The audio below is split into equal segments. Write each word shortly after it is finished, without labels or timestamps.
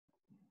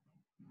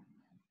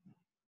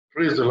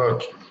Praise the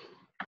Lord.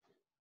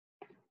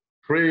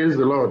 Praise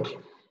the Lord.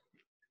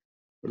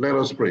 Let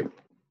us pray.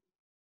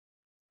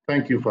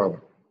 Thank you,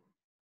 Father.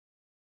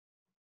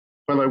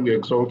 Father, we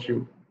exalt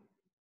you.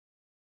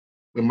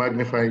 We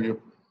magnify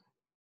you.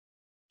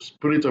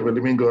 Spirit of the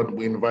living God,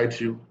 we invite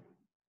you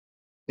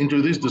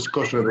into this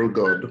discussion, O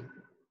God.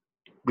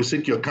 We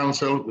seek your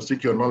counsel. We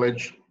seek your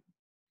knowledge.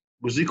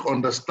 We seek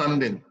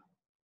understanding.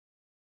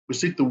 We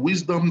seek the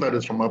wisdom that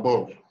is from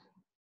above.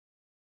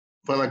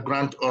 Father,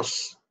 grant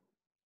us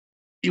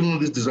even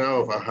this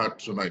desire of our heart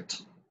tonight.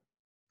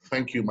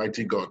 Thank you,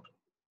 mighty God.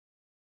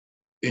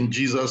 In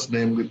Jesus'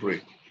 name we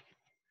pray.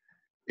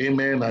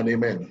 Amen and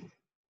amen.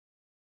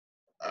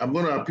 I'm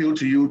going to appeal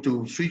to you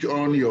to switch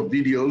on your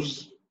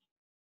videos.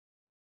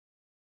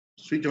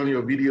 Switch on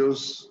your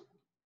videos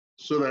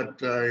so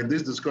that in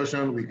this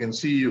discussion we can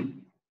see you.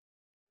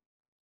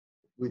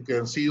 We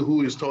can see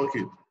who is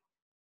talking.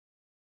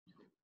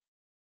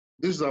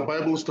 This is our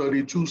Bible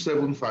study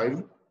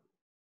 275.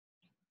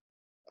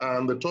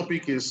 And the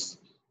topic is,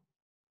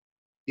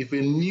 if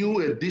a new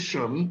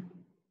edition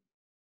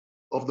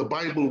of the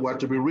Bible were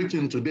to be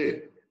written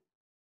today,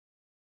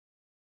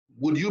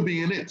 would you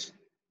be in it?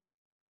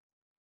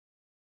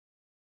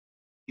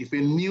 If a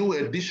new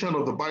edition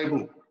of the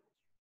Bible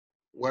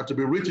were to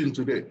be written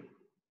today,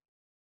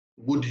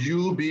 would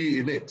you be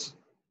in it?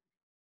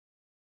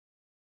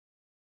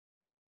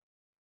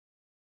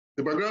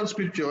 The background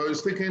scripture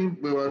is taken,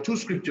 there are two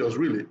scriptures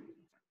really.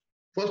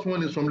 First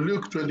one is from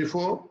Luke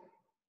 24,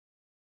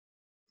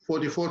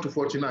 44 to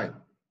 49.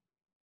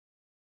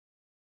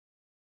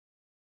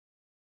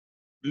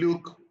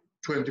 Luke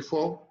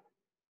 24,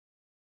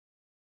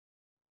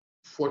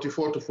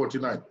 44 to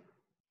 49.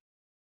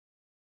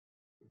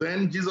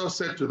 Then Jesus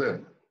said to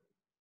them,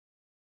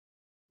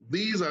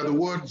 "These are the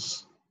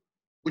words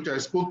which I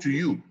spoke to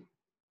you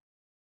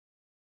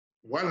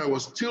while I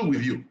was still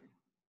with you,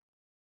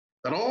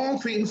 that all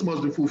things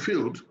must be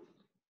fulfilled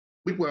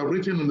which were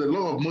written in the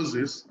law of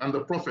Moses and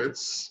the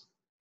prophets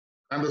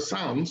and the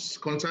Psalms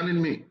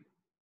concerning me."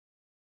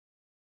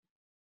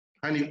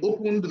 And he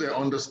opened their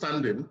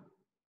understanding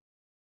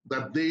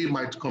that they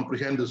might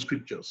comprehend the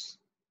scriptures.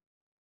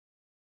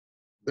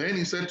 Then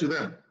he said to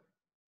them,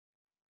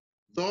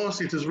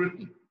 "Thus it is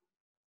written,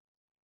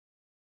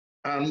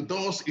 and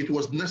thus it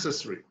was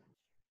necessary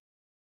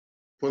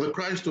for the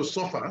Christ to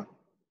suffer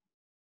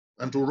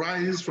and to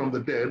rise from the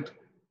dead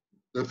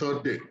the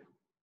third day,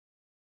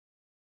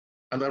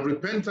 and that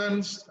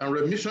repentance and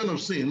remission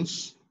of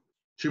sins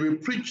should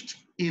be preached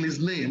in his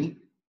name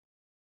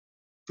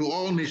to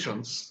all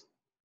nations,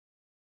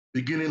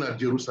 beginning at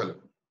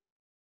Jerusalem.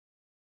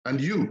 And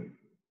you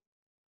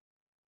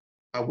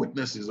are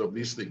witnesses of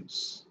these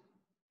things."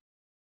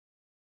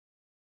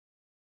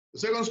 The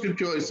second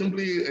scripture is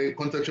simply a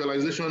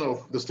contextualization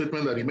of the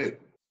statement that he made.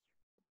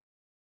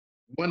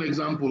 One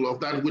example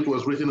of that which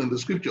was written in the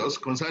scriptures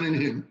concerning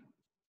him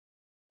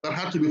that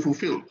had to be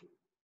fulfilled.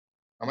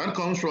 And that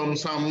comes from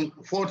Psalm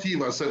 40,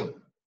 verse 7.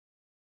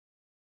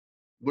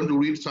 I'm going to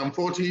read Psalm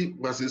 40,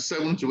 verses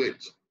 7 to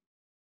 8.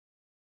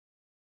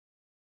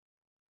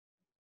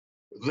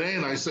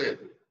 Then I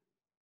said,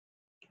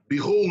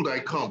 "Behold, I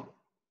come.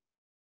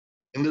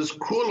 In the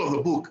scroll of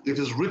the book, it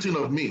is written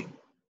of me,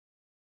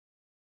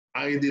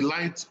 I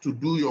delight to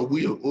do your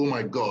will, O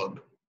my God,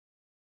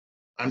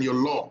 and your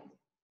law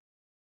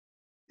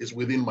is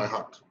within my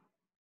heart."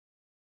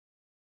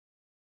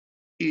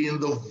 In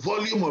the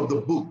volume of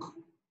the book,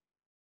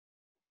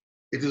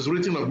 it is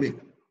written of me,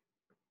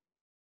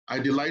 I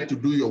delight to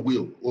do your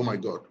will, O my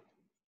God.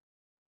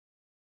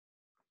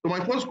 So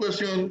my first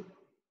question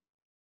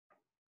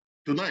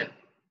tonight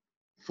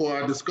for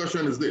our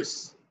discussion is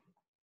this.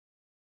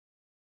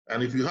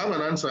 And if you have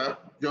an answer,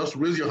 just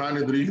raise your hand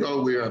in the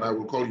usual way and I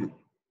will call you.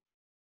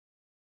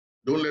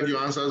 Don't let your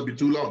answers be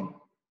too long.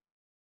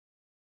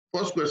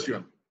 First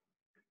question,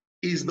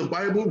 is the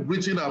Bible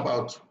written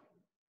about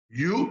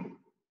you?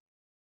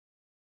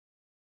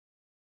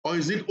 Or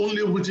is it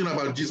only written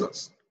about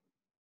Jesus?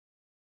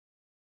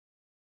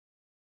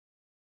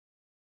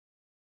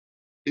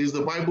 Is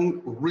the Bible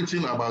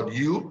written about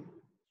you?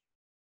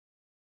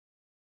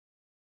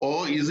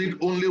 Or is it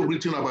only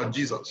written about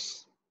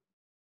Jesus?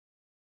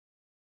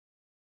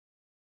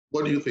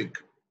 What do you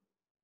think?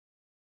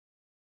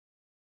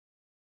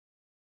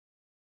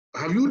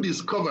 Have you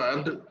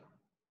discovered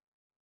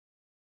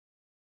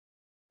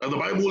that the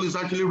Bible is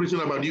actually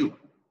written about you?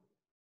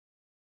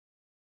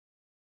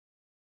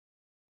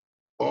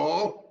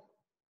 Or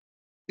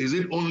is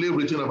it only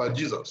written about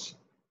Jesus?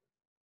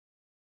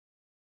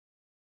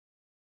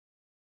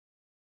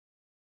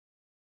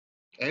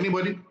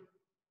 Anybody?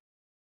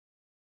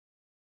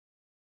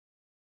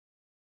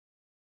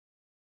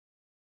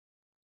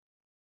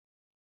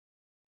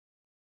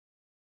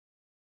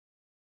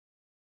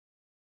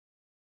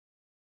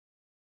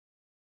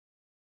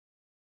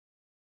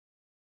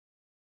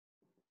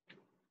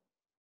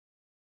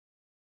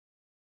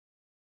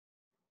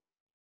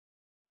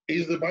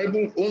 Is the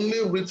Bible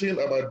only written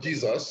about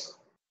Jesus,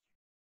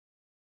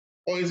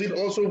 or is it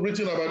also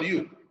written about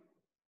you?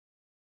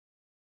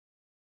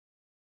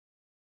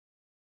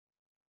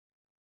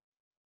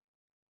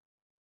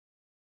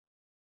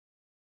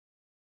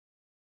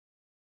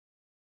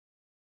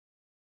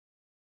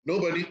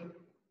 Nobody?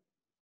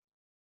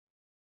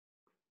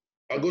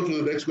 I'll go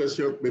to the next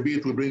question. Maybe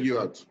it will bring you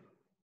out.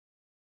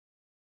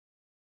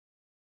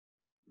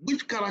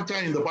 Which character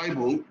in the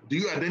Bible do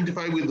you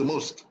identify with the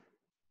most?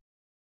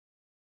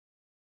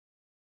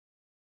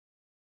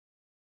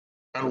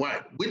 And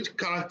why? Which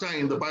character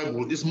in the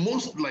Bible is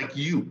most like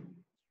you?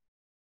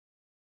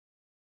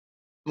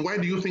 And why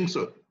do you think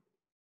so?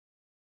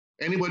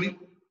 Anybody?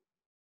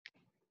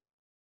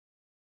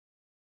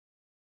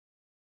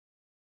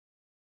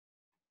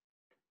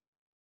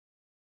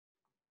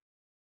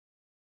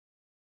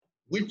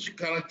 Which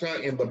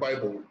character in the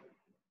Bible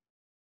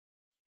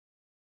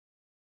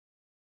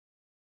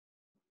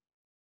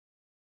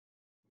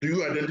do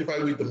you identify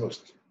with the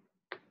most?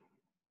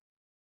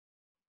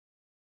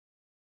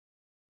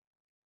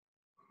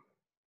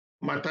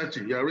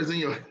 Matachi, you are raising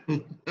your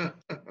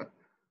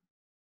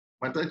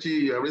Matachi,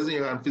 you are raising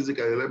your hand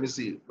physically. Let me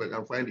see if I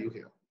can find you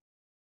here.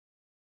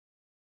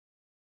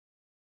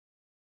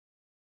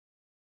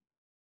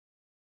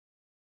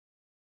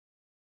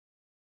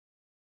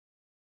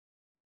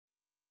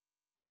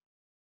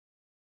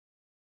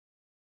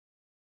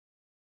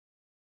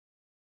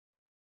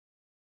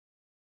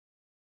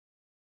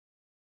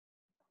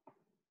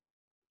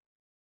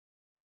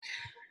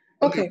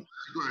 Okay.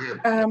 Go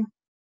ahead.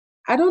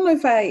 I don't know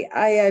if I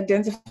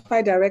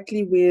identify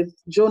directly with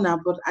Jonah,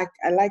 but I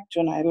like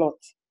Jonah a lot.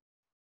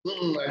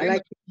 I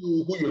like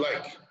who you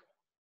like.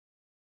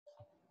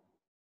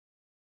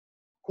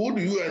 Who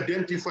do you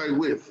identify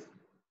with?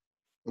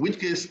 In which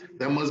case,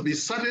 there must be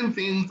certain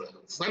things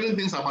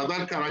about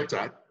that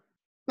character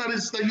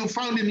that you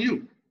found in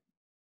you.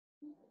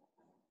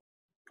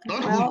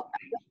 Not well,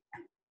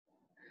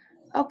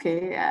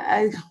 okay,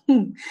 I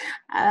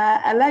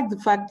like the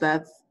fact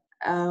that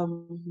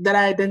that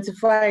I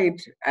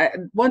identified.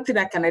 One thing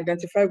I can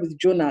identify with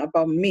Jonah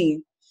about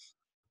me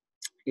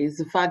is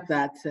the fact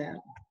that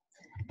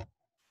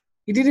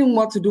he didn't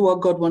want to do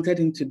what God wanted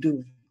him to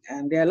do,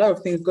 and there are a lot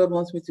of things God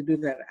wants me to do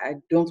that I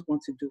don't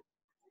want to do.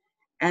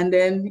 And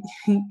then,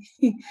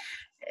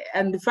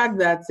 and the fact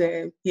that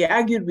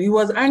he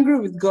was angry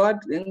with God,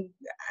 and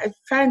I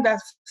find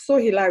that so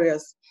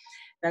hilarious.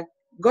 That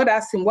God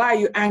asked him, "Why are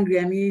you angry?"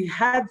 And he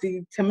had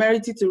the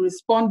temerity to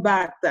respond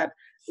back that,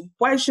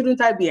 "Why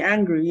shouldn't I be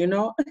angry?" You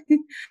know,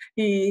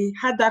 he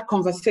had that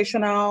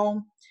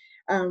conversational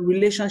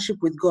relationship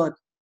with God.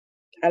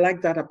 I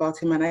like that about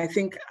him, and I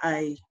think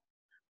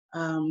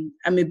I'm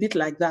a bit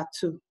like that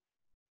too.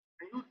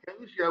 Can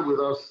you share with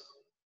us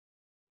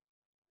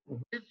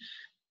which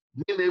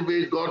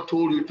Nineveh God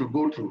told you to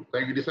go to,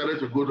 like you decided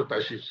to go to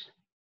Tarshish?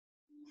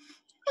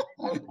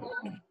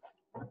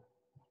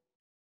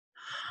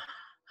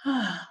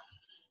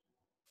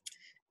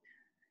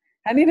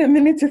 I need a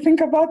minute to think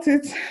about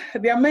it.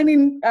 There are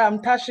many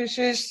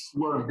Tarshishes,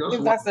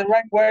 if that's the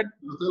right word,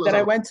 that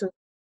I went to.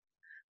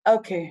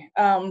 Okay.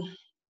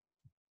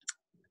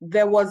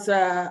 There was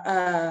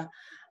a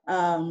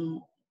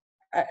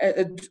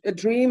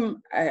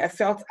dream I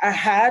felt I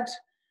had,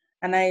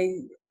 and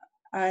I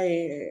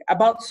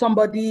about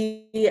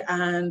somebody,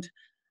 and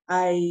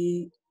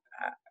I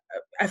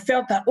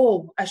felt that,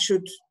 oh, I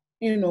should,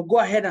 go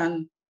ahead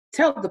and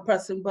tell the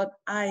person, but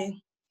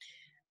I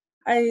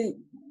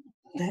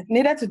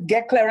needed to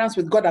get clearance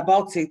with God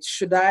about it.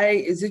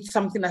 Is it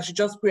something I should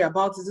just pray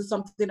about? Is it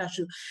something I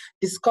should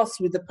discuss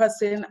with the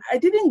person? I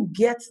didn't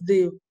get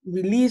the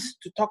release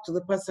to talk to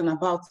the person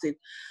about it.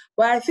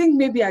 But I think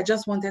maybe I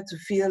just wanted to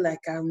feel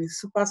like I'm a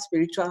super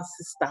spiritual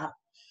sister.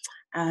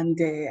 And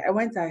I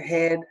went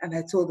ahead and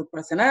I told the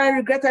person. And I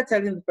regretted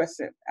telling the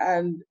person.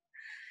 And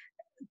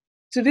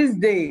to this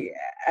day,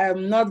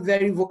 I'm not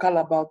very vocal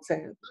about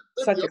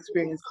such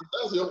experiences.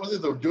 That's the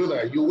opposite of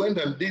Jonah. You went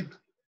and did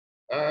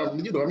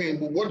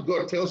what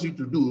God tells you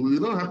to do, you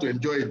don't have to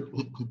enjoy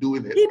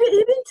doing it. He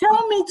didn't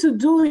tell me to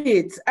do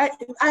it. I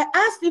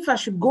asked if I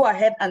should go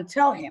ahead and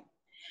tell him.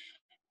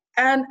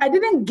 And I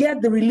didn't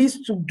get the release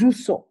to do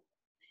so.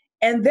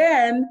 And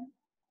then,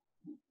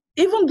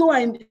 even though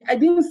I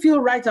didn't feel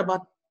right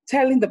about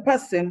telling the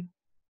person,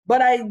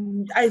 but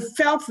I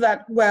felt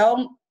that,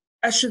 well,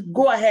 I should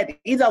go ahead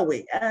either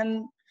way.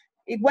 And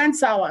it went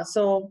sour.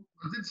 So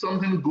was it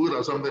something good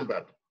or something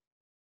bad?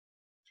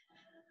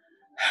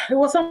 It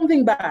was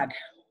something bad.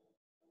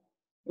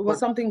 It was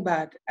something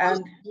bad.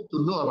 And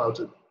to know about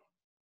it.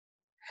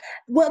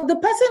 Well, the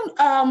person,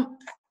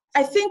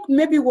 I think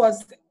maybe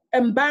was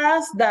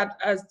embarrassed that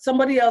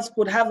somebody else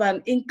could have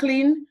an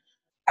inkling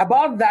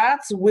about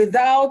that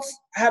without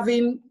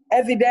having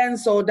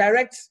evidence or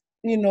direct,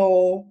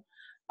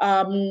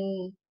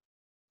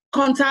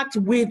 contact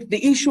with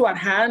the issue at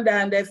hand.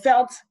 And they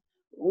felt,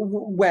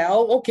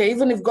 well, okay,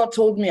 even if God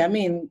told me,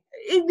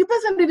 the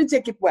person didn't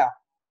take it well.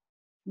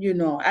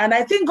 And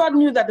I think God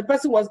knew that the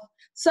person was,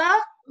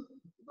 sir? It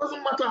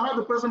doesn't matter how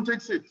the person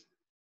takes it.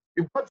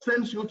 If God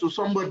sends you to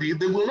somebody,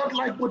 they will not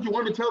like what you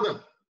want to tell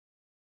them.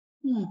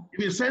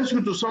 If he sends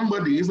you to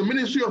somebody, it's the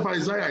ministry of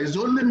Isaiah, it's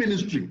the only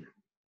ministry.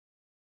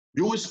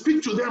 You will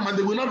speak to them and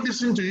they will not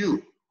listen to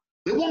you.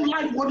 They won't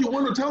like what you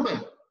want to tell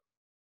them.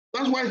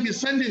 That's why he's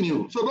sending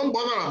you. So don't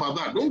bother about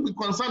that. Don't be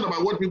concerned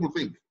about what people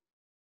think.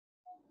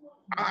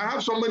 I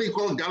have somebody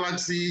called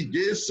Galaxy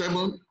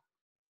J7.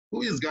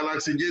 Who is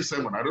Galaxy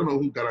J7? I don't know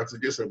who Galaxy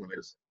J7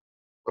 is.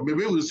 But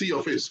maybe we'll see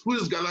your face. Who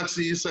is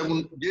Galaxy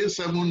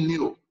J7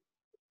 Neo?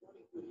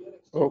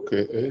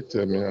 Okay,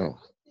 tell me now.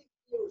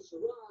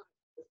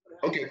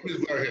 Okay, please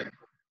go ahead.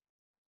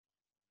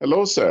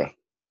 Hello, sir.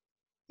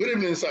 Good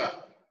evening, sir.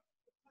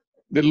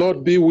 The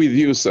Lord be with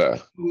you,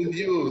 sir. With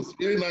you. It's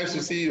very nice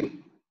to see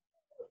you.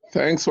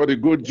 Thanks for the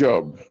good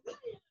job.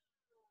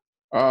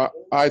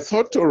 I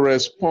thought to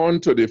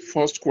respond to the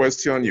first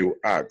question you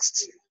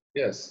asked.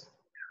 Yes.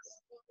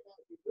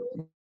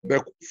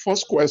 The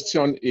first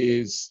question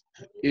is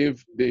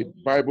if the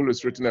Bible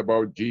is written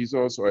about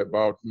Jesus or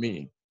about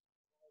me.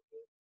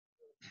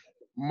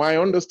 My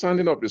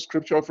understanding of the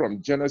scripture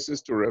from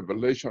Genesis to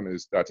Revelation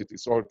is that it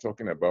is all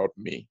talking about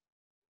me.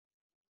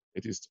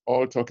 It is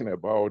all talking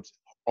about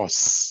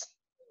us.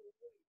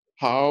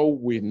 How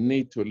we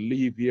need to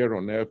live here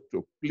on earth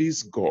to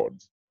please God.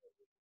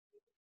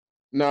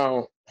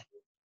 Now,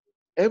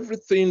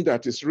 everything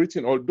that is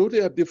written, although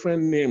there are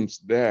different names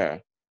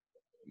there,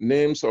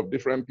 names of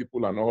different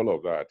people and all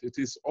of that, it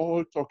is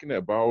all talking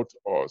about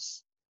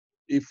us.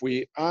 If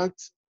we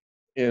act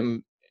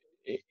in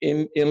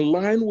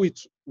line with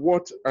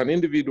what an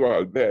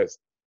individual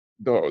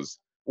does,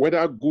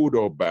 whether good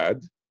or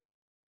bad,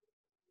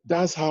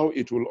 that's how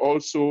it will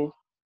also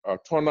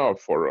turn out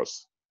for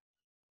us.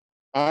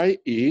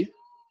 I.e.,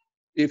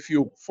 if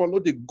you follow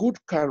the good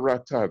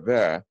character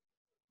there,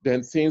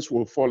 then things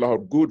will fall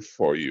out good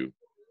for you.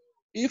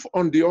 If,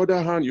 on the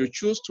other hand, you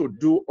choose to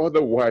do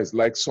otherwise,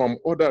 like some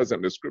others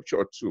in the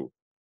scripture too,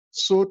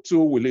 so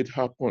too will it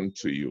happen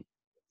to you.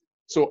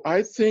 So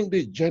I think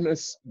the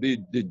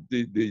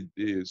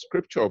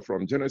scripture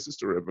from Genesis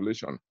to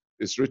Revelation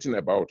is written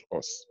about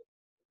us.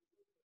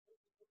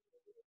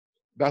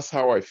 That's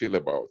how I feel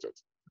about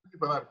it.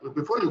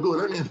 Before you go,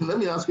 let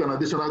me ask you an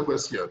additional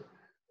question,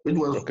 which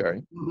was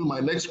okay. My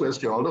next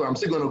question, although I'm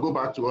still going to go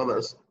back to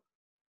others.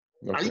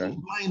 Okay. Are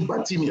you blind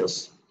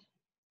Bartimaeus?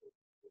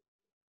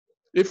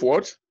 If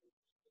what?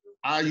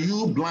 Are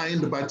you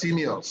blind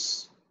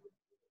Bartimaeus?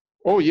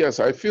 Oh yes,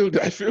 I feel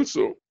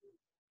so.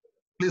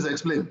 Please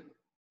explain.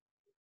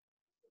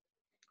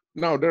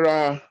 Now there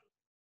are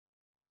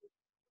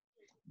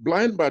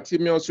blind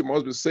Bartimaeus, you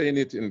must be saying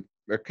it in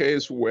the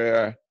case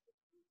where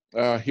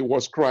he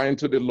was crying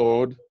to the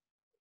Lord,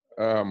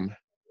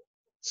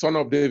 Son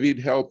of David,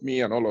 help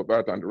me, and all of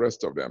that, and the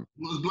rest of them.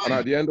 He was blind. And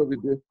at the end of the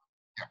day,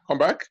 come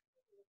back?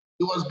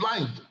 He was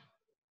blind.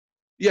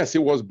 Yes, he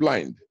was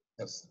blind.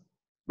 Yes.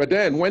 But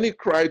then when he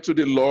cried to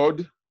the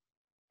Lord,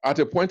 at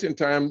a point in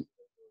time,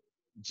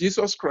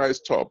 Jesus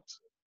Christ stopped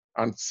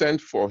and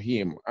sent for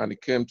him, and he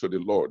came to the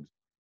Lord.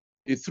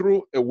 He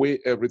threw away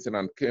everything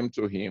and came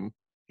to him.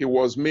 He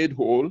was made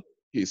whole.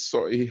 He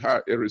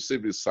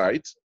received his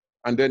sight,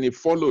 and then he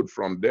followed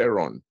from there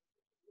on.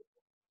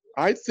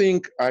 I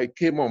think I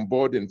came on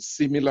board in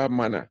similar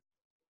manner.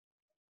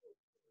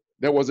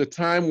 There was a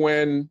time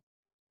when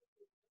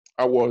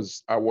I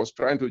was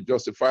trying to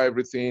justify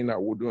everything. I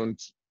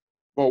wouldn't.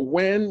 But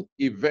when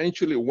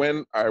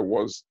I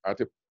was at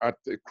a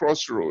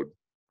crossroad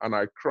and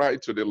I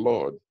cried to the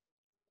Lord,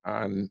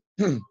 and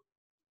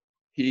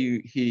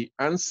he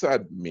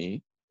answered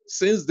me,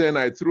 since then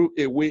I threw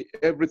away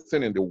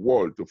everything in the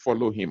world to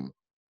follow him.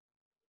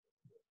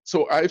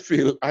 So I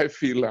feel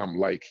I'm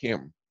like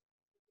him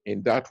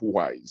in that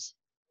wise.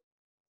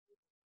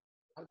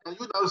 Can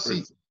you now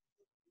see?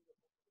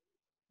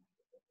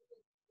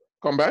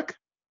 Come back?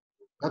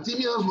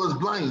 Bartimaeus was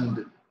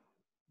blind.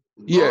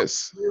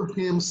 Yes. God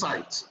gave him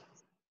sight.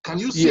 Can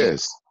you see?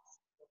 Yes.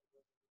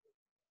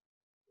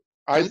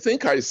 I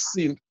think I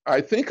see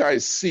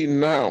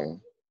now.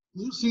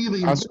 You see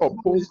the As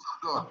opposed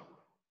of God.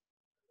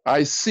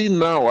 I see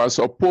now as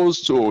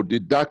opposed to the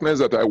darkness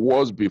that I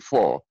was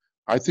before.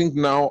 I think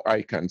now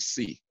I can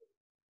see.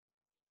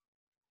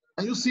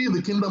 Can you see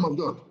the kingdom of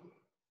God?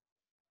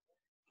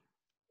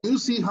 Can you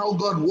see how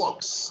God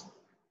works?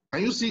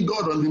 Can you see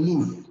God on the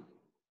move?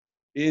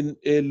 In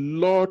a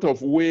lot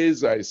of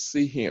ways, I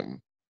see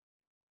him.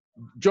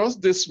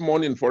 Just this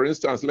morning, for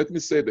instance, let me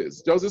say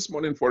this. Just this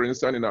morning, for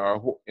instance, in our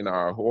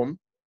home,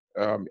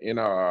 in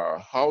our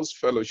house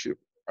fellowship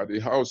at the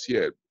house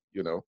here,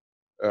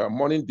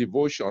 morning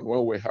devotion,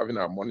 when we're having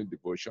our morning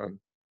devotion,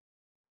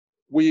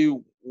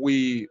 we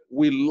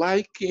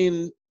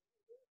liken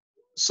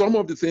some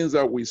of the things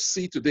that we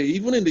see today,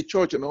 even in the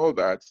church and all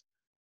that.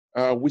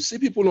 We see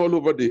people all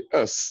over the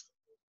earth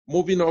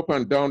moving up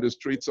and down the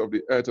streets of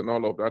the earth and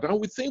all of that, and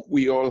we think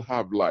we all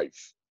have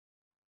life.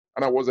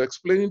 And I was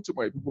explaining to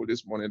my people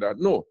this morning that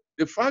no,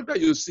 the fact that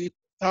you see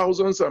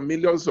thousands and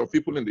millions of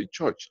people in the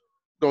church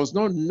does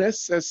not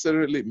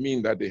necessarily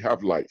mean that they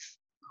have life.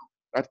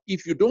 That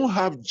if you don't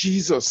have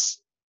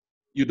Jesus,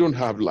 you don't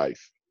have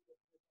life.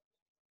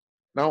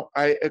 Now,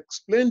 I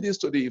explained this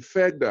to the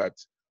effect that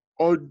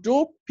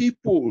although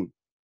people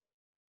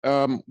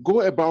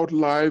go about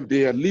life,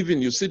 they are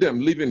living, you see them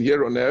living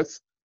here on earth,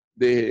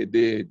 they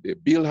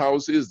build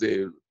houses,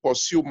 they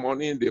pursue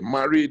money, they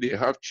marry, they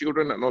have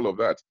children and all of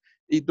that,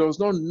 it does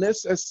not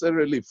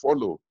necessarily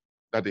follow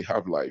that they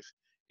have life.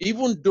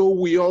 Even though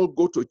we all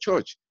go to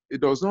church,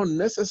 it does not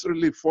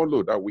necessarily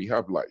follow that we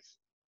have life,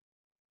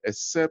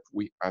 except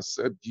we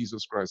accept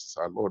Jesus Christ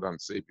as our Lord and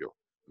Savior.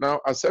 Now,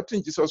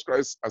 accepting Jesus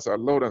Christ as our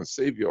Lord and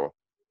Savior,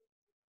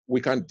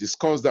 we can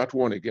discuss that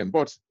one again.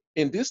 But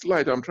in this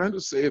light, I'm trying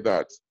to say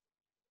that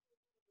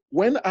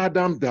when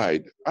Adam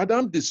died,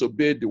 Adam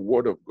disobeyed the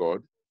word of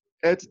God,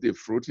 ate the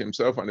fruit,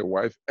 himself and the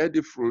wife, ate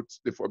the fruit,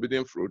 the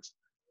forbidden fruit,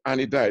 and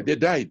he died. They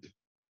died.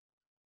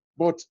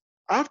 But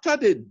after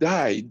they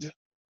died,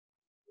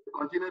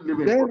 Continued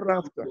living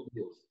thereafter, for 700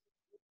 years.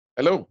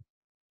 hello?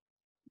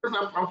 Yes,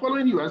 I'm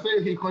following you. I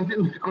say he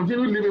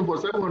continued living for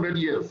 700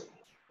 years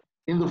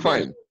in the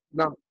flesh. Fine.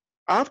 Now,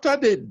 after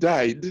they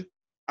died,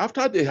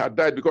 after they had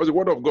died, because the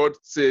word of God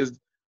says,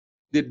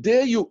 the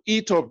day you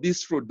eat of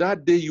this fruit,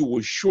 that day you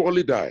will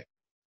surely die.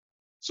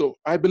 So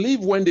I believe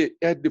when they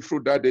ate the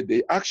fruit that day,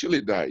 they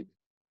actually died.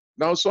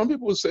 Now, some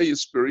people say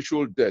it's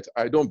spiritual death.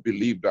 I don't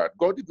believe that.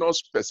 God did not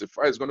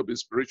specify it's going to be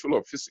spiritual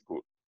or physical.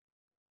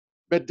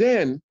 But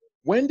then,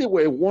 when they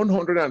were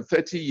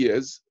 130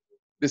 years,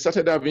 they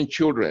started having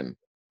children.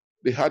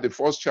 They had the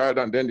first child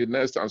and then the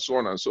next and so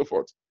on and so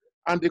forth.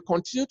 And they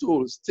continue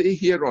to stay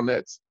here on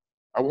earth.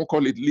 I won't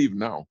call it live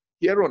now.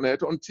 Here on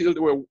earth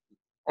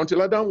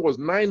until Adam was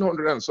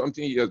 900 and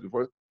something years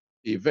before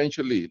he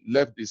eventually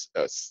left this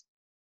earth.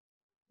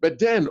 But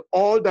then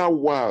all that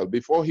while,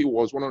 before he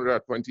was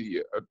 30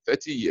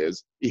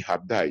 years, he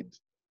had died.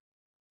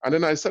 And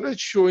then I started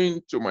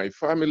showing to my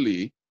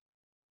family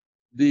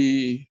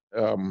the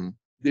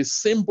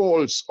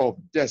symbols of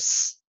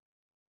death.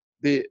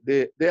 They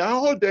are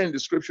all there in the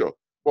scripture.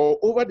 But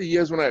over the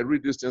years when I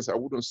read these things, I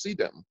wouldn't see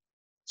them.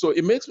 So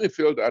it makes me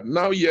feel that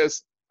now,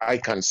 yes, I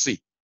can see.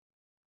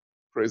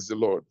 Praise the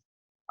Lord.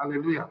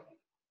 Hallelujah.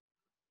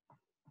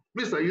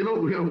 Mister, you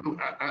know,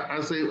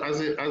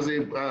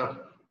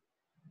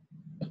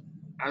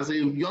 as a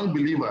young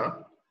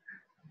believer,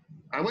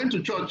 I went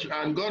to church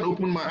and God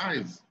opened my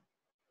eyes.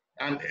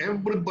 And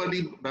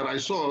everybody that I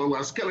saw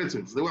were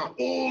skeletons. They were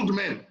old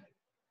men.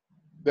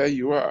 There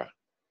you are.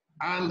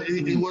 And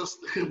they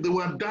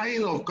were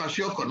dying of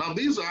kwashiorkor. Now,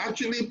 these are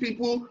actually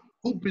people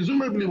who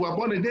presumably were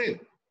born again.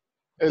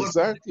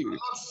 Exactly. But they were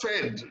not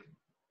fed.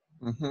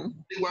 Mm-hmm.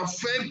 They were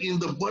fed in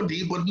the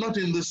body, but not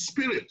in the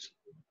spirit.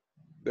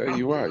 There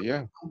you are,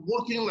 yeah.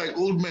 Walking like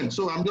old men.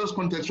 So I'm just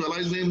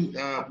contextualizing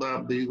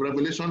the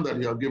revelation that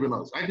you have given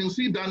us. I can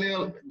see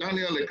Daniel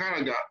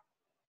Ekaraga.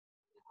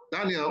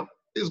 Daniel,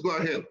 please go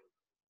ahead.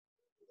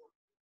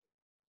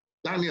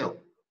 Daniel.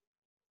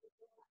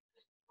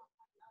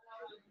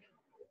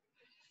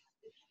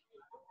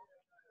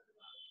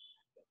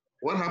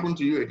 What happened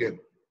to you again?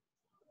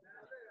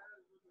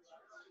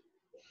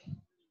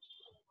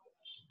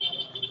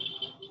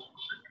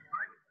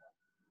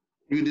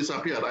 You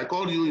disappeared. I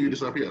called you, you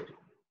disappeared.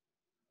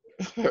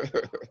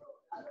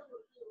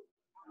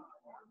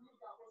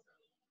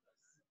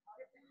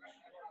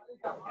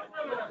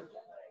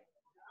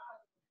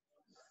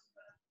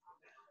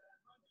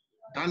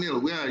 Daniel,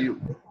 where are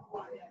you?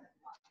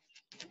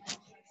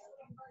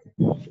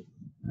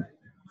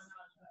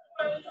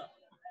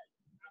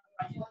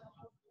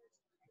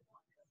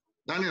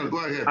 Daniel, go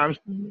ahead.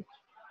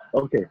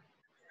 Okay.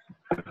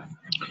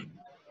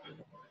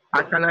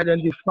 I can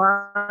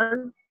identify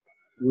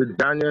with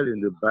Daniel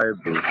in the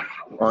Bible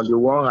on the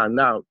one hand.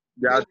 Now,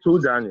 there are two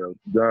Daniels.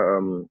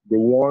 The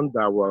one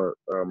that were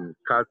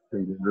cast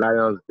in the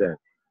lion's den.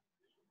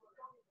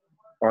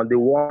 On the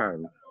one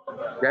hand,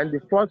 then the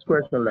first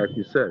question, like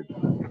you said,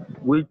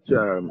 which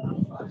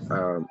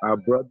our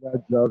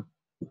brother just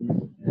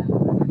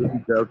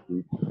dealt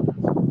with,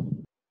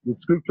 the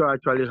scripture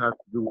actually has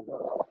to do with it.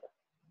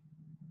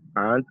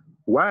 And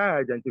why I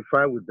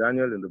identify with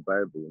Daniel in the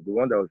Bible, the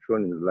one that was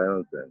shown in the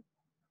lion's den,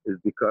 is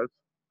because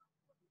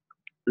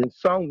in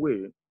some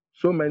way,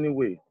 so many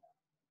ways,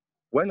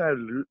 when I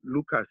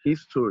look at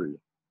his story,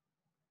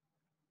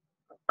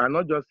 and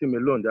not just him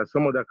alone, there are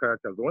some other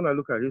characters, but when I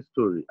look at his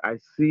story, I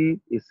see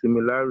a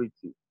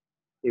similarity,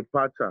 a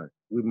pattern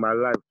with my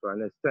life to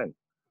an extent.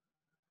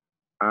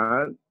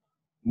 And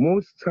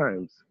most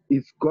times,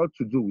 it's got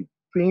to do with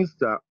things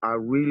that are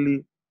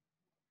really,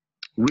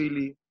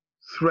 really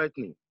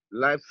threatening,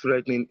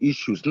 life-threatening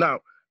issues. Now,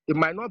 it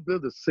might not be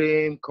the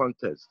same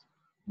context,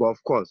 but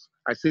of course,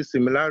 I see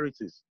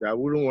similarities that I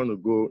wouldn't want to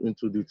go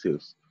into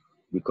details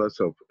because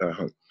of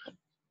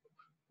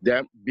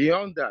then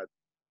beyond that,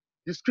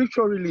 the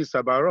scripture really is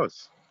about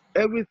us.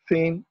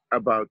 Everything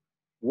about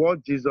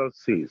what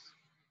Jesus says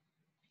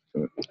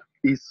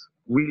is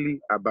really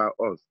about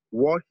us.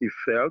 What he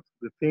felt,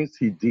 the things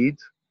he did,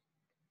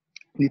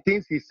 the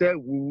things he said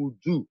we will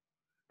do,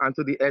 and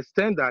to the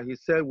extent that he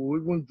said we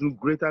will even do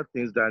greater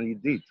things than he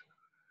did.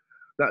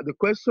 Now, the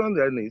question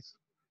then is,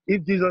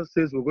 if Jesus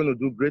says we're going to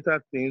do greater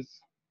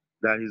things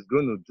that he's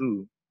going to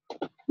do,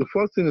 the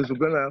first thing is we're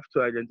going to have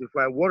to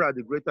identify what are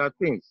the greater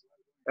things.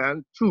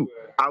 And two,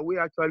 are we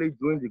actually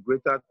doing the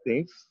greater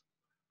things?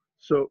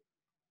 So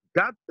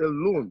that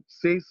alone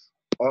says,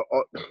 or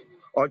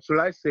or should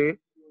I say,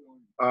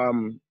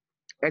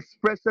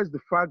 expresses the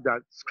fact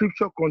that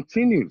scripture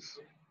continues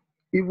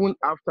even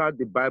after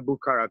the Bible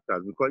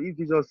characters. Because if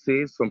Jesus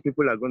says some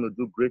people are going to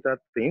do greater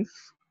things,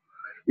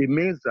 it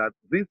means that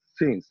these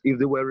things, if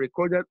they were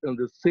recorded in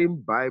the same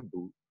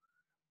Bible,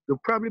 they'll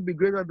probably be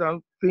greater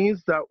than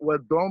things that were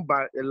done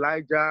by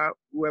Elijah,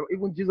 well,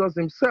 even Jesus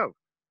himself,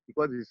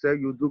 because he said,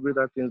 "You do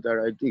greater things than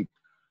I did."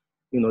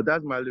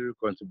 That's my little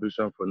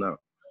contribution for now.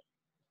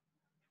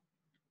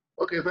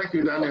 Okay, thank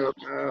you, Daniel.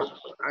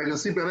 I can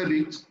see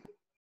Benedict.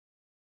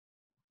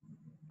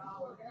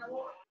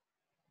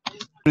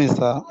 Good evening,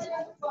 sir.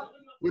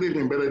 Good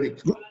evening,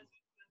 Benedict.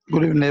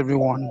 Good evening,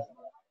 everyone.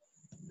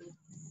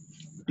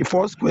 The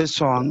first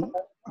question,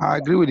 I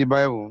agree with the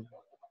Bible,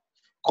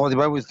 because the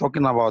Bible is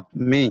talking about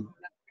me.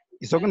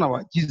 It's talking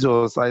about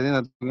Jesus. I think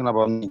it's talking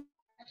about me.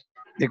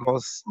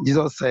 Because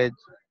Jesus said,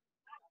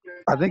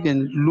 I think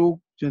in Luke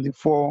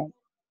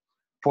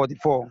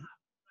 24:44,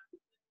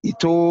 he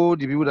told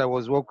the people that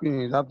was working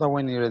with after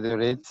when he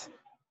resurrected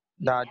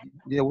that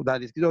the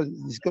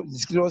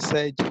scripture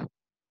said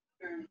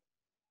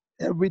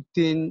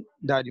everything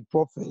that the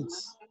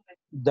prophets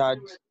that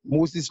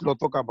Moses Lord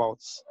talk about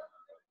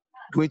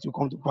going to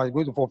come to pass,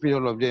 going to fulfill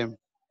all of them.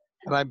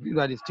 And I believe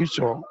that the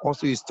scripture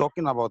also is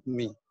talking about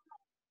me.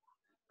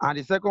 And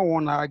the second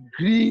one, I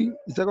agree.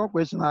 The second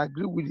question, I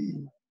agree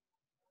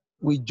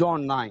with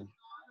John 9,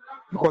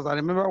 because I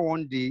remember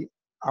one day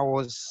I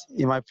was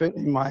in my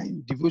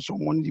devotion,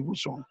 morning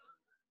devotion,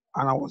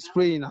 and I was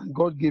praying, and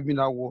God gave me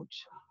that word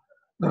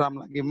that I'm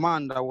like a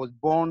man that was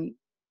born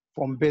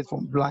from birth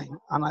from blind.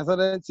 And I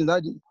started since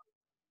that day,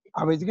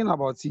 I was thinking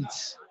about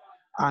it,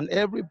 and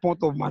every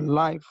point of my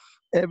life,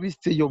 every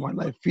stage of my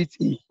life fits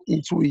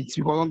into it.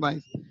 Because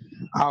sometimes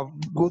I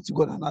go to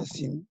God and ask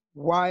Him,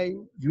 why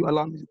do you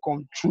allow me to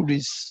come through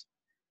this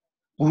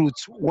route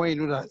when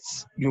you know that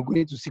you're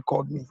going to see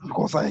called me?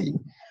 Because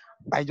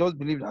I just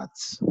believe that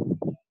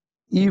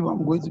if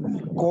I'm going to be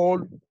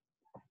called,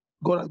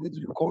 God is going to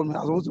be called me. I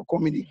was supposed to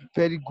come in a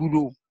very good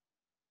role.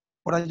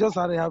 But I just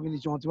started having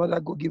it until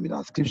God gave me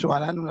that scripture,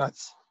 and I know that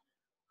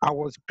I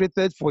was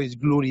created for His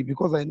glory.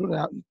 Because I know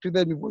that He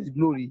created me for His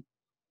glory,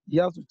 He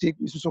has to take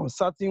me to some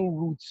certain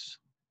routes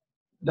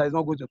that is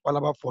not going to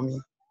palaver for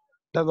me.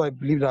 That's why I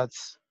believe that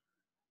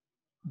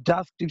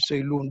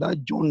scripture alone,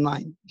 that John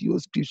 9, the whole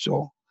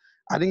scripture,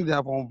 I think they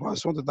are from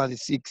verse 1 to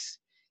 36.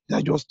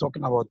 They're just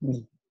talking about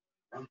me.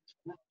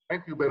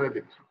 Thank you,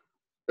 Benedict.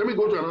 Let me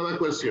go to another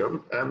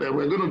question, and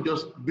we're going to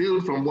just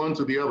build from one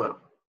to the other.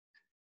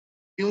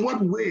 In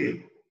what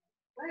way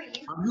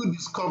have you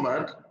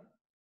discovered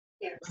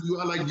that you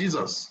are like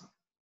Jesus?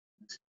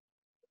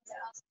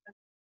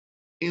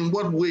 In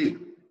what way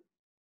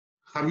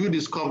have you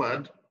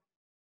discovered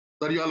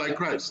that you are like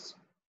Christ?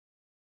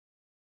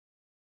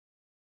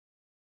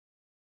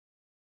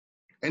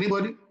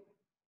 Anybody?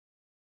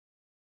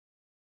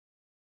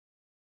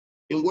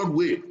 In what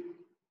way?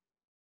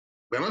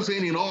 We're not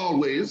saying in all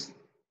ways,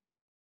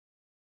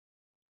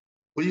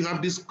 but you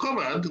have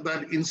discovered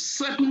that in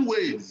certain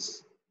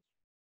ways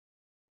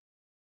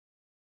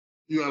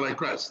you are like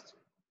Christ.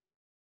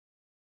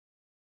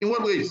 In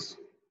what ways?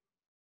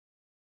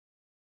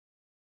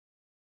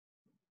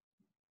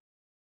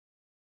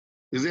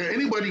 Is there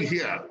anybody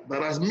here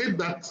that has made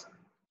that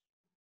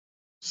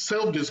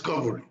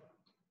self-discovery?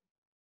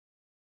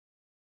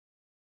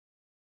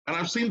 And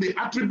I've seen the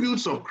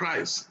attributes of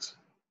Christ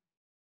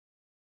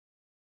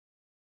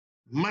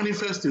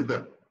manifest in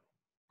them.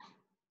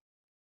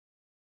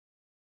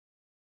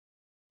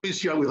 Please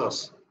share with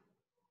us.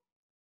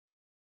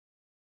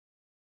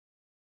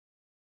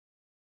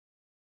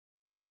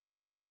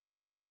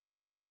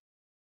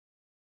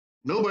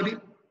 Nobody?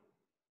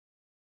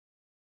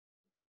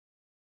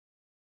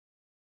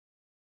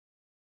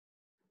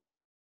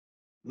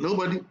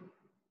 Nobody?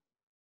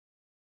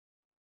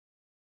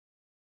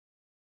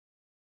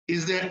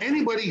 Is there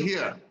anybody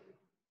here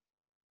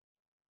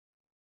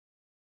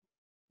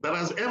that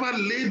has ever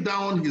laid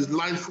down his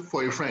life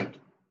for a friend?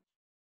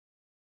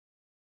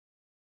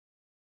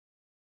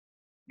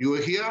 You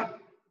are here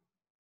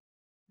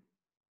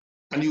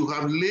and you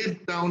have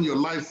laid down your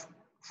life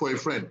for a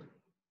friend.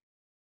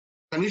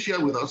 Can you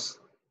share with us?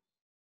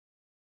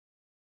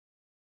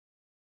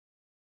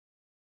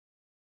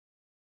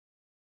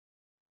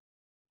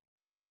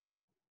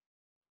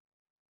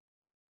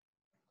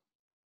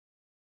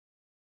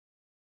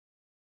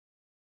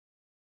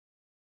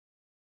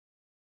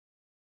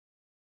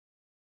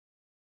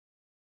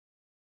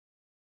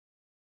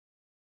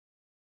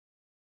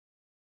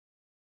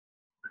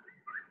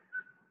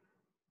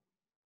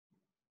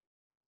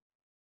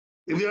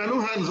 If there are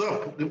no hands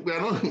up, if we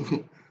are not,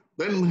 then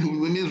it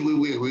means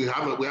we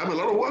have a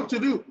lot of work to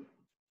do.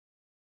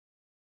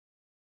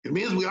 It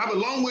means we have a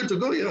long way to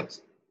go yet.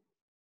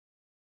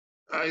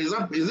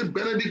 Is it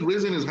Benedict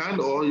raising his hand,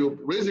 or you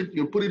raise it,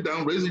 you put it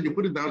down, raise it, you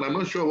put it down? I'm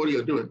not sure what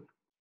you're doing.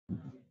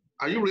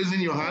 Are you raising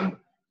your hand?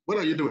 What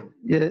are you doing?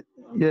 Yeah,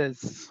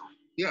 yes.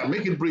 Yeah,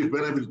 make it brief,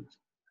 Benedict.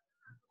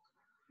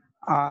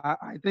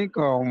 I think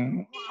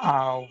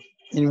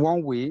in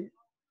one way,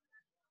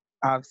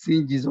 I've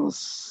seen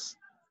Jesus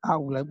how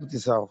will I put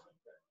this out?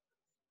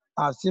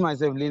 I've seen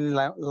myself living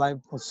life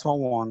for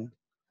someone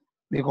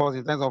because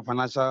in terms of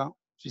financial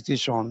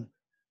situation,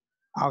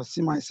 I've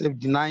seen myself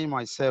denying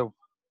myself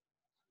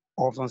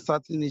of some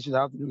certain issues that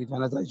have to do with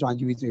financial issue and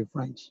give it to a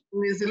friend.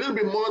 It's a little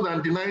bit more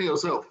than denying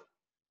yourself.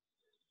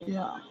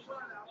 Yeah.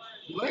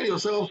 Denying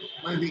yourself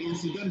might be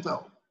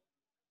incidental.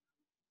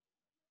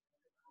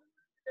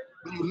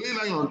 When you lay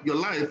down your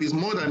life is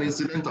more than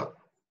incidental.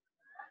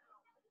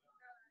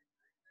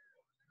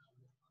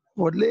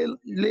 But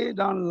lay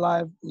down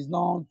life is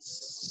not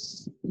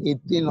a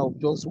thing of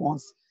just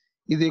once.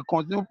 It's a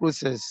continual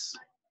process.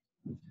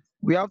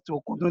 We have to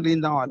continue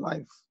laying down our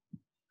life.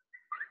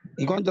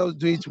 You can't just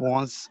do it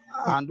once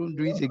and don't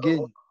do it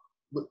again.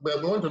 But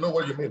we want to know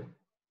what you mean.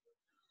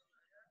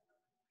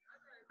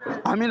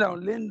 I mean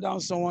that laying down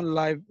someone's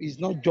life is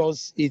not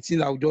just a thing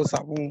that will just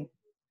happen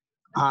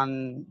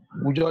and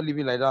we just live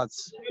it like that.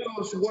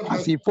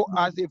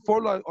 As a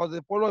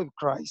follower of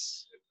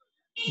Christ,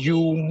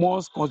 you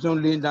must continue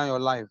laying down your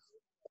life.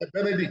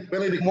 Benedict,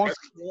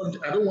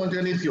 I don't want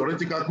any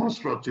theoretical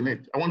construct in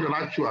it. I want an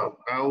actual.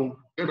 I'll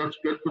get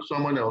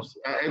someone else.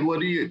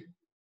 Edward,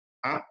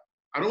 I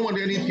don't want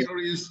any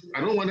theories. I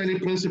don't want any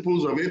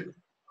principles of it.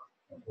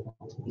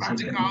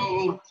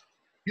 Practical,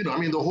 I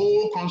mean, the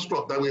whole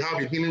construct that we have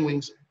in Healing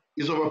Wings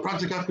is of a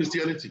practical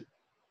Christianity.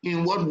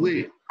 In what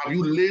way have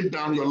you laid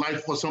down your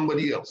life for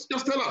somebody else?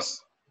 Just tell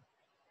us.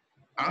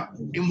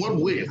 In what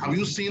way have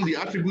you seen the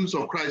attributes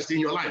of Christ in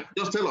your life?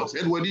 Just tell us.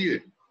 Edward, you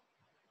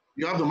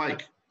have the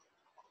mic.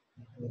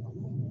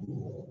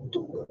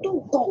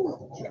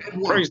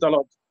 Edward. Praise the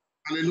Lord.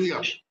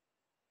 Hallelujah.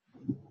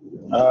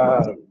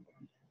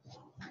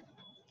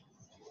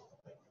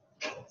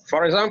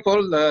 For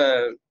example,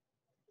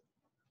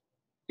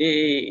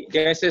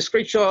 there's a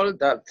scripture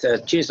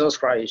that Jesus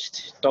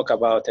Christ talk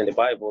about in the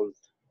Bible.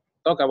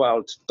 Talk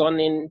about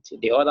turning to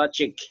the other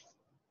cheek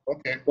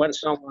when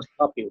someone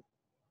stop you.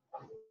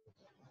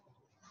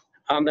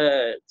 And,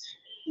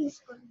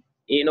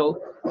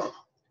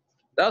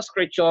 that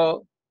scripture,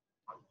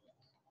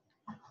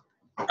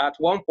 at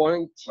one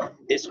point,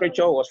 the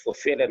scripture was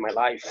fulfilled in my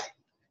life.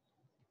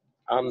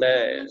 And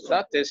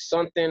that is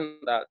something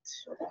that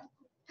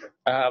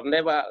I have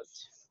never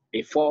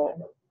before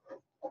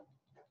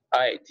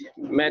I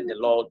met the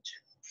Lord,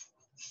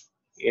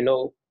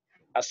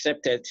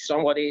 accepted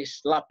somebody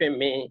slapping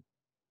me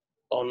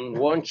on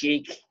one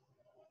cheek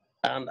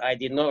and I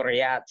did not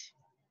react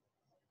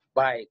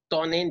by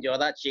turning the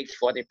other cheek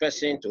for the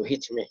person to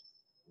hit me.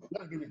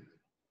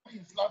 He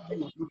slapped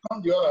you, you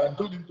turned the other and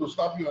told him to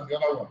slap you on the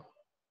other one.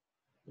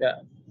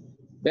 Yeah,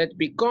 but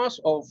because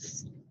of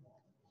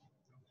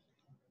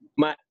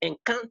my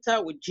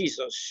encounter with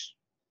Jesus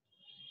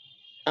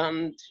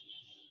and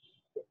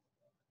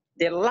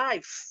the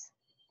life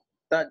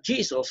that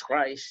Jesus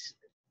Christ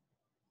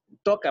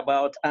talked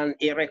about and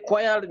he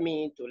required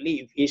me to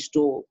live is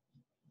to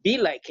be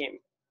like him.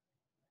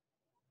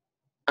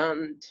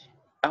 And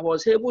I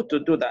was able to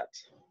do that.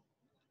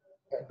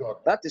 Thank God.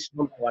 That is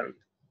number one.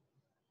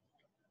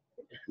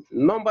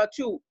 Number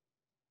two,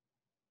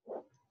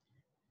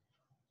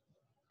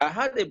 I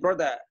had a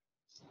brother,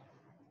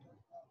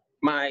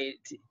 my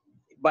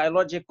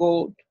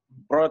biological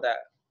brother.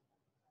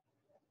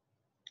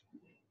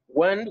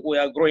 When we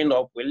are growing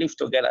up, we lived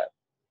together.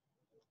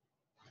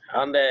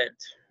 And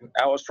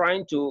I was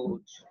trying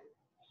to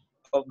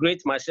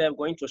upgrade myself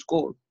going to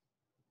school.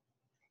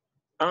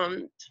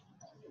 And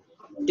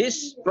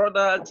this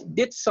brother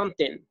did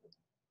something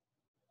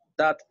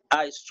that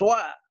I swore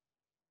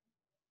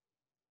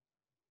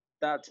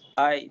that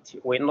I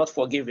will not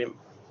forgive him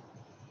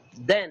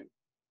then.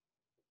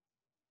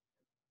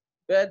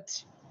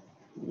 But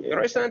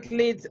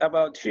recently,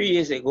 about 3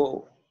 years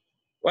ago,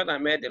 when I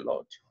met the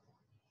Lord,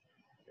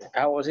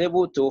 I was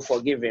able to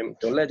forgive him,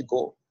 to let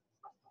go.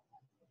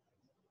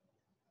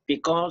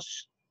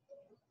 Because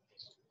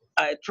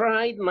I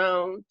tried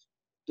now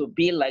to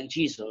be like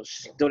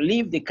Jesus, to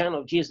live the kind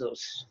of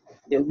Jesus,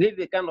 to live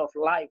the kind of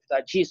life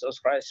that Jesus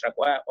Christ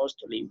requires us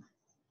to live.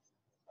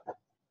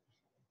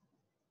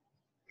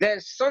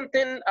 There's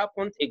something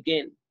happened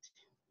again.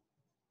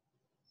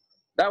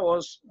 That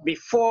was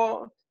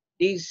before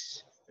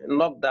this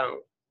lockdown.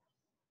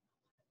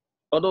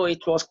 Although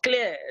it was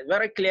clear,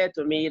 very clear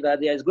to me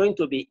that there's going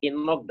to be a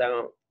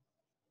lockdown.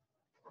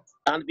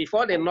 And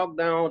before the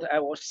lockdown, I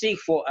was sick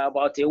for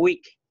about a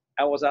week.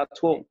 I was at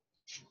home.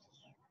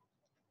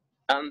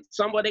 And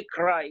somebody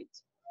cried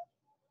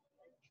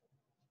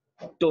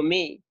to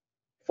me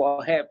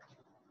for help,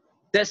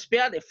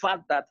 despite the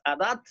fact that at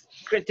that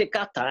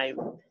critical time,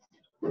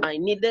 I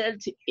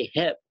needed a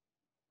help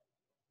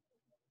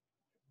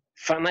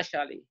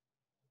financially.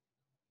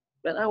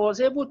 But I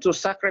was able to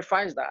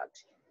sacrifice that,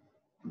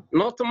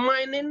 not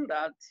minding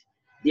that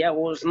there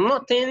was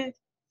nothing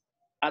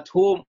at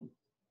home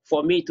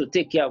for me to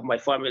take care of my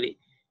family.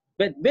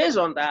 But based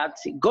on that,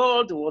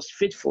 God was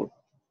faithful.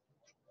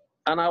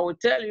 And I will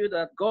tell you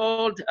that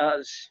God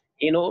has,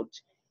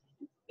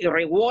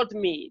 reward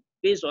me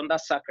based on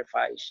that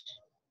sacrifice.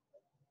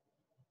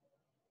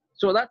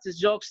 So that is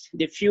just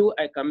the few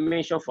I can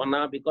mention for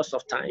now because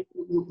of time.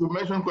 You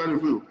mentioned quite a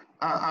few.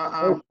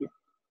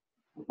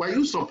 Were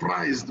you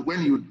surprised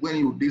when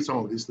you did some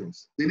of these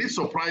things? Did it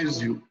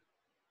surprise you?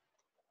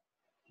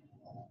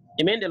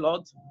 You mean the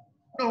Lord?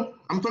 No,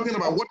 I'm talking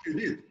about what you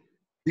did.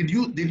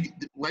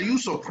 Were you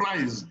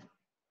surprised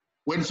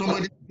when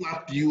somebody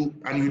slapped you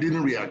and you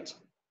didn't react?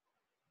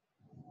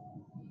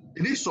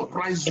 Did it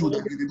surprise you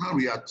that you did not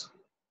react?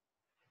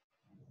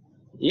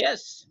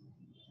 Yes.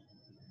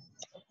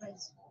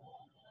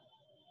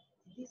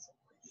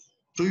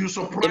 So you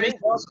surprised?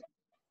 God?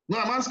 No,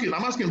 I'm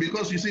asking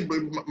because you see,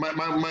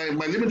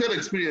 my limited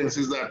experience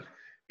is that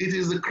it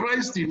is the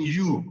Christ in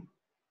you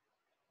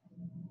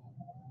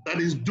that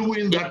is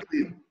doing that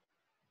thing.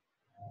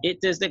 It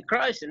is the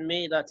Christ in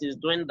me that is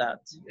doing that.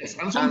 Yes,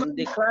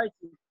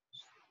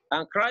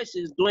 and Christ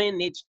is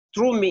doing it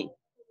through me.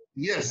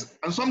 Yes,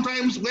 and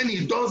sometimes when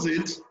he does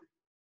it,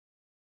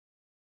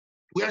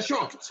 we are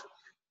shocked.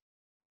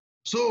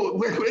 So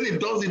when he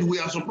does it, we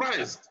are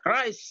surprised.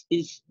 Christ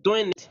is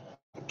doing it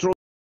through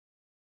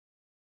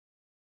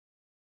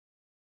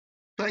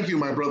Thank you,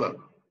 my brother.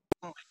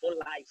 my whole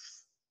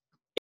life.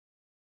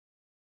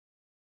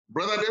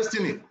 Brother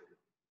Destiny.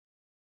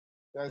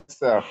 Yes,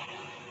 sir.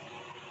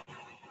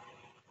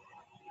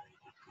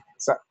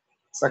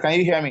 So can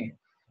you hear me?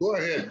 Go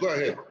ahead.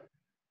 Okay.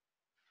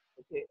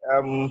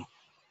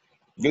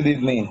 Good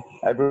evening,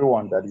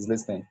 everyone that is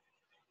listening.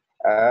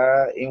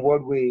 In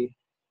what way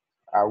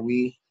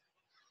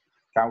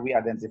can we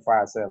identify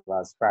ourselves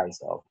as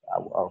Christ?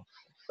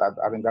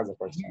 I think that's the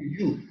question.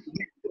 You.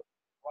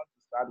 I want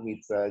to start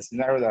with a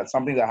scenario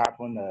something that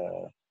happened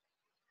a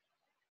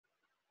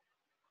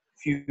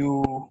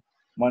few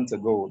months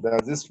ago. There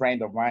was this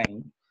friend of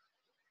mine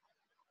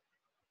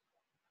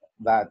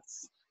that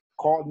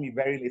called me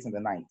very late in the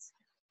night.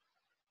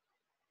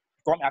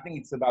 I think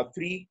it's about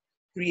 3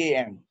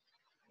 a.m.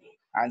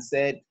 and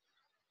said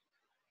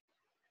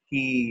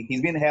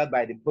he's been held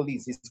by the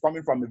police. He's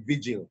coming from a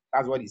vigil.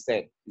 That's what he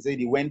said. He said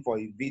he went for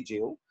a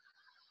vigil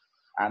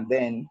and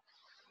then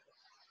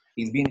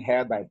he's being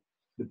held by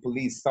the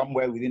police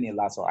somewhere within a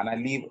lasso. And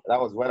that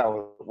was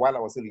while I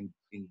was still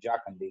in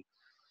Jakande.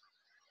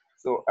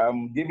 So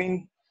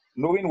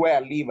knowing where I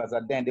live as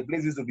at then, the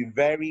place used to be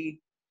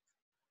very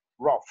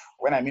rough.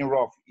 When I mean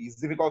rough, it's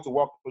difficult to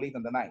walk late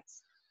in the night.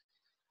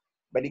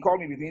 But he called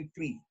me between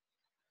 3.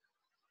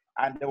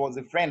 And there was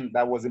a friend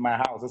that was in my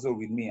house also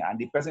with me. And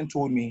the person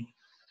told me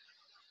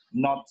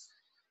not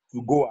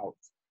to go out.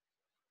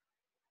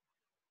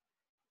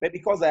 But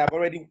because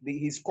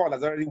his call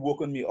has already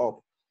woken me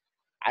up,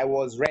 I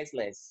was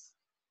restless.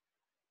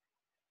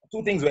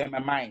 2 things were in my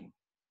mind.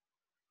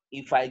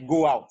 If I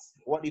go out,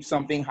 what if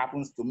something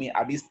happens to me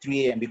at this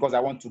 3 a.m. because I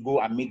want to go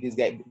and meet this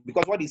guy?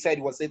 Because what he said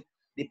was that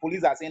the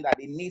police are saying that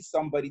they need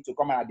somebody to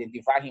come and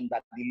identify him,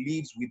 that he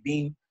lives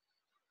within,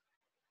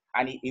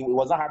 and he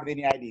was not having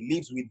any idea, he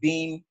lives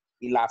within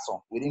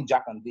Ilason, within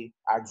Jakande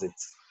exit.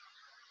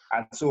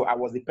 And so I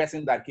was the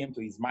person that came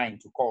to his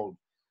mind to call.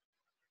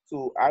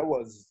 So I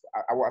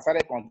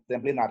started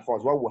contemplating at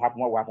first what will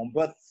happen.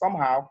 But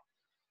somehow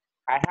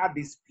I had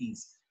this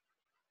peace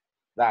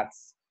that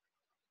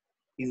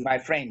he's my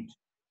friend.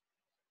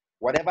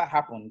 Whatever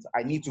happens,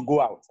 I need to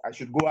go out. I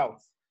should go out.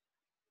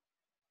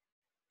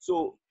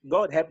 So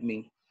God helped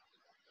me.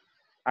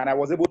 And I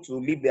was able to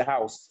leave the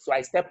house. So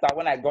I stepped out.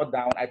 When I got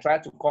down, I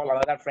tried to call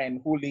another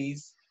friend who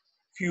lives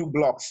few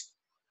blocks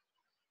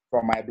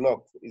from my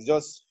block. It's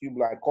just few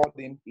blocks. I called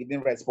him. He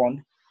didn't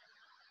respond.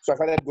 So I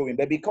started going.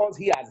 But because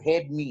he has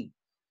heard me,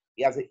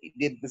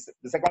 the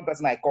second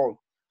person I called,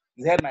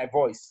 he heard my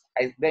voice.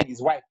 Then his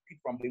wife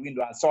peeped from the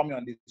window and saw me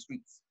on the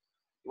streets.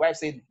 The wife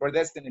said, Brother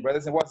Destiny,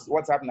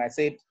 what's happening? I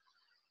said,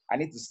 I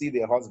need to see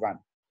the husband.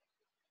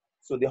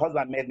 So the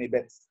husband made me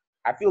bet.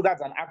 I feel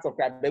that's an act of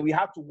Christ. But we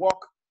had to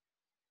walk.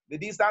 The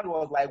distance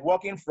was like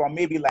walking from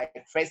maybe like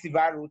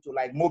Festival Road to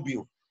like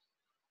Mobile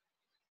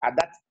at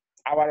that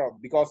hour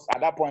because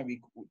at that point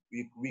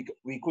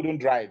we couldn't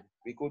drive,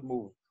 we couldn't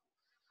move.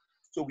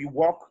 So we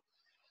walked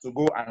to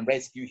go and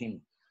rescue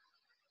him.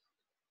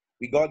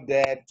 We got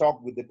there,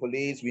 talked with the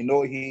police. We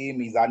know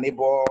him. He's our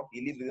neighbor.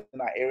 He lives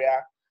within our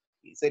area.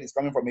 He said he's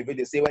coming from a village.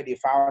 They say where they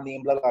found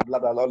him, blah, blah, blah,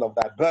 blah, all of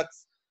that. But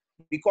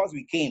because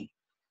we came,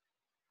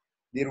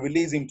 they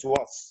released him to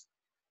us.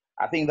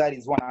 I think that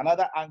is one.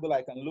 Another angle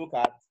I can look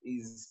at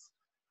is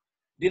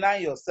deny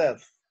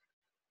yourself.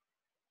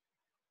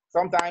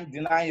 Sometimes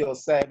deny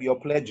yourself your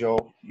pleasure,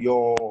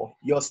 your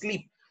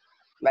sleep.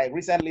 Like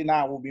recently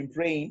now, we've been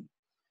praying.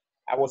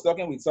 I was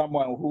talking with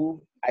someone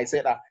who I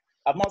said,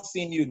 I've not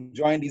seen you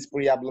join this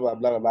prayer, blah, blah,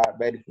 blah, blah.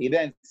 But he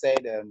then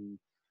said,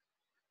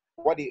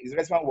 what his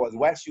response was,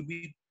 why should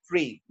we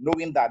pray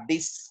knowing that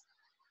this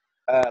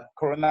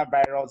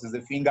coronavirus is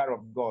the finger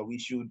of God? We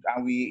should,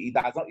 and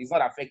it's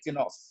not affecting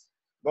us.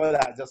 God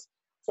has just,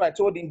 so I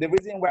told him the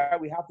reason why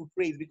we have to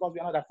pray is because we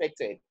are not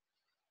affected.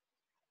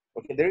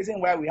 Okay, the reason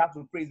why we have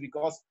to pray is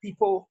because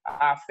people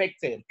are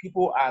affected.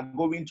 People are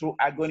going through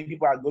agony.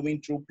 People are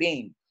going through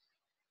pain.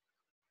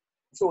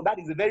 So that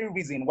is the very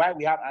reason why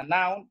we have, and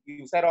now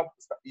you set up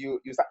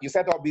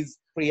these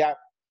prayer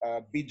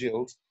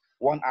vigils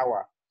 1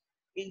 hour.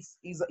 It's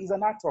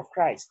an act of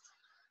Christ.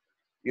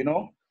 You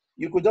know,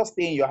 you could just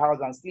stay in your house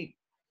and sleep,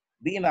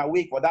 being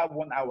awake for that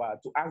 1 hour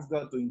to ask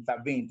God to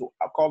intervene, to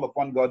call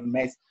upon God's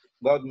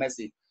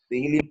mercy,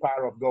 the healing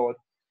power of God.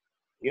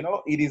 You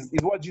know, it's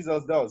what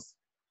Jesus does.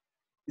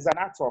 It's an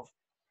act of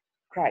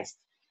Christ.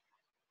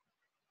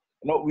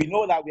 You know, we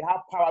know that we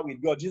have power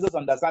with God. Jesus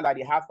understands that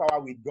he has power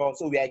with God.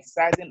 So we are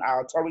exercising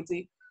our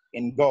authority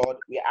in God.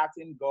 We are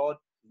acting God,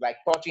 like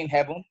touching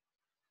heaven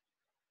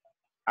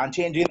and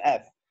changing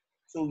earth.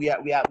 So we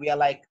are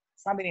like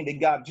standing in the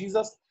gap.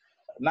 Jesus,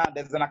 now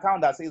there's an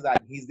account that says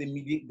that he's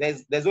the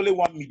there's only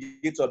one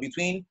mediator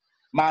between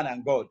man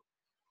and God,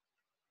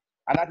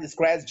 and that is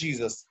Christ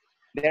Jesus.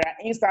 There are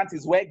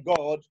instances where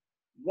God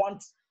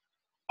wants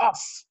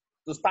us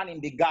to stand in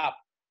the gap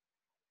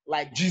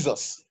like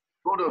Jesus.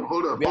 Hold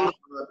on.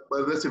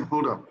 But listen,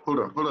 hold on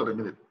a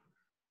minute.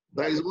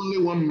 There is only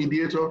one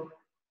mediator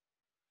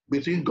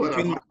between God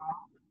and man,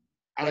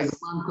 and it's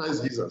the man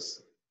Christ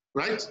Jesus,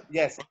 right?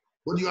 Yes.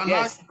 But you are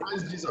not in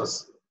Christ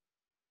Jesus.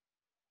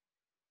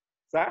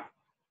 Sir?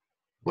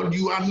 But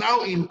you are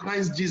now in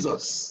Christ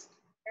Jesus.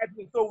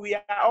 So we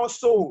are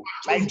also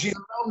like Jesus.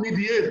 Now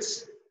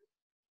mediate.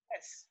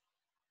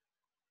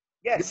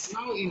 Yes. You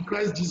are now in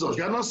Christ Jesus.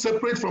 You are not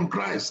separate from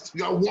Christ.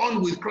 You are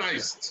one with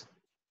Christ.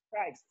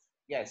 Christ.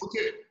 Yes.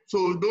 Okay.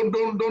 So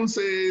don't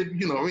say,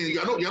 you know, I mean,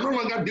 you're no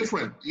longer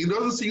different. He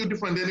doesn't see you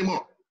different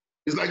anymore.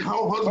 It's like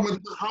how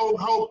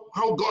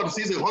God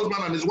sees a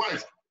husband and his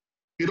wife.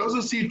 He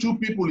doesn't see two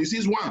people, he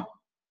sees one.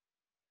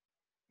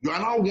 You are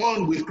now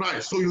one with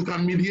Christ, so you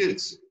can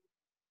mediate.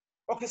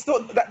 Okay,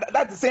 so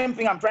that's the same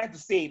thing I'm trying to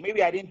say.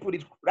 Maybe I didn't put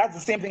it. That's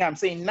the same thing I'm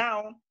saying.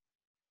 Now,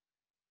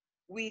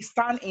 we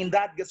stand in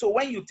that. So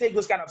when you take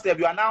those kind of steps,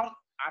 you are now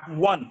at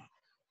one.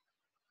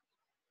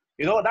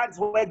 You know, that's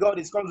where God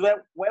is comes,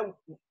 where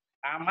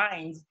our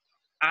minds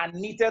are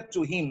knitted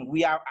to him.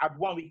 We are at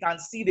one. We can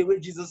see the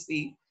way Jesus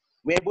sees.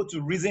 We're able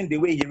to reason the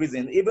way he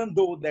reasons, even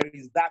though there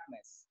is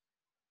darkness.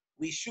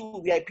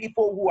 We are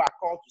people who are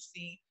called to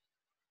see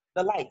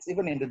the light,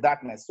 even in the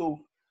darkness. So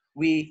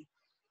we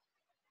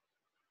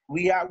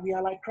are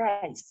like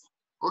Christ.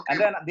 Okay. And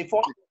then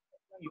before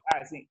you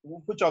ask,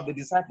 which of the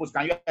disciples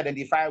can you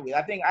identify with?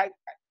 I think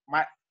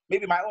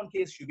maybe my own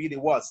case should be the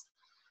worst.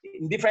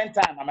 In different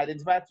time, I'm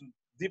identified to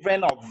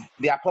different of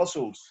the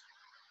apostles.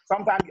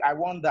 Sometimes I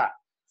wonder.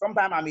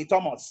 Sometimes I'm a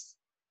Thomas.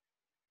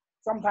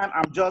 Sometimes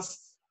I'm just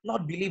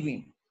not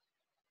believing.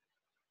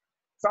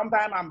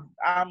 Sometimes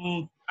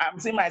I'm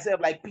seeing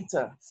myself like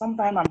Peter.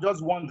 Sometimes I'm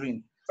just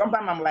wondering.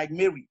 Sometimes I'm like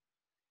Mary,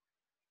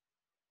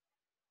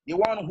 the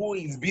one who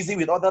is busy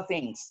with other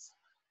things.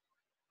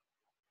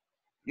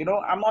 You know,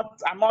 I'm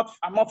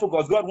not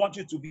focused. God wants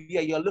you to be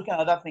here. You're looking at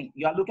other things.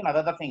 You are looking at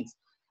other things.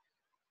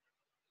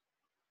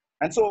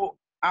 And so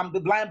I'm the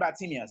blind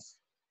Bartimaeus.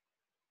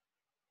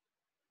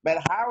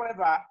 But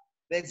however,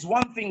 there's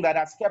one thing that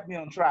has kept me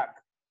on track: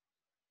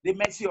 the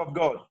mercy of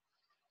God.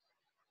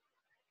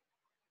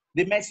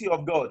 The mercy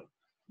of God.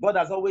 God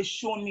has always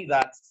shown me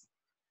that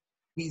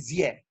he's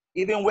here.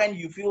 Even when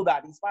you feel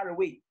that he's far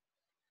away,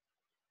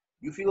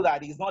 you feel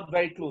that he's not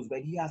very close,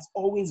 but he has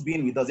always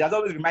been with us. He has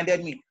always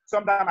reminded me.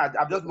 Sometimes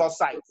I've just lost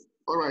sight.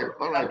 All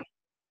right.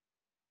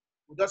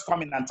 We'll just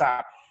come in and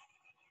tap.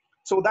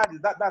 So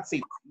that's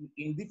it.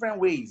 In different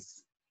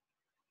ways,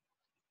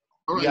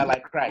 we are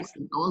like Christ.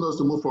 I want us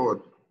to move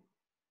forward.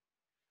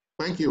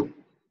 Thank you.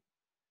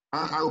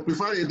 I would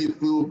prefer it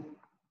if you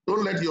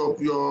don't let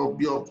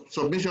your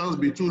submissions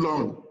be too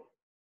long.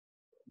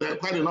 There are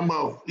quite a number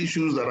of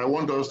issues that I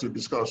want us to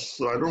discuss,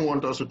 so I don't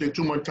want us to take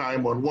too much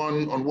time on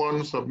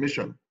one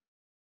submission.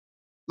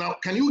 Now,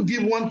 can you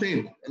give one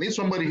thing? I need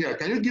somebody here.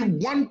 Can you give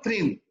one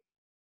thing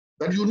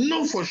that you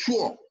know for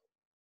sure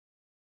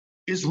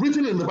is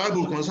written in the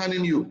Bible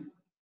concerning you?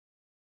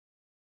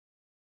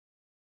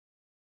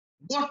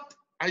 What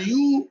are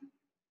you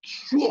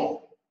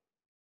sure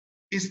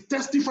is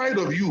testified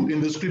of you in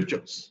the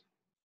scriptures?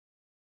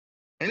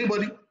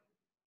 Anybody?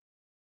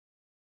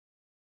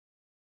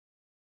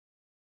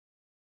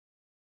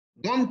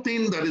 One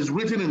thing that is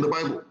written in the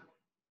Bible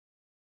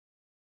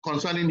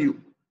concerning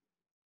you.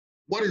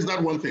 What is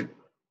that one thing?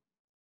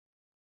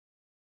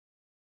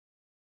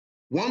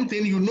 One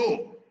thing you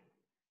know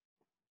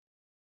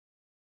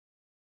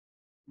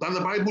that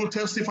the Bible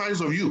testifies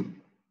of you.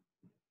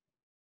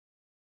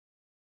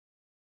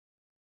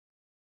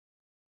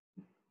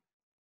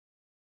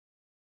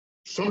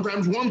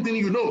 Sometimes one thing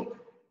you know,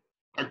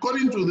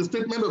 according to the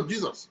statement of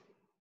Jesus.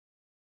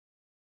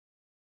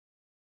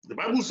 The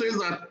Bible says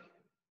that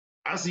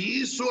as he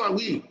is, so are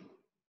we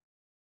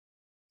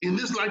in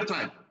this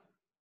lifetime.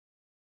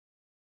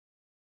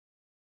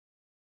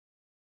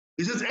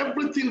 He says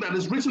everything that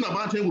is written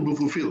about him will be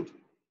fulfilled.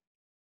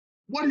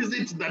 What is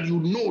it that you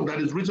know that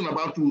is written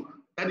about you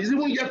that is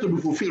even yet to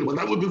be fulfilled, but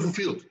that will be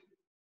fulfilled?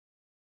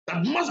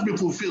 That must be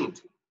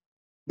fulfilled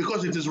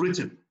because it is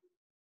written.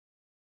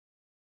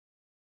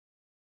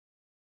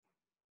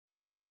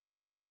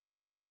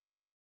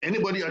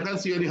 Anybody? I can't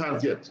see any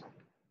hands yet.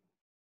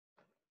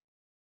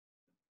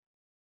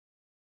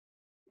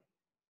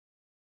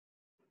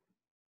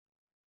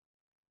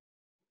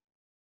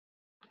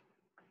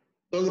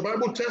 Does the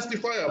Bible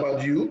testify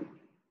about you?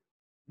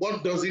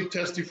 What does it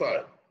testify?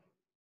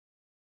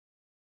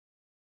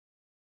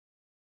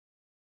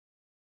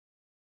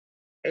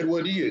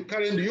 Edward E.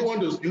 Karen, do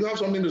you have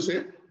something to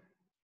say?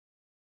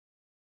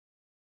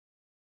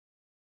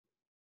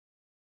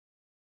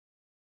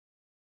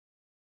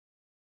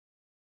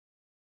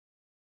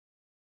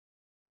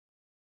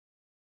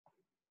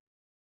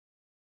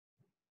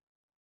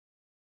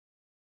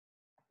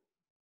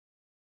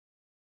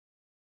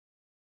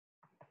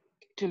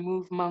 To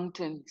move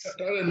mountains.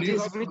 Karen, It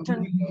is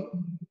written.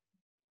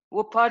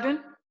 Well,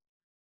 pardon?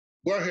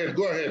 Go ahead,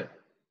 go ahead.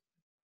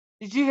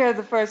 Did you hear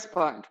the first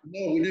part?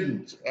 No, we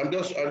didn't. I'm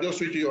just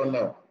switching you on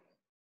now.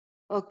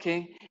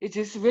 Okay. It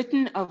is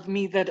written of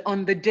me that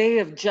on the day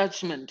of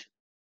judgment,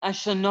 I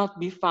shall not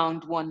be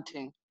found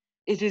wanting.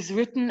 It is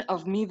written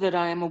of me that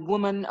I am a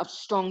woman of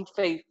strong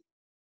faith,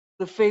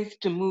 the faith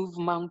to move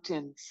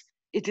mountains.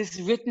 It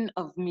is written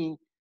of me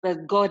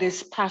that God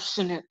is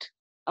passionate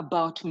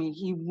about me.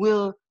 He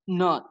will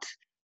not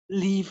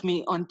leave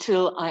me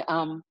until I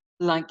am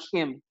like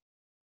him.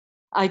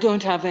 I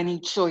don't have any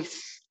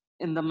choice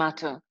in the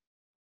matter.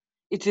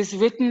 It is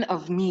written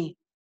of me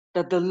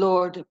that the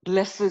Lord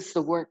blesses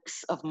the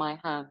works of my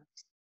hands.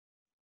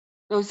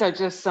 Those are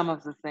just some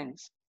of the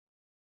things.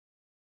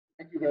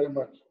 Thank you very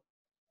much.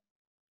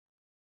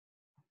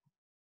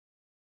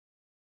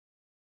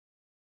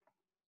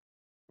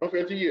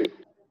 Prophet to you.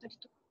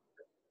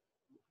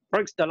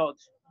 Praise the Lord.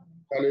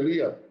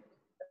 Hallelujah.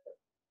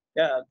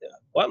 Yeah,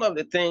 one of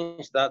the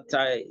things that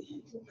I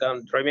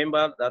can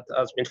remember that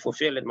has been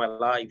fulfilled in my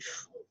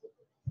life,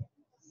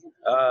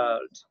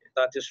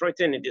 that is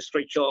written in the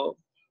scripture,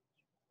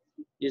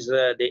 is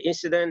the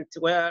incident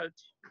where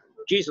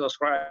Jesus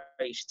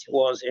Christ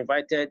was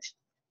invited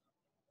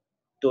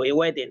to a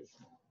wedding.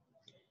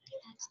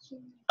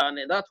 And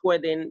in that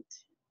wedding,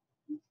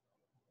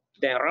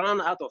 they ran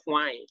out of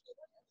wine.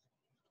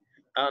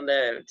 And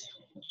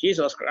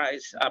Jesus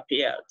Christ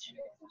appeared.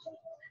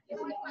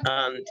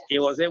 And he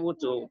was able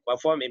to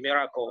perform a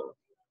miracle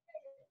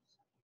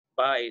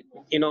by,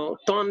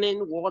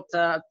 turning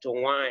water to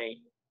wine.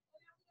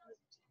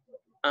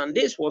 And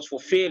this was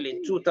fulfilled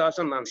in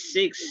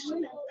 2006,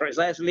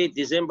 precisely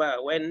December,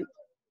 when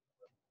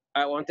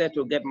I wanted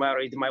to get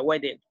married, my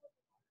wedding.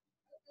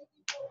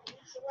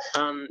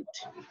 And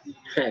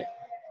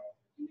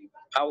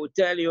I will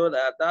tell you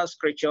that that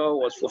scripture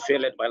was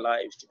fulfilled in my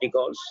life,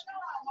 because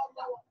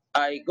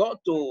I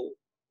got to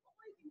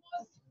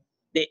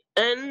the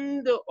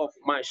end of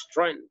my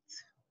strength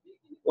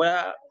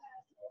where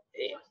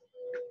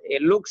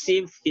it looks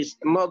if it's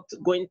not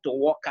going to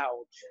work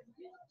out.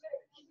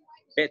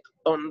 But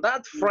on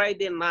that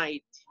Friday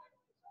night,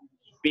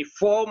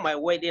 before my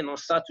wedding on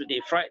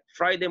Saturday,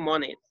 Friday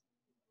morning,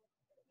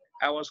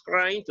 I was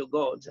crying to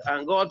God,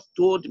 and God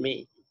told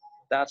me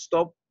that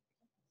stop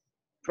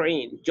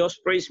praying,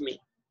 just praise me.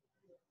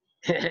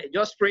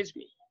 Just praise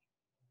me.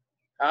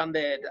 And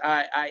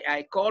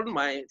I called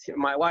my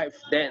wife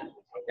then,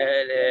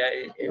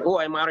 who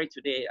I married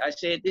today. I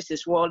said, this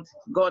is what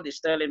God is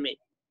telling me.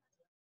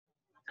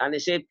 And he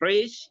said,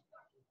 praise?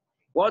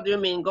 What do you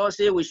mean? God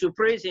said we should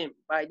praise him.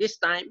 By this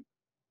time,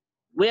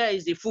 where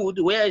is the food?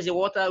 Where is the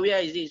water? Where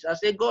is this? I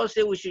said, God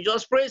said we should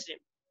just praise him.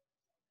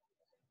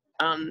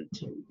 And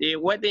the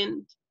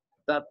wedding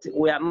that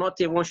we are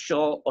not even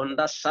sure on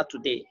that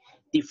Saturday,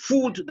 the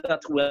food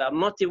that we are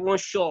not even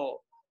sure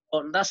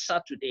on that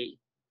Saturday,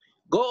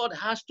 God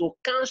has to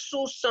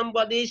cancel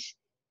somebody's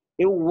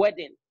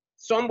wedding,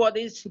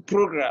 somebody's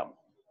program,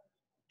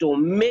 to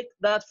make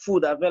that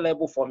food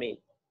available for me.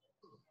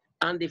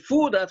 And the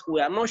food that we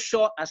are not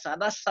sure as at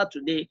that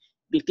Saturday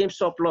became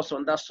surplus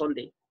on that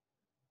Sunday.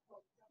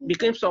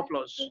 Became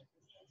surplus.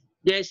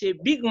 There's a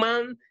big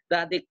man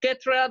that the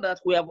caterer that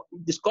we have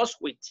discussed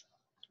with,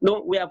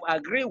 we have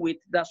agreed with,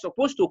 that's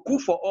supposed to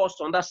cook for us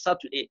on that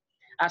Saturday.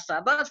 As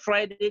at that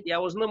Friday, there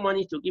was no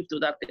money to give to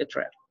that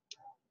caterer.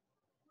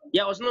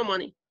 There was no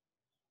money.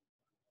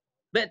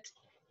 But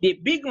the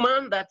big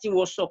man that he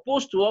was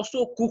supposed to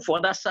also cook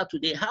for that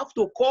Saturday have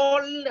to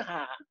call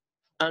her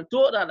and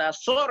told her that,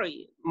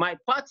 sorry, my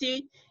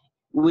party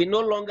will no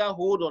longer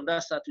hold on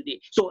that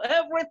Saturday. So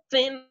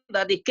everything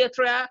that the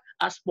caterer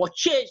has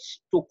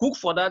purchased to cook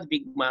for that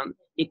big man,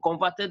 he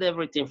converted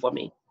everything for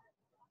me.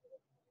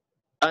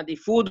 And the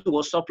food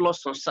was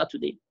surplus on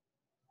Saturday.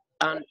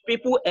 And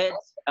people ate,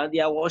 and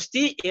there was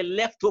still a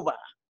leftover.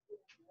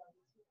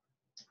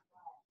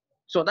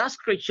 So that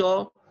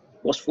scripture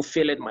was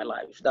fulfilled in my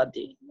life that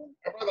day.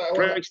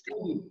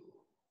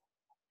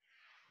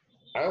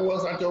 I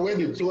was at your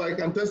wedding, so I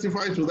can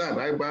testify to that.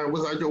 I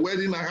was at your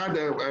wedding. I had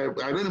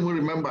I don't even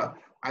remember.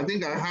 I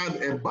think I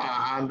had a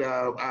bar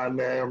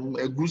and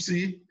a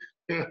goosey.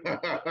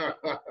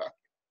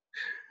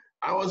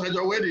 I was at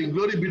your wedding.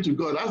 Glory be to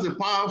God. That's a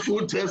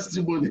powerful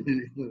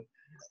testimony.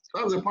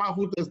 That's a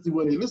powerful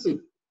testimony.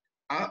 Listen,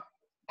 my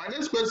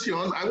next question.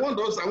 I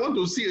want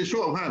to see a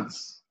show of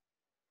hands.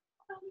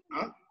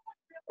 Huh?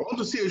 I want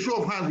to see a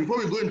show of hands before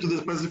we go into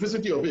the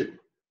specificity of it.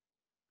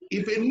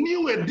 If a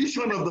new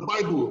edition of the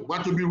Bible were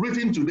to be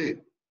written today,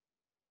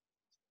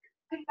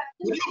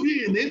 would you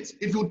be in it?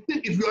 If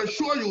you are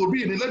sure you will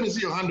be in it, let me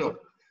see your hand up.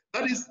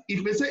 That is,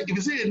 if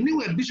you say a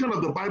new edition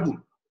of the Bible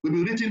will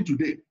be written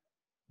today,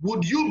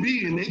 would you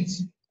be in it?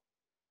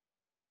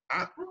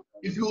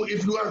 If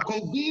you are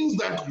convinced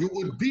that you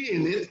would be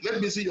in it, let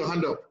me see your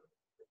hand up.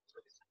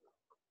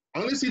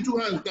 I only see 2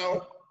 hands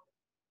now.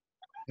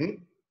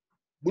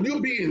 Would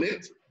you be in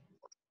it?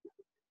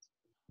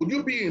 Would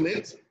you be in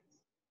it?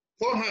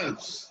 4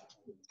 hands.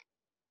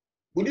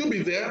 Would you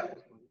be there?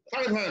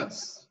 5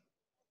 hands.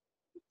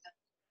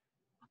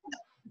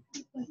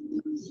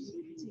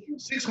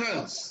 6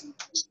 hands.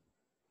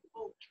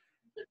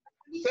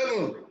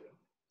 7.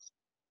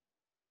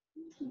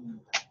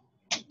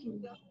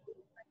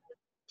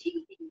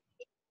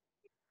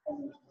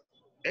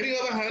 Any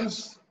other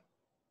hands?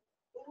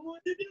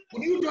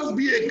 Would you just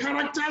be a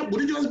character?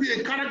 Would you just be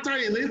a character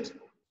in it?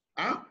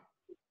 Huh?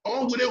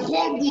 Or would a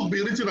whole book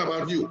be written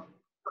about you?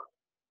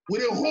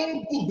 Would a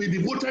whole book be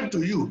devoted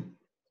to you?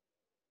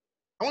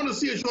 I want to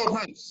see a show of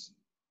hands.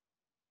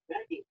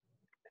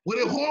 Would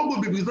a whole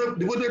book be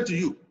devoted to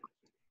you?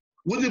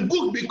 Would the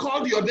book be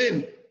called your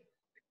name?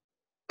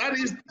 That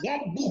is,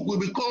 one book will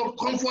be called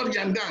Comfort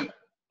Yangang.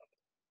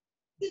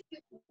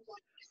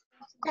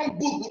 One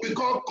book will be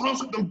called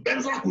Constant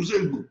Benza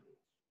Kuzelgu.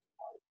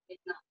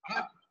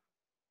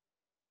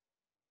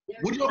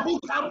 Would your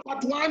book have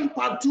part 1,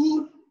 part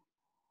 2?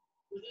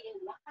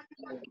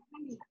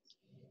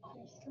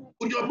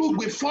 Would your book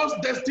be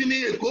First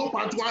Destiny Echo,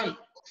 part 1,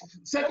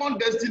 Second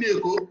Destiny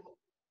Echo?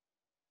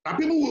 And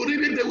people will read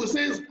it, they will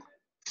say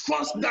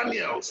First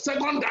Daniel,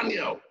 Second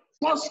Daniel,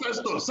 First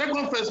Festus,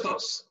 Second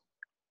Festus.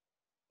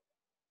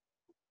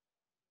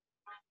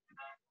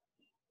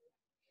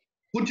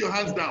 Put your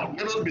hands down.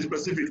 Let us be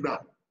specific now.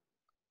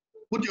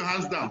 Put your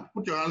hands down.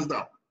 Put your hands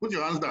down. Put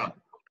your hands down.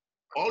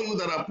 All you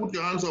that are put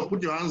your hands up,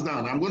 put your hands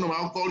down. I'm going to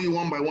now call you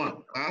one by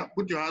one.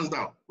 Put your hands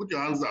down. Put your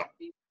hands down.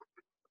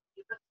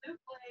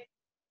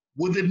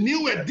 With the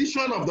new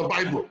edition of the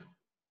Bible,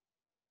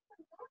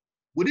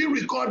 would it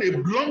record a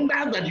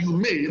blunder that you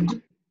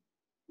made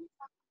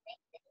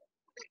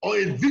or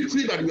a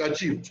victory that you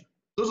achieved?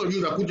 Those of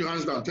you that put your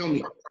hands down, tell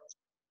me.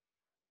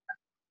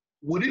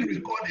 Would it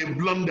record a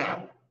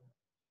blunder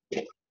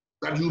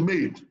that you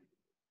made?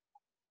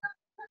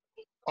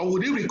 Or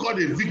would it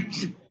record a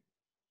victory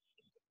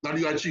that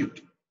you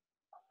achieved?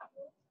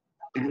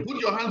 If you put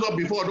your hands up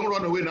before, don't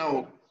run away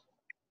now.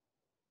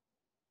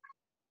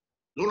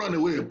 Don't run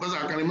away, because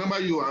I can remember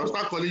you. I'll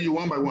start calling you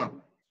one by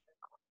one.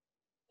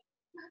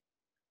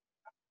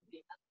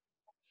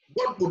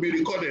 What will be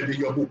recorded in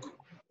your book?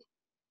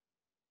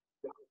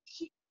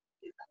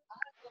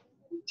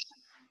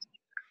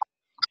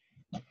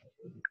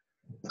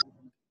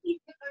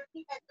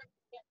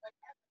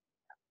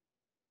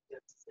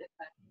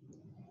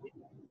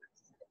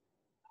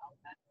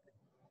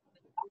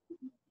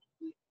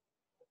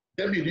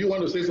 Debbie, do you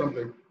want to say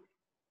something?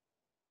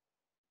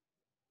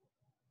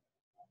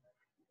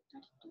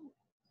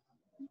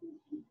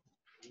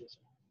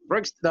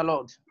 Praise the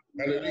Lord.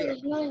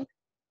 Hallelujah.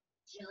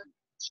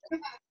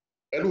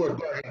 Edward,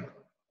 go ahead.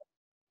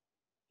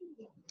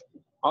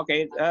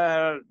 Okay,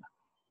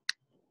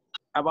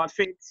 about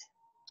faith.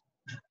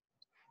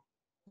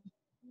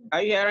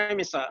 Are you hearing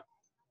me, sir?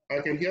 I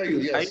can hear you,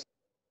 yes.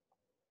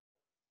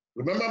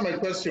 Remember my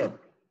question.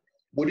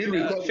 Would it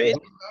record faith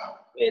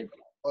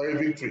or a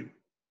victory?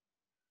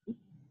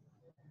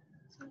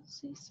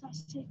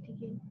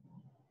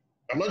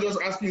 I'm not just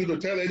asking you to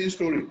tell any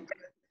story.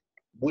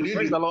 Would it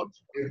be a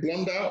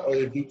blunder or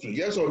a victory?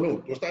 Yes or no?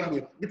 To start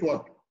with, which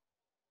one?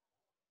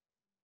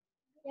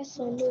 Yes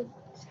or no?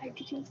 I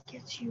didn't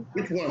get you.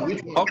 Which one?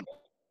 Which one?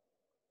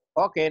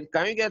 Okay,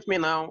 can you get me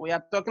now? We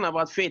are talking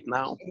about faith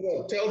now.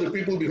 Tell the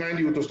people behind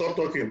you to stop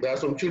talking. There are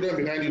some children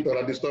behind you that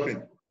are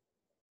disturbing.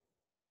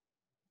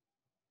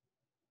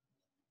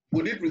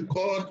 Would it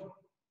record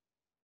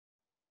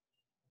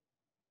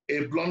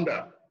a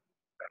blunder?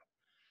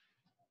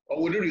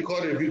 Or would it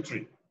record a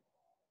victory?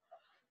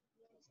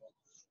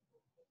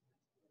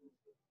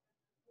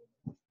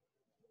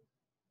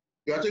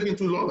 You are taking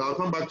too long. I'll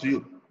come back to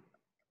you.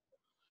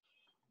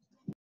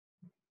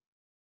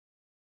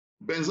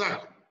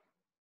 Benzak.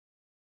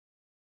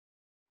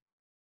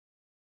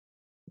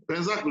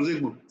 Benzak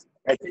Uzegbu.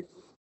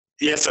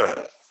 Yes,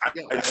 sir.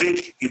 I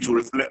think it will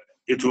reflect.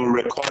 It will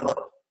record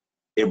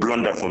a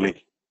blunder for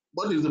me.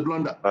 What is the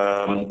blunder?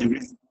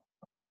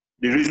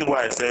 The reason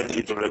why I said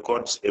it will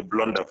record a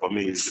blunder for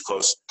me is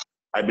because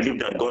I believe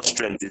that God's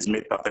strength is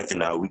made perfect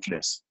in our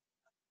weakness.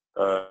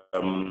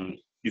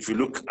 If you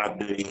look at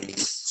the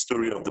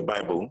story of the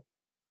Bible,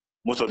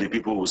 most of the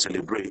people who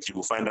celebrate, you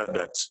will find out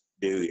that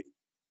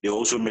they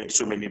also made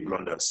so many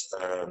blunders.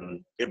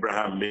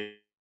 Abraham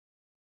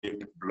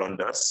made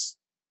blunders.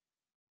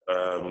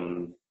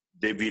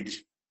 David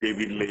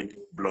made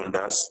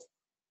blunders.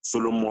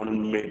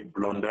 Solomon made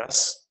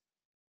blunders.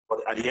 But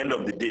at the end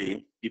of the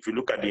day, if you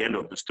look at the end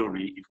of the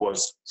story, it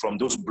was from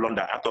those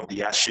blunders out of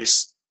the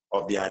ashes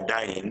of their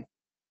dying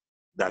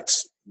that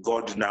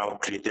God now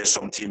created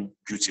something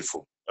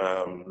beautiful.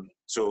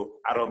 So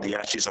out of the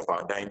ashes of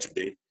our dying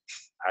today,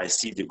 I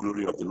see the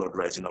glory of the Lord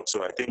rising up.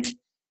 So I think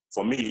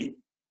for me,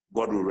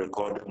 God will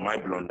record my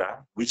blunder,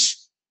 which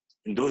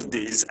in those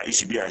days, I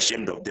used to be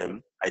ashamed of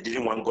them. I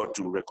didn't want God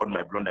to record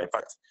my blunder. In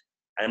fact,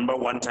 I remember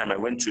one time I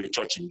went to a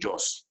church in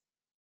Jos,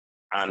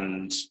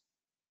 and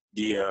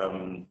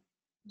the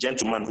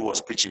gentleman who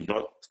was preaching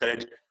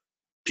started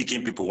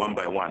picking people one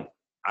by one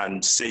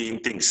and saying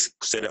things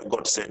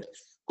that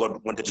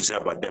God wanted to say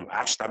about them. I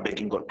have to start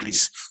begging God,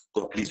 please,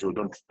 oh,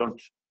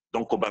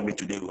 don't cover me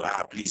today.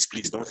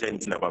 Please, don't say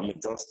anything about me.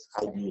 Just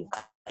hide me.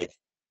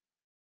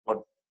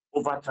 But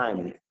over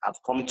time,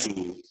 I've come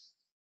to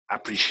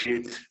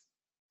appreciate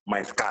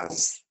my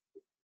scars.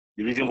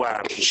 The reason why I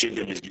appreciate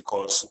them is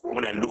because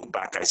when I look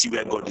back, I see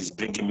where God is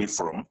bringing me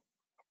from.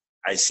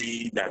 I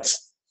see that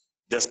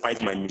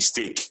despite my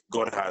mistake,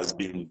 God has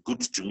been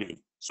good to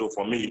me. So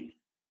for me,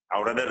 I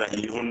would rather that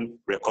He even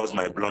records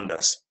my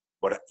blunders.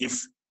 But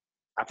if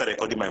after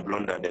recording my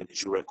blunder, then He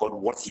should record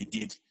what He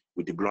did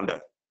with the blunder.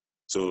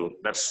 So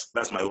that's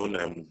my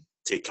own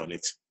take on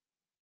it.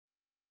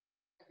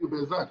 Thank you,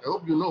 Bezak. I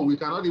hope you know we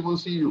cannot even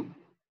see you.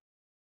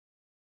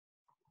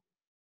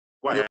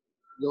 Why?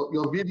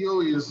 Your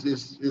video is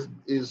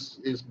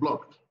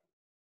blocked.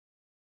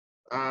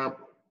 I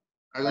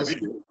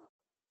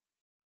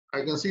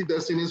can see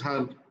Destiny's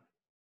hand.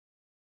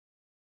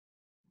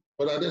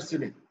 But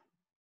Destiny.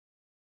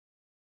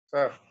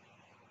 So,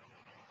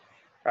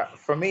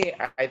 for me,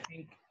 I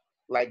think,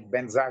 like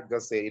Benzak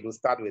just said, it will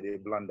start with a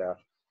blunder.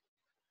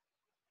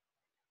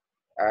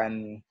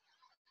 And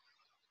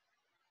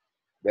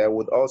there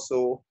would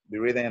also be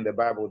written in the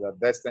Bible that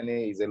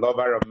Destiny is a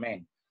lover of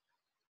men.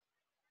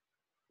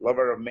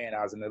 Lover of men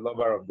as in a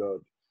lover of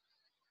God.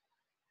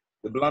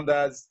 The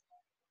blunders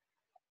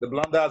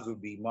will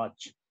be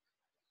much.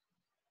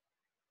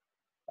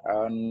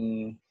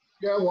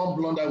 Yeah, one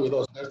blunder with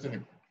us,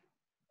 Destiny.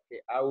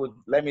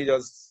 Let me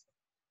just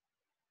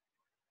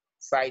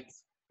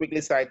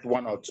quickly cite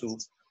one or two.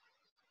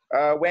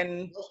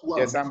 When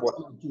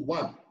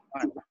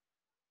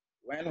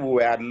we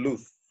were at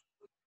Luth,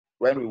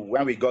 when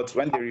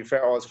they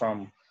refer us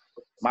from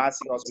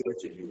Mercy Hospital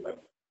to,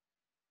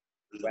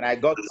 when I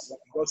got to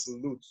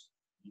Luth,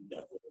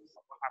 what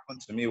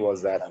happened to me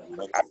was that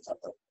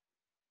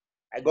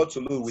I got to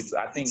Luth with,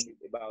 I think,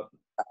 about,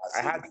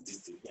 I had.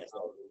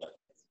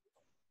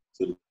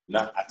 So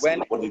now,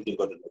 what do you think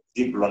of the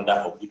deep blunder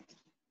of the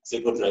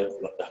second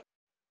blunder?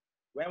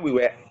 When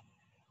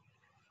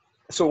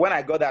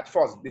I got that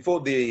first, before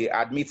they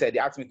admitted, they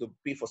asked me to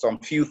pay for some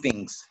few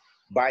things,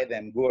 buy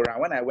them, go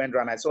around. When I went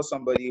around, I saw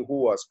somebody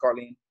who was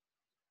calling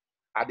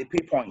at the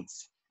pay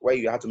points where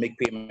you had to make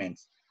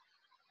payments.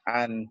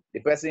 And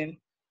the person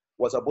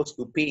was supposed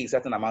to pay a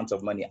certain amount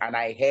of money. And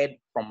I heard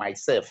from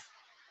myself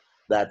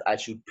that I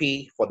should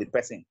pay for the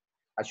person.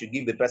 I should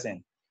give the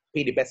person,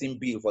 pay the person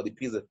bill for the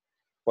pizza,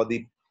 for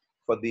the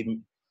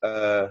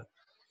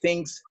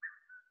things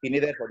he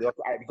needed for the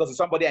hospital. Because it's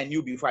somebody I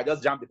knew before, I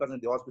just jumped the person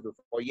in the hospital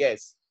for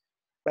years.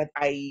 But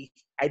I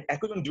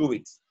couldn't do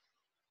it.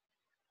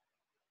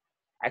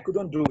 I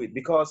couldn't do it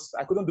because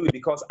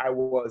I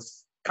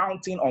was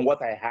counting on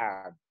what I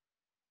had.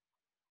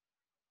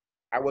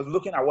 I was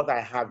looking at what I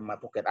have in my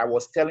pocket. I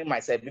was telling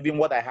myself, even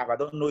what I have, I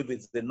don't know if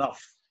it's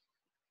enough.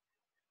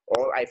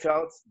 Or I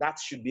felt that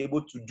should be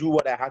able to do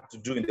what I had to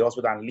do in the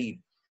hospital and leave.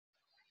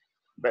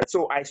 But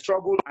so I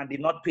struggled and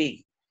did not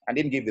pay. I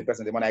didn't give the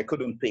person the money. I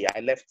couldn't pay. I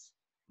left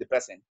the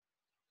person.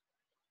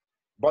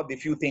 Bought the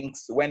few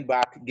things, went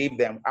back, gave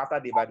them. After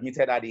they've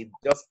admitted that, they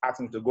just asked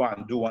me to go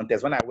and do one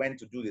test. When I went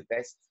to do the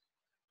test,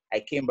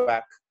 I came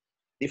back.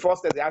 The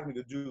first test they asked me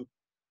to do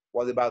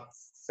was about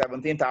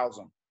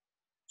 17,000.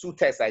 2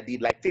 tests I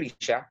did, like 3.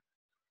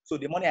 So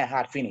the money I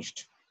had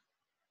finished.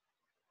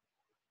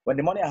 When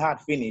the money I had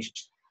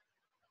finished,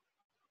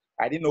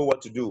 I didn't know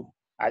what to do.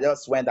 I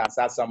just went and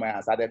sat somewhere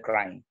and started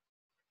crying.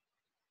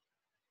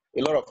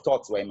 A lot of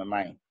thoughts were in my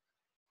mind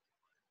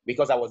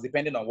because I was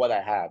depending on what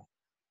I had.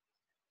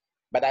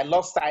 But I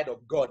lost sight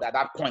of God at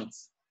that point.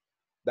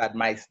 That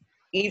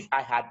if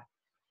I had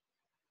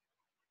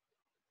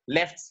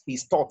left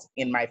His thought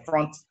in my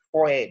front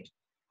forehead,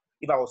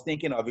 if I was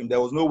thinking of Him, there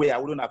was no way I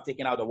wouldn't have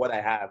taken out of what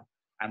I have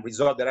and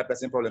resolved the other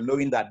person's problem,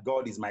 knowing that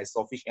God is my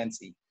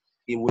sufficiency.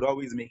 He would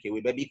always make a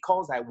way. But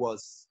because I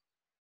was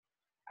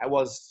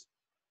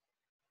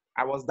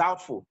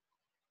doubtful,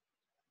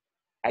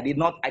 I did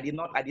not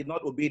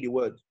obey the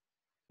word.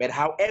 But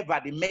however,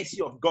 the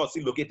mercy of God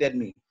still located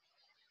me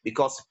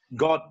because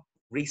God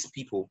raised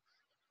people.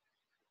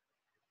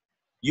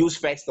 Use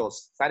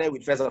Festus. Started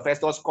with Festus.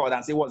 Festus called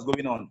and said, "What's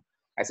going on?"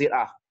 I said,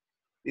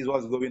 "This is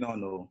what's going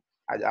on. Oh,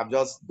 I've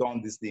just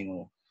done this thing.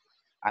 Oh,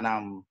 and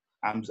I'm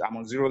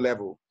on 0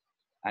 level."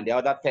 And the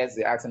other test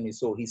they asked me,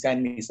 so he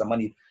sent me some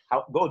money.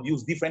 How God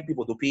used different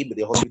people to pay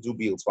the hospital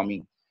bills for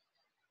me.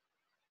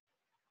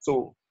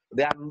 So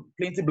there are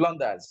plenty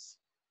blunders.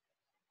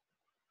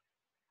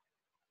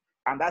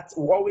 And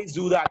we always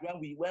do that when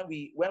we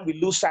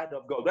lose sight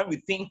of God, when we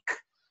think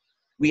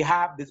we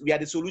have this, we are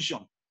the solution.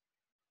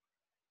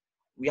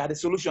 We are the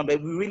solution,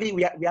 but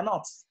we are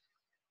not.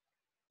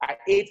 I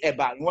ate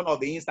eba in one of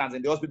the instances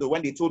in the hospital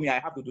when they told me I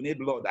have to donate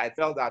blood. I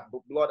felt that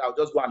blood, I'll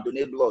just go and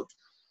donate blood.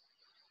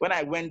 When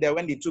I went there,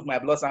 when they took my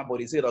blood sample,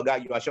 they said, "Oh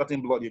God, you are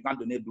shorting blood. You can't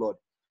donate blood."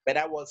 But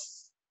I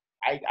was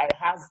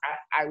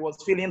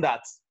feeling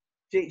that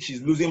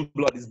she's losing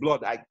blood. It's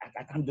blood. I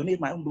can donate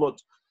my own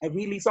blood. I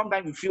really,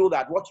 sometimes you feel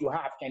that what you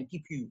have can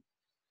keep you.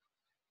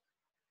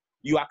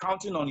 You are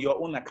counting on your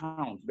own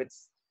account, but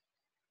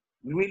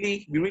we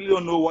really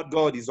don't know what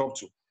God is up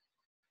to.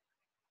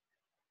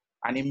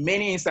 And in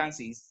many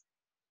instances,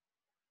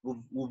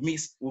 we've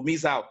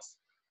missed out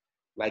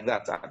like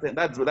that. I think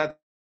that's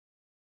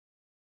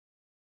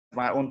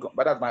my own,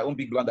 but that's my own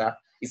big blunder.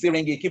 It's still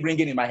ringing, keep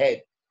ringing in my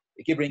head.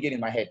 It keep ringing in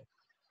my head.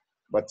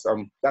 But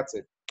that's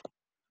it.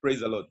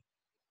 Praise the Lord.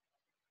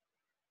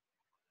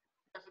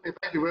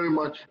 Thank you very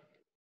much.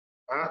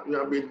 You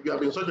have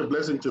been such a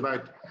blessing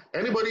tonight.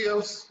 Anybody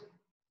else?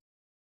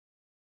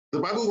 The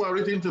Bible were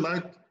written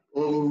tonight,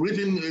 or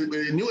written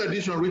a new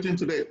edition written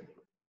today.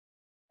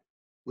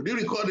 Would you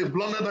record a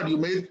blunder that you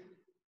made?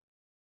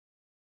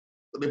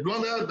 The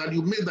blunder that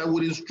you made that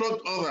would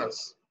instruct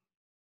others.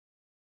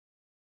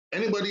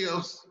 Anybody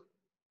else?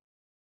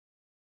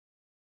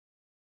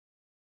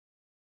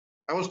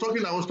 I was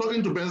talking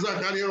to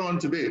Benzak earlier on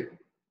today.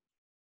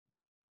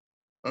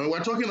 And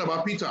we're talking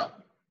about Peter.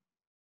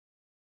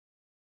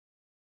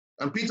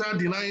 And Peter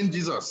denying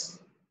Jesus.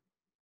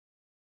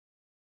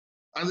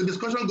 And the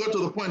discussion got to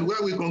the point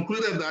where we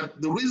concluded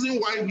that the reason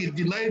why he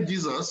denied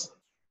Jesus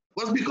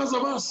was because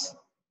of us.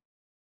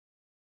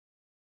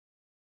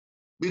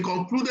 We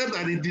concluded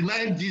that he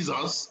denied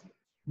Jesus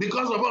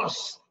because of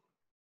us.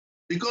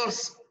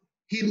 Because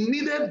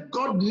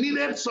God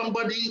needed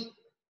somebody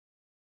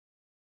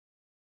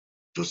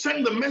to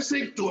send the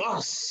message to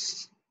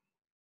us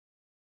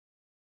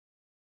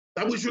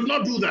that we should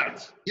not do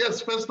that.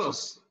 Yes,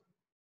 Festus.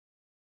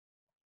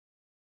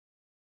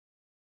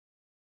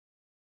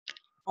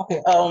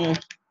 Okay,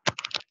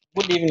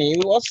 good evening.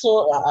 You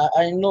also,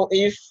 I know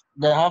if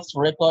they have to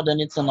record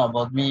anything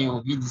about me, it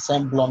will be the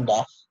same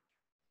blunder,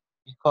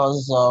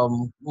 because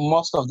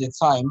most of the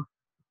time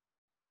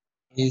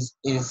is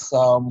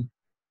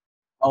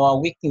our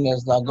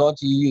weakness that God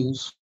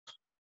used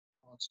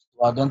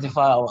to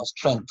identify our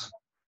strength.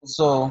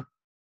 So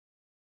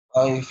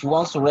if you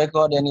want to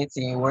record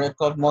anything, you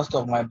record most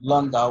of my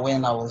blunder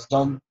when I was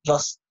done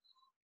just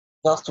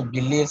to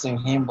believe in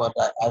Him, but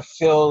I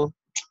feel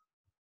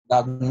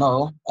that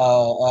no,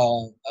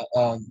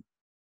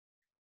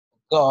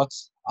 God,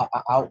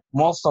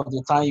 most of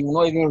the time you will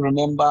not even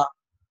remember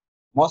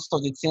most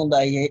of the things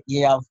that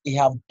he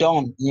have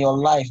done in your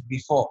life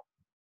before.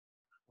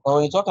 But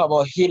when you talk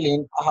about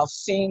healing, I have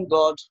seen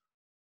God's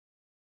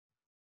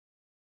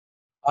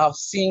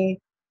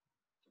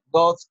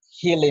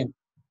healing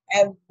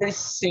every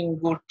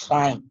single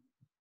time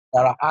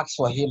that I ask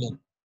for healing.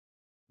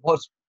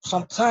 But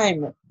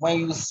sometimes when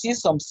you see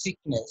some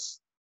sickness,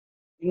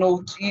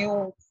 you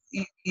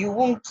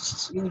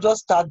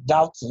just start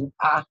doubting.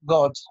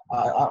 God,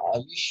 are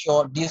you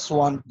sure this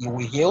one you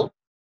will heal?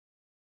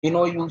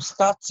 You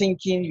start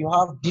thinking, you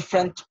have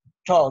different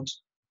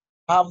thoughts.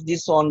 Have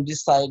this on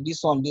this side,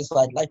 this on this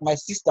side. Like my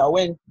sister,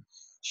 when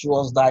she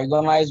was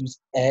diagnosed with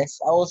AIDS,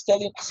 I was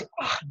telling,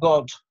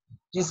 God,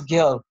 this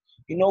girl,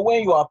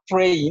 when you are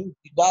praying,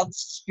 that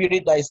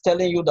spirit that is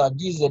telling you that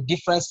this is a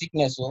different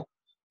sickness,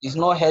 it's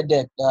not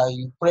headache that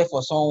you pray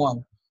for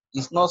someone,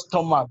 it's not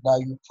stomach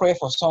that you pray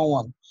for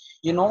someone,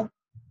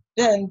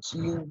 then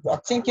you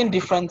are thinking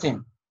different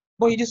thing.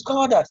 But you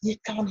discover that He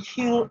can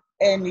heal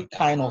any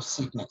kind of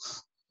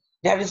sickness.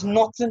 There is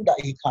nothing that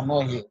He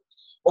cannot heal.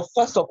 But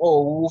first of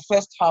all, we will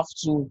first have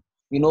to,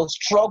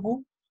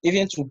 struggle,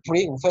 even to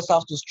pray. We first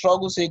have to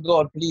struggle, say,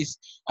 God, please,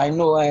 I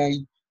know,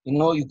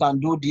 you can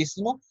do this.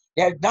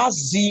 That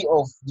zeal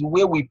of the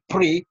way we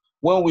pray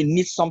when we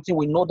need something,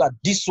 we know that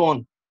this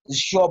one is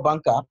sure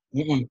banker.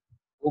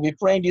 We'll be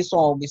praying this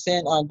one, we'll be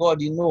saying, God,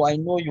 I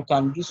know you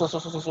can do so,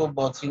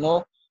 but,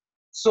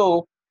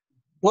 so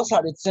those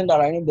are the things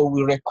that I need that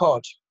we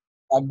record.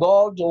 That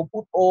God will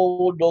put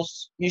all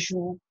those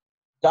issues,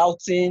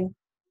 doubting,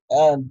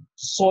 and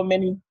so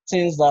many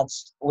things that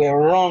were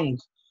wrong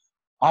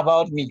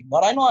about me.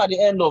 But I know at the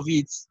end of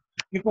it,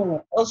 people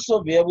will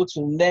also be able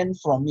to learn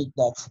from it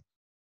that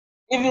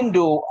even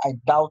though I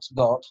doubt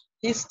God,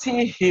 He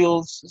still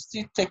heals,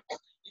 He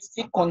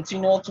still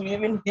continues to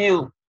even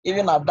heal,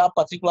 even at that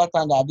particular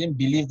time that I didn't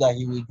believe that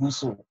He will do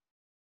so.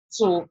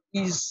 So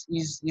is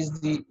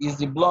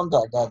the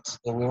blunder that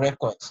we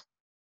record.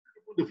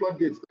 The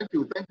floodgates. Thank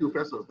you,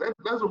 Festus.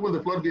 Let's open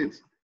the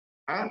floodgates.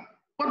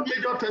 What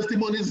major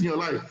testimonies in your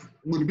life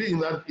would be in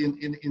that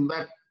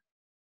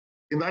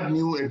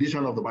new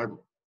edition of the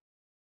Bible?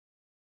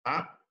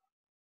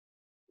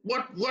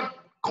 What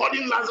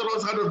calling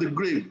Lazarus out of the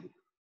grave?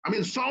 I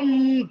mean,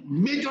 some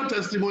major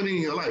testimony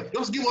in your life.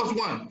 Just give us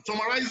one.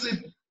 Summarize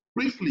it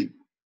briefly.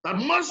 That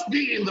must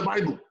be in the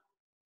Bible.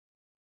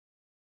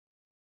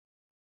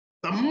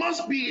 That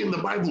must be in the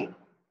Bible.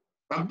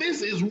 That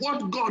this is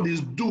what God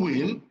is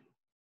doing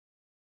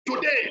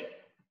Today.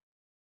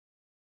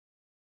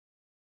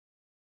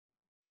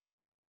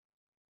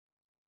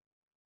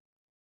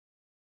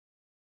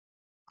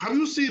 Have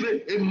you seen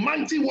a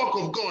mighty work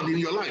of God in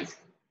your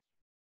life?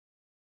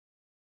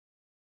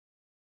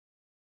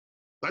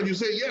 That you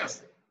say,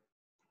 yes,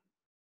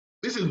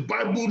 this is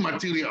Bible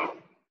material.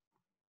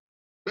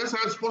 Let's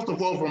ask first of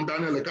all from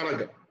Daniel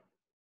Ekaraga.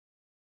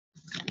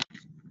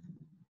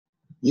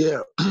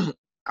 Yeah,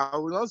 I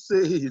will not say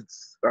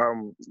it's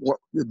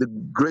the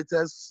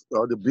greatest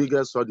or the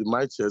biggest or the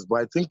mightiest,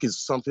 but I think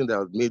it's something that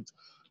has made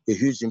a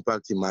huge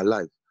impact in my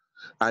life.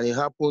 And it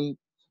happened,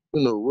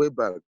 way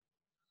back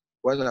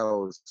when I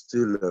was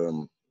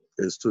still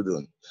a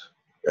student,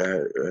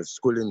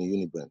 schooling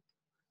in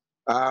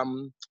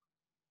Uniben.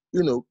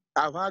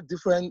 I've had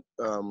different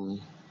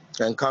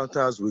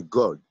encounters with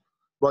God,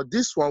 but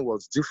this one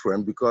was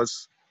different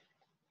because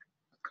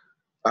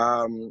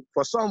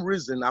for some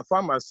reason I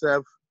found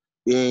myself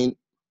in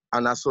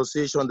an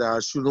association that I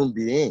shouldn't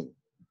be in.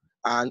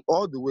 And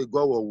all the way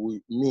God was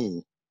with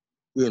me,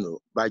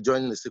 by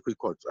joining the secret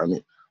court. I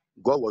mean,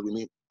 God was with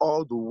me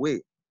all the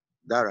way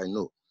that I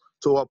know,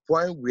 to a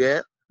point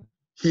where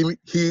he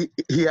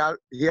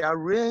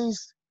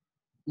arranged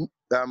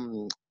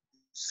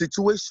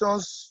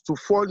situations to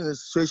fall in a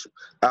situation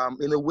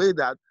in a way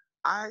that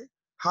I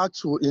had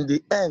to, in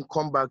the end,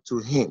 come back to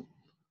him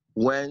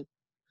when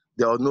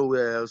there was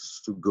nowhere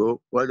else to go,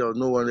 when there was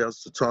no one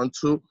else to turn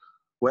to,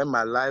 when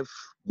my life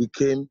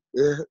became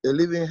a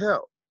living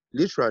hell,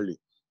 literally,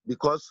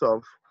 because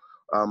of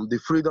the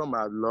freedom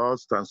I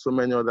lost and so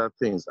many other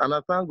things. And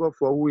I thank God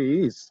for who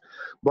he is.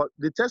 But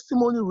the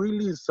testimony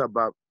really is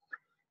about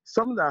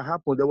something that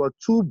happened. There were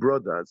two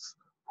brothers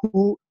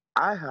who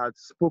I had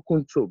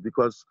spoken to,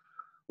 because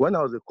when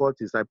I was a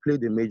courtist, I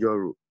played a major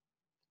role.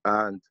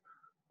 And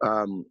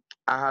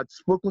I had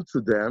spoken to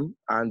them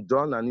and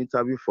done an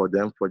interview for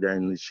them for their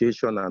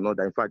initiation and all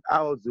that. In fact,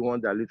 I was the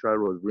one that literally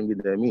was bringing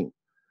them in.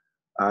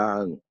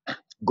 And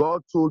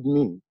God told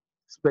me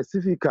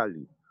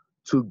specifically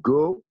to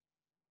go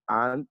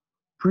and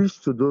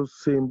preach to those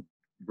same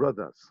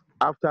brothers.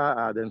 After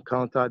I had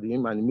encountered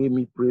him and he made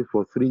me pray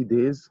for 3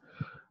 days,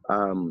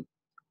 the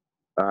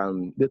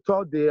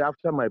third day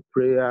after my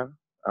prayer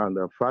and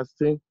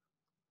fasting,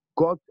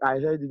 God, I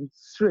heard him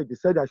straight. He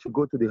said I should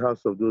go to the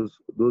house of those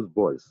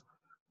boys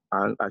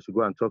and I should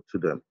go and talk to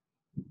them.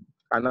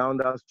 And I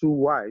understood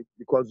why,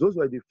 because those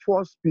were the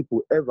first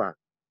people ever,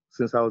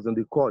 since I was in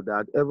the court, that I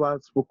had ever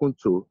spoken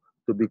to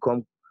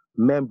become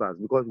members,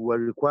 because we were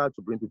required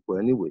to bring people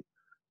anyway.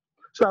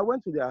 So I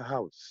went to their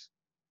house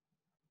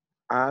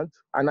and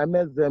I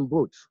met them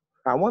both.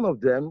 And one of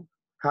them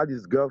had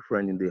his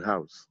girlfriend in the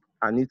house,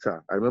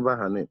 Anita, I remember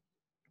her name.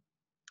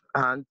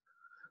 And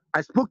I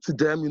spoke to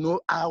them,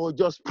 I was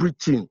just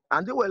preaching.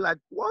 And they were like,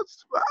 what?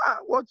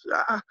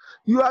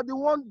 You are the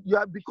one,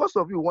 because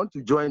of you want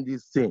to join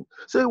this thing.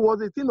 So it was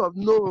a thing of,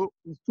 no,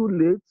 it's too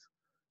late.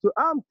 So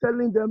I'm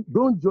telling them,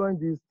 don't join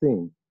this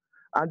thing.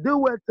 And they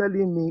were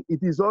telling me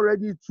it is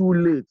already too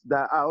late,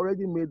 that I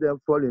already made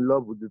them fall in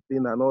love with the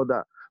thing and all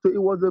that. So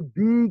it was a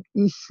big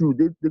issue.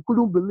 They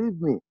couldn't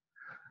believe me,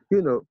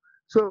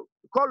 So,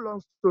 cut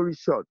long story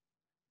short,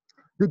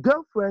 the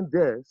girlfriend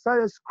there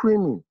started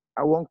screaming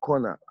at one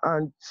corner,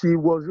 and she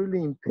was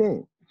really in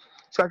pain.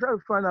 So I tried to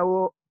find out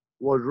what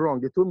was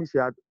wrong. They told me she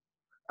had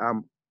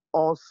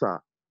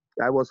ulcer.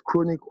 I was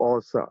chronic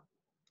ulcer,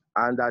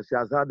 and that she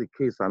has had the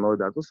case and all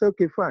that. So I said,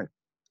 okay, fine.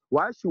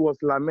 While she was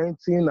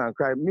lamenting and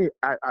crying, me,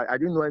 I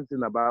didn't know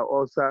anything about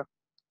ulcer.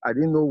 I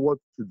didn't know what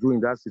to do in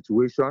that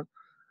situation.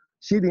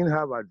 She didn't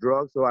have her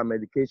drugs or her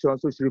medication,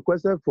 so she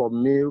requested for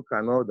milk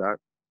and all that.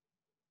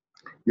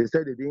 They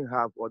said they didn't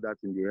have all that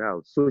in the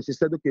house. So she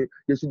said, okay,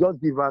 they should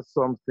just give her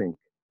something.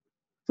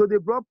 So they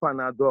brought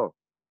Panadol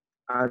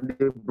and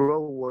they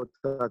brought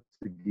water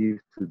to give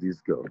to this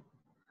girl.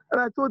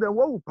 And I told them,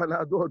 what will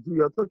Panadol do?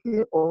 You're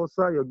talking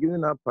ulcer, you're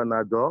giving her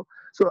Panadol.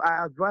 So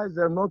I advised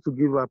them not to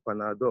give her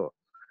Panadol.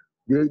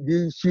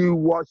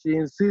 She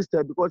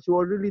insisted because she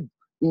was really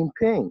in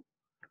pain.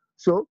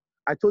 So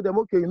I told them,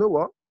 okay, you know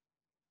what?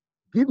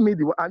 Give me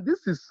and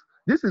this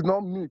is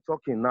not me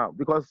talking now,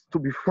 because to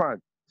be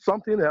frank,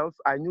 something else,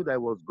 I knew that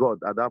it was God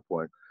at that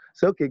point.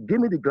 So, okay, give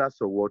me the glass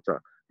of water.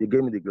 They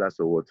gave me the glass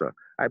of water.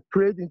 I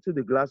prayed into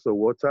the glass of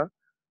water,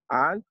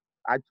 and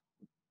I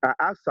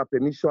asked her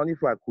permission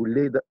if I could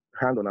lay the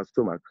hand on her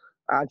stomach.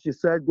 And she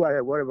said, go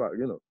ahead, whatever,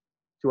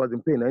 She was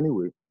in pain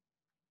anyway.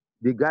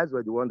 The guys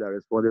were the ones that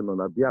responded on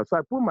her behalf. So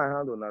I put my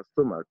hand on her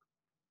stomach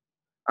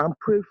and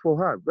prayed for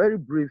her. Very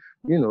brief,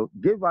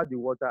 gave her the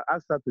water,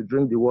 asked her to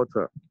drink the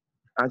water,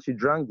 and she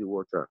drank the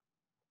water.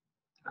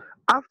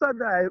 After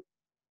that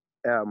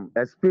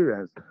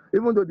experience,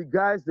 even though the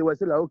guys, they were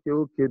saying, like,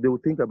 okay, they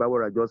would think about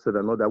what I just said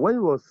and all that. When it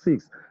was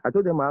 6, I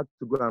told them I had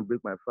to go and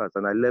break my fast,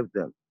 and I left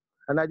them.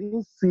 And I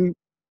didn't see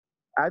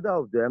either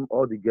of them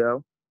or the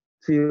girl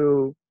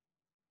till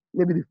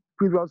maybe the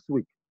previous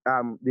week,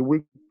 the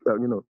week,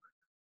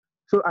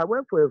 So I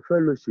went for a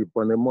fellowship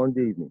on a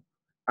Monday evening,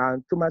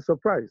 and to my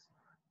surprise,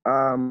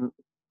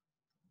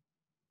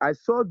 I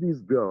saw this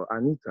girl,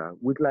 Anita,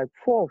 with like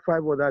 4 or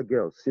 5 other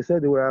girls. She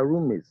said they were her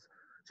roommates.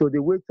 So they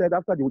waited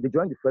after they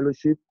joined the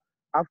fellowship.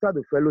 After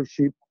the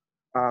fellowship,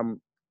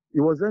 it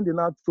was then they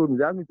now told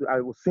me,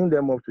 I was seeing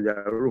them up to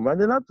their room.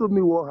 And they now told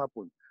me what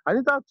happened.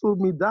 Anita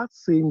told me that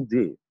same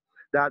day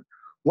that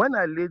when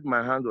I laid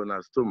my hand on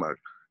her stomach,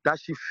 that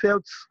she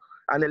felt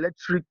an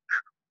electric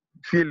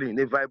feeling,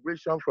 a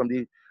vibration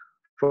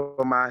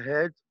from her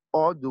head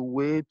all the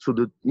way to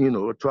to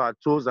her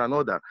toes and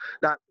all that.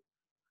 That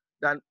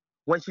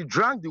when she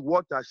drank the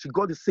water, she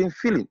got the same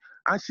feeling.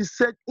 And she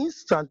said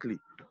instantly,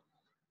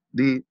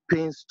 the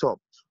pain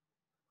stopped.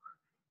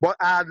 But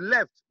I had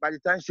left by the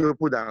time she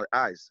opened her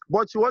eyes.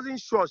 But she wasn't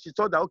sure. She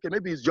thought that, okay,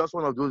 maybe it's just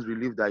one of those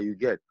relief that you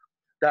get.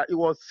 That it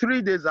was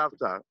 3 days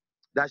after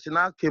that she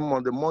now came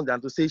on the Monday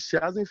and to say she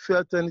hasn't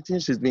felt anything.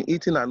 She's been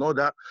eating and all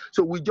that.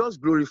 So we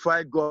just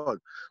glorified God.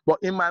 But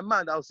in my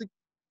mind, I was still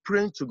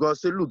praying to God,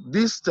 say, look,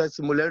 this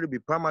testimony will be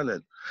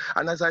permanent.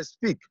 And as I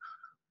speak,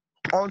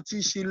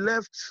 until she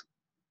left,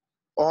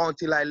 or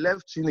until I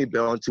left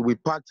Unibe, until we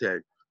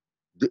parted,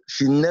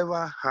 she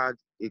never had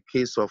a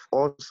case of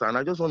ulcer. And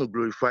I just want to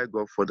glorify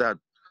God for that,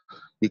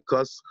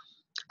 because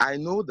I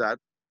know that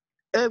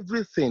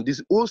everything,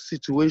 this whole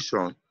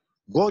situation,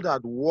 God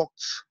had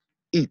worked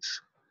it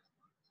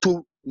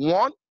to,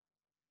 one,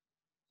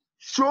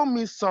 show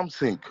me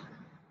something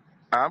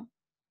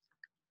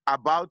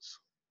about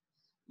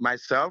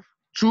myself.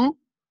 2,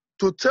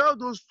 to tell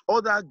those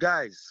other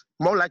guys,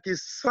 more like a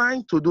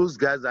sign to those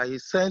guys that he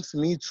sent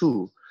me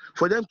to,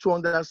 for them to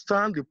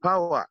understand the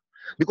power.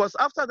 Because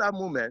after that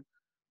moment,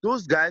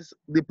 those guys,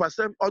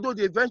 although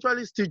they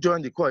eventually still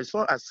joined the call, it's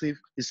not as if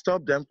it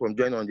stopped them from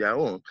joining on their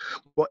own.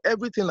 But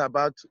everything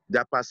about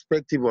their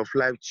perspective of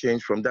life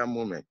changed from that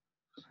moment.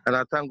 And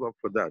I thank God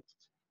for that.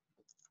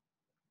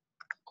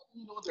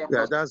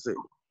 Yeah, that's it.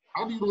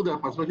 How do you know their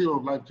perspective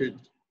of life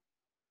changed?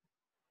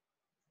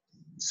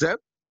 Sir?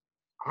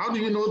 How do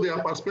you know their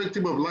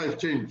perspective of life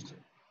changed?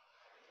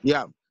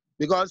 Yeah,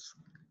 because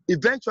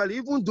eventually,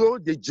 even though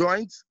they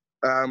joined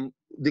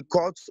the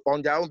court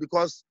on their own,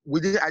 because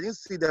I didn't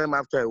see them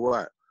after a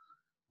while,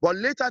 but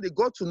later they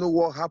got to know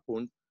what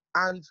happened,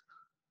 and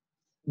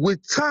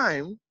with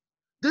time,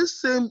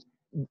 these same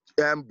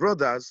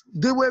brothers,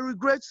 they were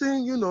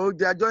regretting,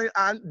 they are joining,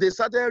 and they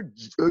started,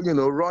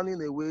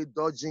 running away,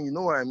 dodging, you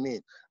know what I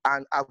mean,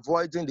 and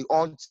avoiding the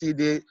until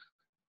they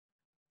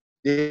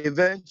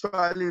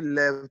eventually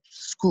left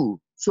school.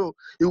 So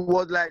it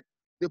was like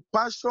the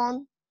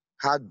passion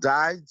had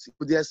died,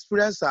 the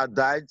experience had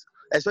died,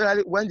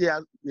 especially when they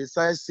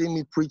started seeing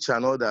me preach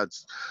and all that,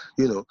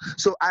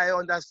 So I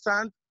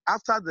understand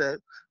after that,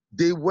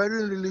 they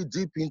weren't really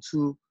deep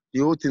into the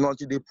whole thing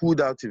until they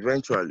pulled out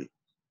eventually.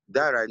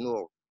 That I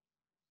know.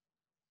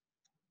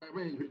 I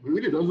mean, it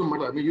really doesn't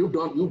matter. I mean, you've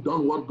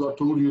done what God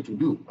told you to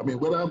do. I mean,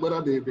 whether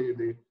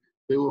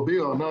they obey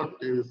or not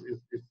is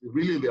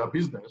really their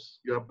business.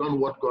 You have done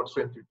what God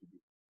sent you to do.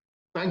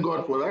 Thank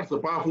God for that. That's a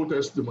powerful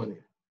testimony.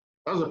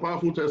 That's a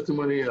powerful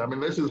testimony. I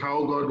mean, this is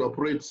how God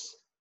operates,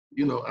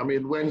 I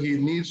mean, when he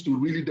needs to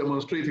really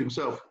demonstrate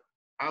himself.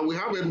 We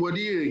have Edward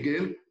here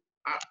again.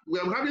 We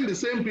are having the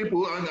same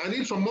people, and I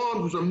need some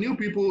new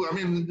people. I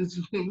mean,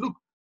 look,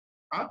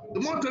 the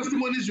more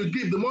testimonies you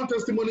give, the more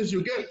testimonies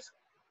you get.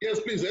 Yes,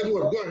 please,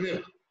 Edward, go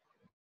ahead.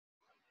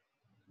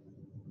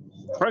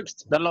 Praise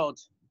the Lord.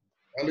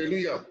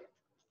 Hallelujah.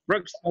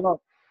 Praise the Lord.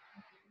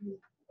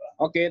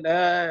 Okay,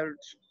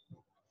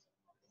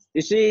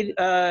 you see,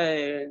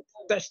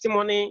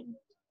 testimony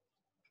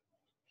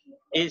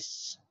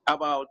is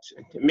about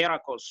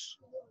miracles,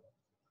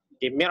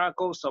 the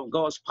miracles of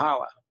God's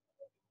power.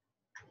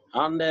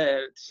 And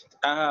I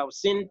have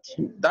seen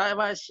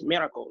diverse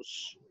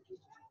miracles,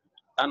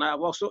 and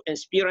I've also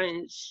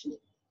experienced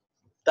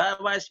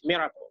diverse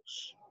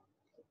miracles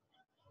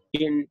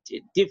in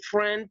the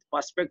different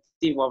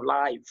perspective of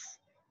life,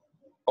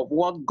 of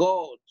what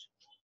God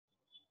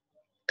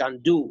can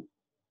do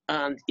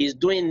and is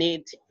doing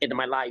it in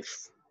my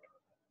life.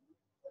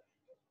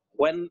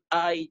 When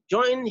I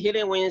joined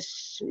Healing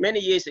Wings many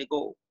years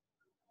ago,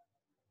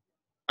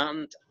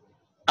 and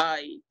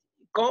I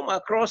come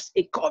across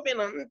a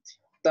covenant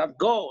that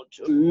God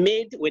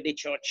made with the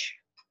church,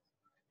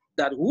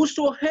 that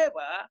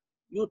whosoever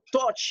you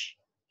touch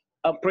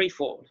and pray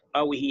for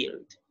are we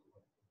healed.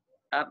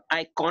 And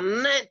I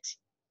connect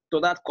to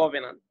that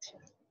covenant.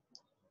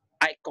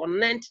 I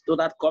connect to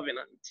that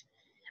covenant.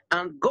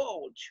 And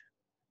God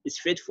is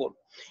faithful.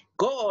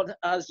 God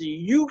has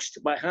used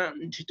my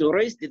hand to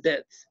raise the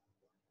dead.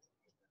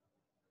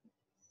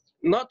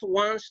 Not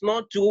once,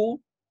 not 2,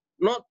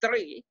 not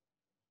 3.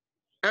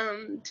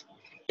 And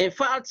in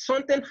fact,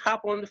 something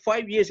happened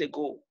 5 years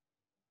ago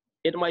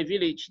in my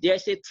village.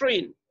 There's a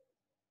train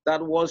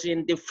that was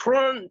in the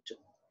front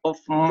of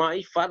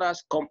my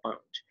father's compound.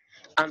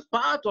 And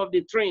part of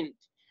the train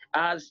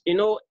has,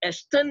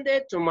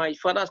 extended to my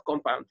father's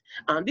compound.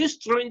 And this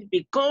train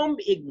became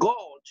a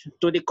god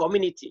to the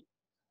community.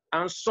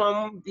 And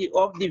some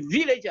of the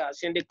villagers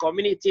in the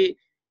community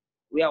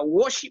were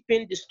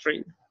worshiping this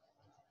train.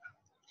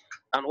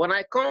 And when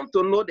I come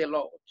to know the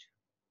Lord,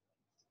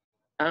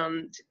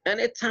 And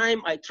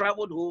anytime I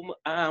traveled home,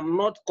 I'm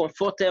not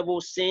comfortable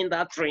seeing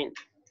that train.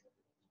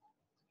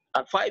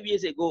 And 5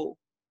 years ago,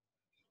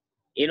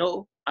 you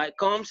know, I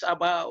comes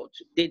about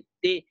the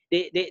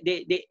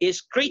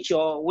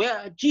scripture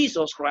where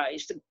Jesus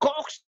Christ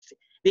caused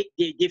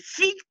the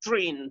fig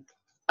tree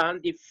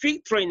and the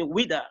fig tree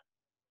wither.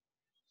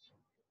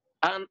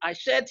 And I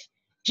said,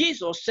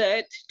 Jesus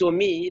said to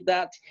me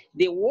that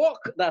the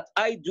work that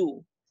I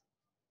do,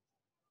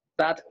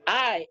 that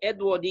I,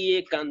 Edward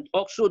E. can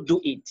also do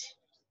it.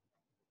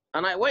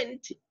 And I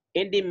went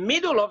in the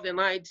middle of the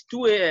night,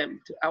 2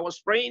 a.m. I was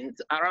praying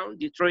around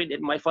the train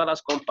in my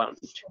father's compound.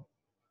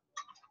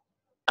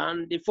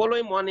 And the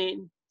following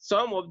morning,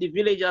 some of the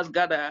villagers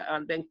gathered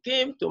and then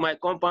came to my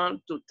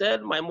compound to tell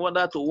my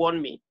mother to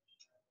warn me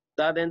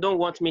that they don't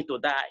want me to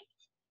die,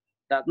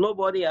 that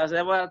nobody has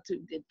ever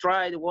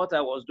tried what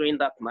I was doing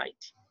that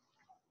night.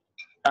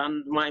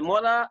 And my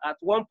mother, at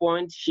one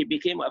point, she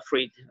became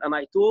afraid. And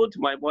I told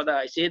my mother,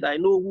 I said, I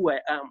know who I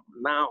am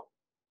now.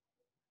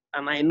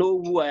 And I know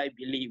who I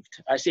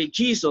believed. I said,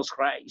 Jesus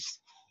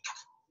Christ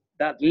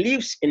that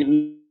lives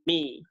in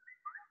me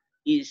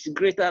is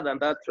greater than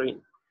that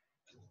train.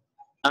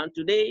 And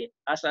today,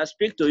 as I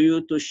speak to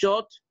you, to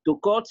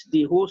cut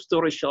the whole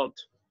story short,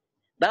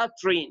 that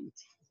train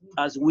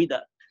has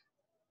withered.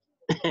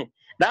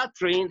 That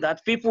train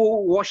that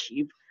people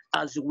worship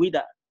as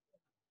withered.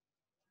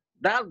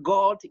 That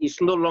God is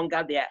no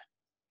longer there.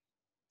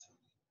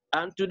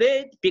 And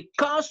today,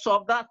 because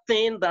of that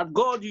thing that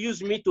God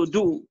used me to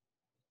do,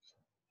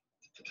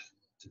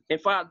 in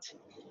fact,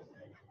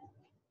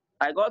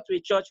 I got to a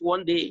church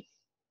one day,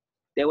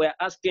 they were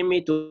asking me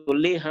to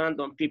lay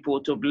hand on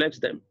people to bless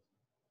them.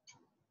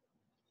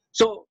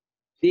 So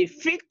the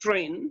fig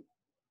tree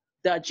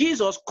that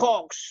Jesus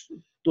caused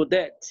to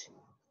death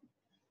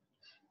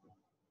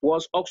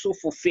was also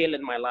fulfilled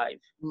in my life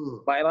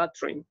by that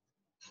tree.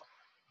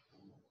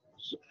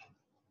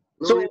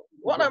 So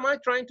what am I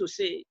trying to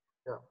say?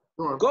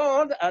 Yeah.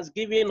 God has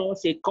given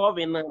us a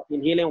covenant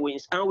in Healing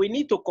Winds, and we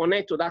need to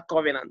connect to that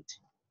covenant.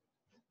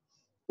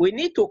 We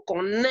need to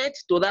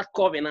connect to that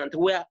covenant.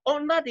 We are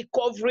under the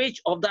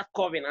coverage of that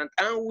covenant,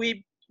 and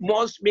we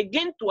must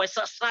begin to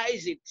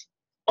exercise it.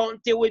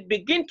 Until we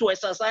begin to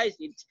exercise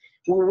it,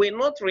 we will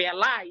not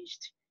realize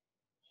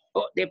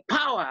the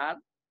power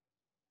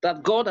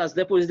that God has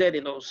deposited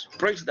in us.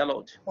 Praise the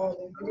Lord.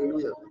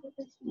 Hallelujah.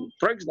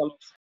 Praise the Lord.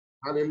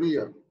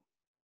 Hallelujah.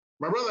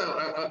 My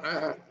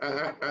brother,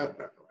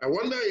 I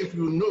wonder if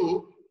you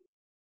know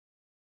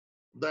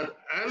that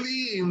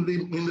early in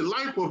the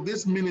life of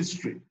this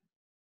ministry,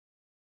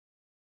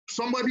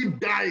 somebody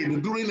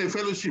died during a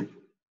fellowship.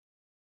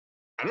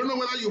 I don't know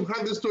whether you've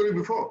heard this story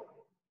before.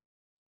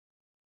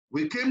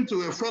 We came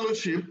to a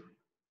fellowship,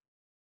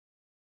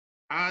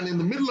 and in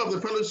the middle of the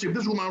fellowship,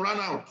 this woman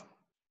ran out.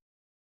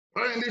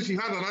 Apparently, she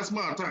had an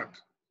asthma attack.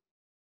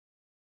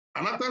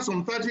 And after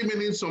some 30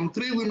 minutes, some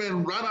 3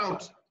 women ran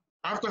out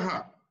after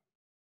her.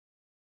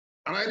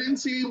 And I didn't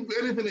see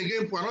anything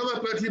again for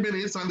another 30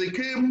 minutes, and they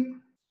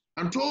came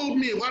and told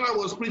me while I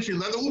was preaching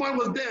that the woman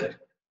was dead.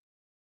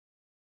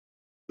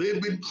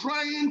 They'd been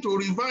trying to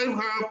revive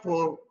her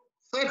for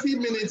 30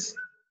 minutes.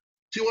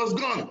 She was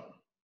gone.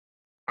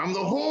 And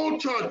the whole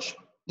church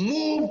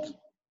moved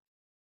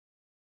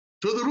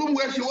to the room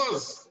where she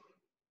was.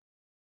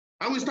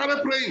 And we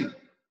started praying.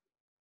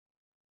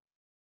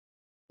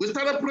 We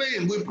started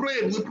praying. We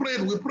prayed.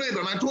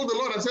 And I told the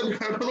Lord, I said,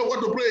 I don't know what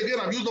to pray again.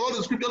 I've used all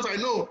the scriptures I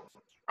know.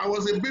 I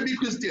was a baby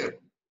Christian.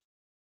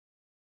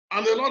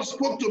 And the Lord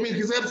spoke to me.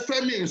 He said,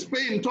 Femi,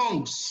 pray in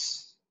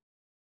tongues.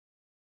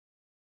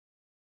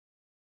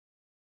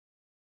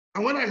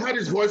 And when I heard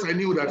his voice, I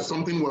knew that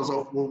something was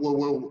off,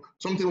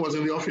 something was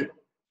in the offing.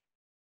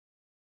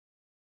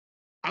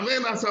 And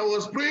then as I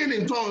was praying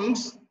in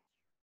tongues,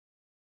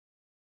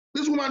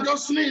 this woman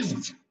just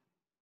sneezed.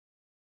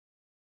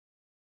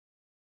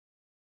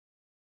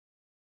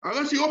 And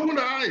then she opened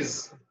her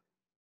eyes.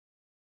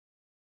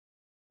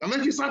 And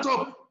then she sat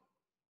up.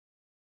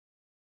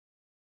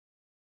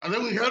 And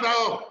then we held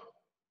her up.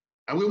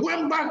 And we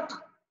went back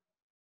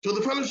to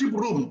the fellowship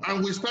room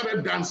and we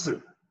started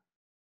dancing.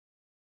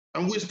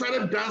 And we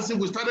started dancing,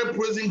 we started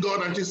praising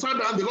God. And she sat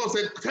down, the Lord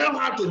said, tell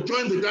her to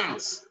join the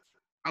dance.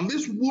 And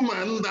this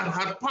woman that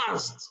had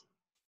passed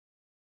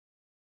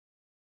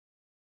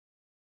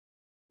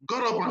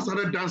got up and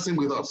started dancing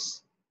with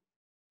us.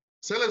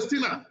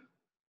 Celestina,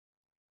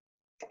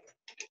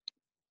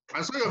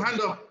 I saw your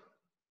hand up.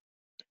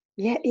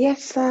 Yeah,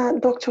 yes,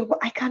 doctor, but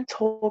I can't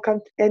talk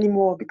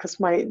anymore because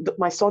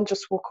my son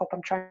just woke up.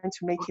 I'm trying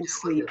to make him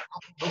sleep.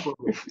 No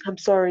problem. I'm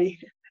sorry.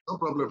 No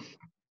problem.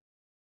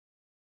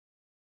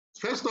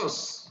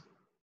 Festus.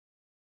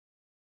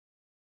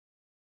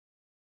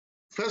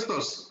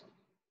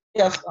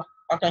 Yes,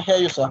 I can hear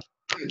you, sir.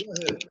 Hey, go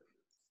ahead.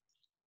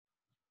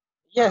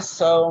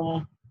 Yes,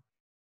 I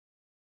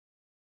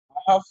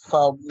have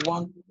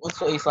one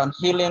also is an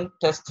healing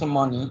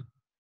testimony.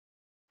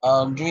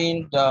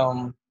 During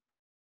the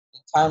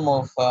time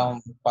of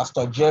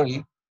Pastor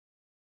Jerry,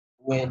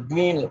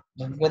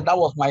 that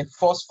was my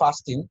first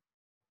fasting.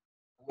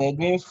 we're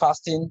doing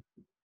fasting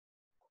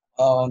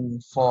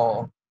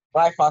for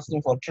dry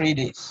fasting for 3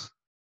 days.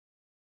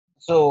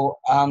 So,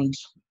 and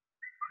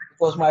it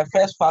was my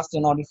first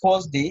fasting. On the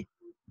first day,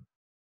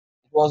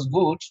 it was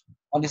good.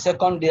 On the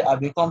second day, I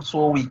become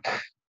so weak.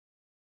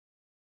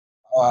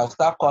 I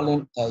start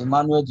calling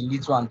Emmanuel, the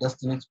little and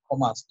Destiny to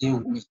come and stay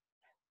with me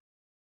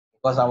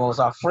because I was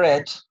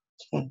afraid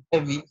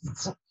maybe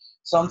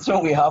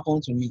something will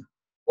happen to me.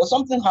 But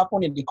something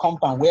happened in the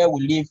compound where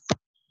we live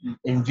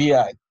in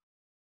VI.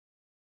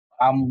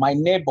 My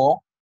neighbor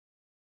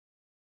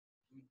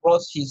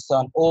brought his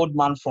old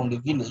man from the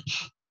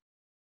village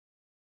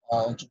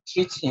to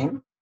treat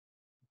him.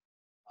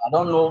 I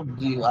don't know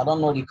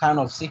the kind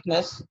of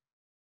sickness,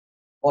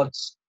 but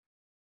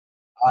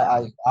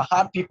I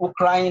had people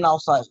crying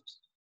outside.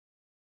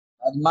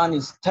 That man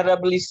is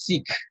terribly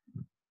sick,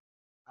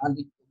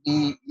 and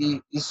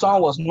the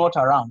son was not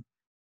around.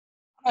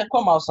 I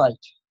come outside.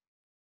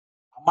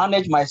 I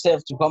managed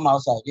myself to come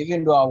outside,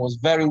 even though I was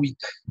very weak.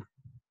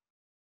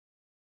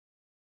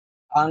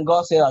 And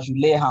God said I should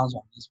lay hands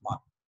on this man.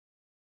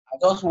 I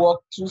just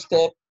walked 2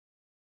 steps,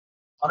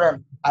 and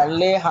then I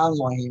lay hands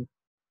on him.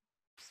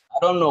 I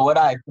don't know whether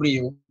I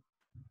pray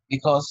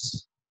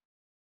because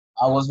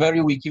I was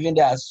very weak. Even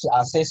though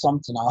I say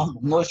something, I'm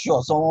not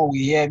sure someone will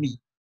hear me.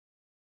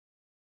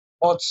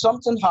 But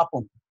something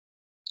happened.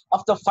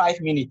 After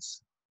 5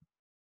 minutes,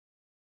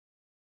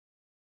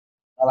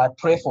 that I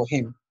pray for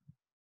him,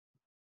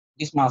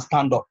 this man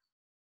stand up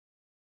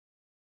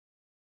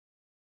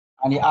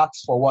and he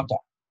asked for water.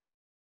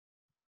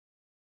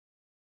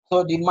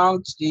 So the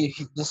man, the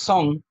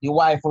son, the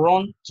wife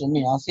run to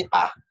me and say,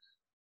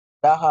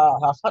 that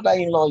her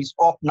father-in-law is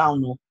up now.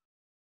 No,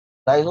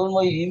 that is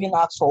only he even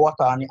asked for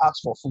water and he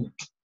asked for food.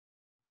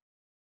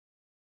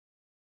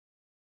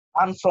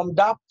 And from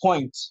that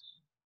point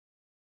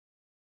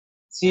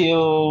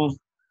till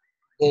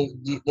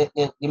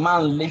the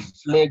man left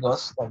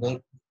Lagos, or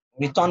they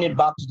returned it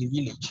back to the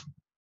village.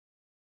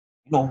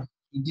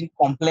 He didn't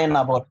complain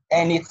about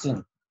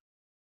anything.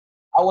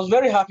 I was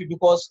very happy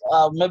because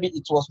maybe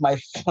it was my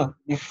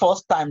the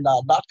first time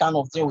that kind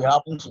of thing will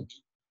happen to me.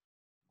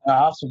 I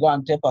have to go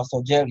and tell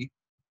Pastor Jerry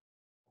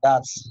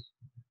that,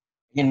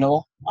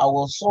 I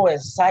was so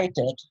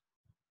excited.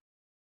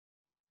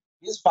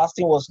 This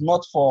fasting was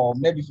not for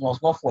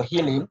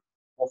healing,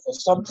 but for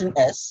something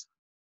else.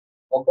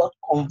 But God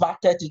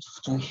converted it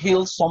to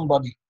heal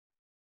somebody.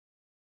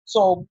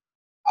 So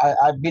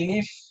I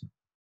believe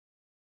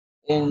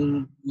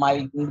in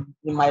my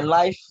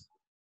life,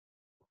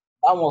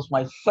 that was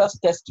my first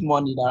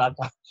testimony that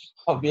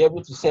I'll be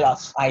able to say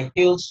that I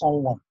healed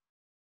someone.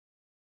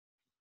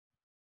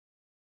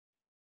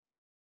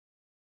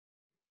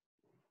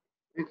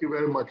 Thank you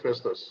very much,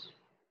 Festus.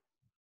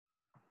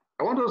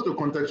 I want us to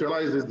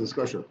contextualize this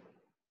discussion.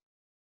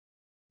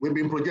 We've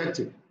been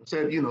projecting. I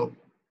said,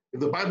 if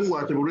the Bible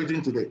were to be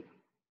written today,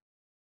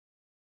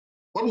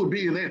 what would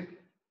be in it?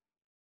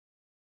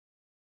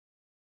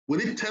 Will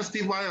it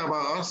testify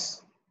about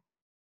us?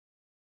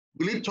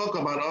 Will it talk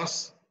about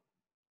us?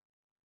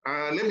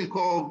 Let me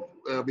call,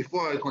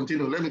 before I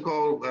continue, let me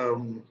call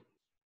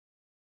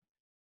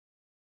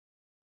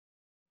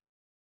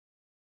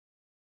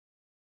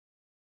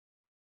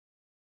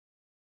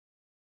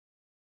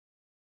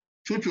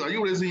Chuchu, are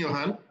you raising your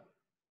hand?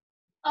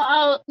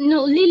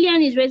 No,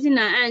 Lillian is raising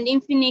her hand in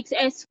Phoenix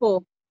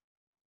S4.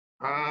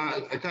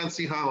 I can't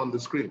see her on the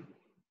screen.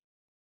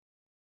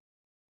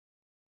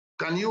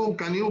 Can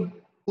you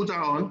put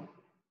her on?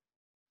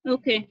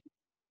 Okay.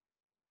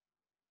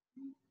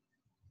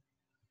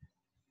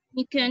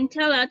 You can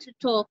tell her to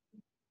talk.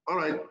 All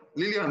right,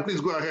 Lillian,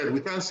 please go ahead.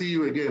 We can't see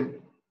you again.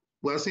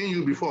 We are seeing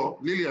you before.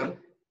 Lillian,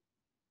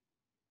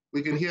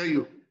 we can hear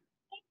you.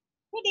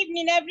 Good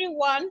evening,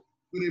 everyone.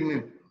 Good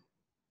evening.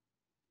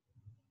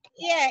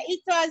 Yeah, it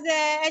was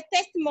a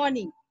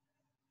testimony.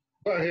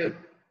 Go ahead.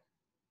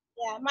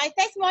 Yeah, my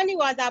testimony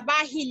was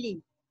about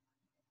healing.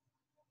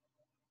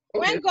 Okay.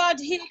 When God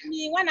healed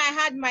me, when I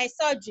had my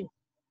surgery,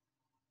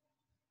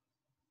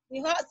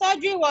 the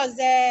surgery was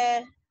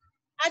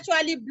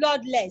actually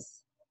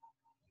bloodless.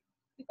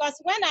 Because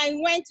when I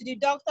went to the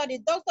doctor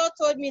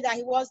told me that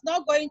he was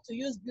not going to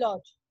use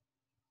blood.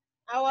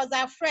 I was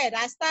afraid.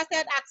 I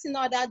started asking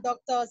other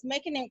doctors,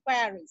 making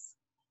inquiries.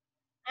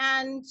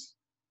 And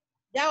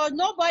there was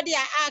nobody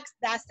I asked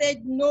that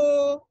said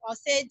no, or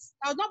there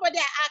was nobody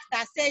I asked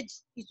that said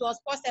it was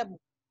possible.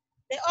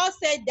 They all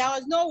said there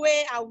was no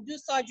way I would do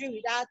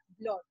surgery without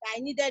blood. I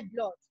needed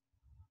blood.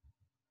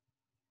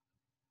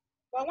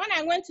 But when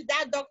I went to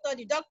that doctor,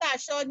 the doctor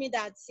assured me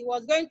that he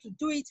was going to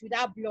do it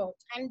without blood.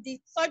 And the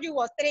surgery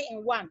was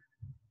 3-in-1.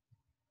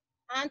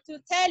 And to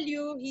tell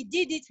you, he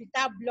did it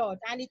without blood,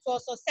 and it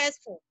was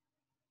successful.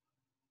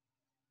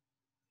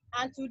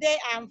 And today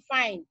I'm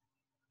fine.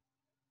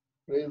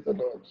 Praise the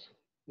Lord.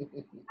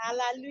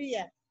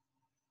 Hallelujah.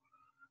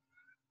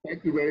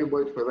 Thank you very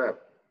much for that.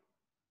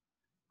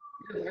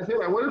 I said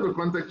I wanted to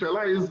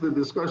contextualize the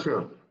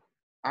discussion.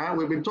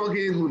 We've been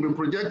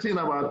projecting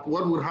about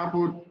what would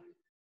happen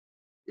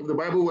if the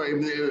Bible were,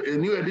 if a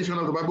new edition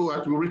of the Bible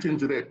were to be written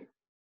today.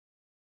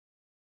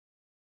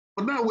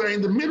 But now we're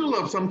in the middle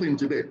of something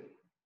today.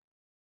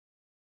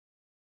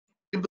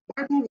 If the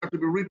Bible were to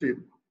be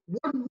written,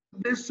 what would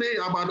they say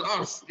about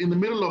us in the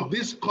middle of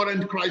this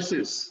current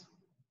crisis?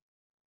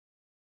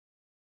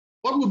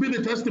 What would be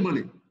the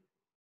testimony?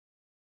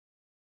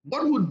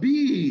 What would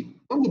be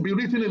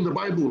written in the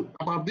Bible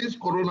about this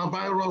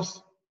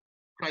coronavirus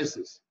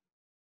crisis?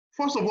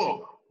 First of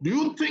all, do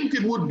you think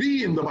it would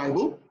be in the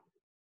Bible?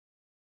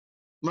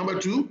 Number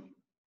two,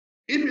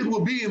 if it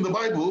would be in the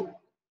Bible,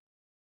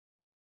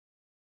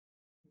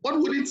 what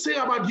would it say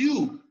about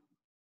you?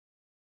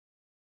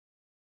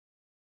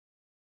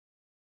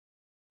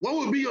 What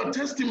would be your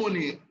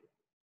testimony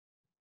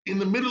in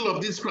the middle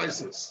of this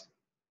crisis?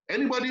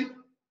 Anybody?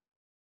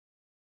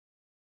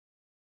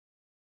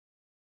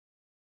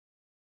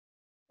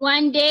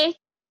 One day.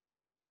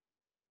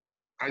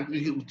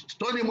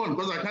 Turn him on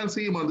because I can't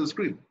see him on the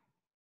screen.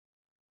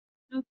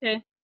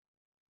 Okay.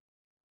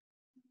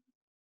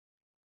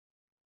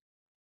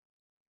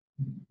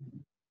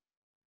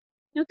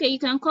 Okay, you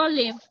can call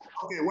him.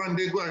 Okay, one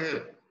day, go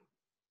ahead.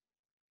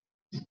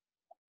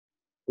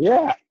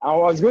 Yeah, I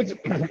was going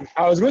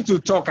to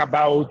talk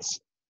about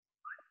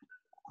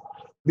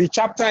the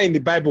chapter in the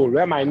Bible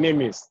where my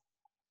name is,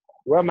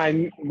 where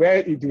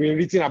it's been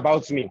written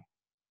about me.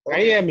 Can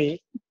you hear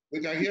me? We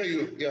can hear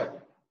you, yeah.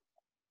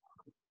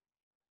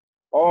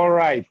 All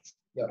right.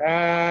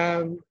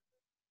 Yeah.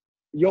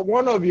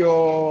 One of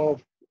your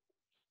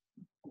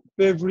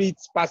favorite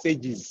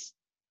passages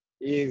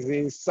is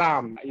in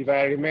Psalm, if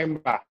I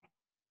remember.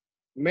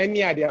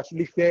 Many are the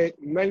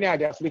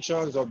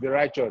afflictions of the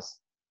righteous,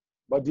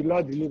 but the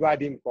Lord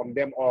delivered him from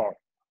them all.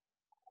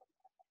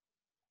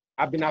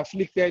 I've been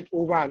afflicted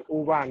over and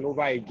over and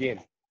over again.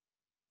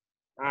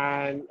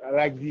 And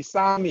like the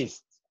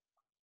psalmist,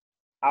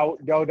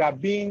 there would have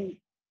been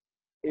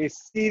a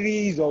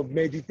series of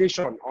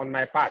meditation on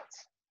my part,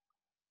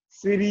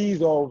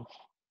 series of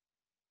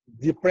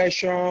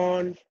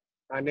depression,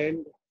 and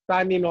then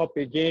standing up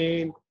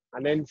again,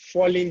 and then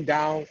falling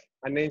down,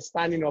 and then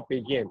standing up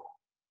again,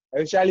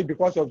 especially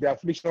because of the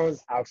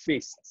afflictions I've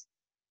faced.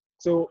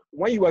 So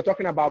when you were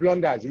talking about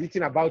blunders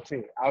written about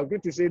me, I was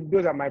going to say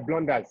those are my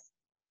blunders.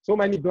 So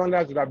many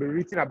blunders would have been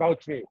written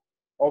about me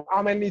of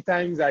how many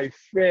times I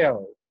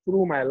fell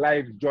through my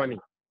life journey.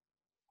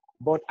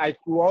 But I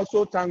could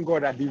also thank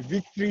God that the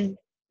victory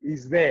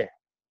is there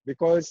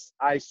because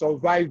I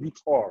survived it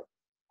all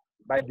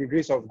by the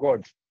grace of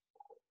God.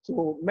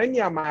 So many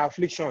are my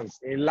afflictions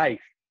in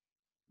life,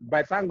 but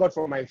I thank God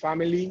for my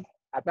family.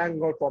 I thank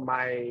God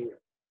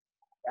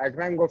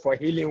for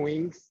Healing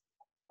Wings.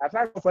 I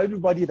thank God for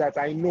everybody that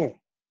I know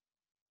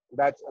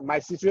that my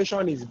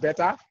situation is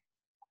better,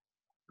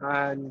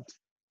 and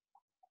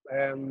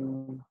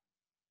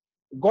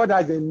God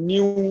has a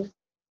new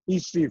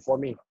history for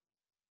me.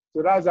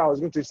 So that's what I was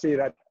going to say,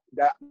 that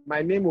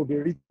my name will be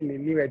written in a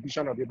new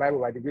edition of the Bible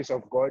by the grace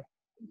of God.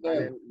 Yeah. And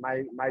then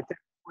my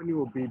testimony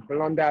will be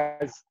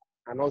blunders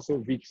and also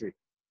victory.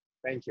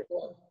 Thank you.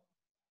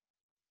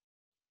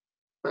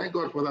 Thank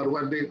God for that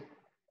one day.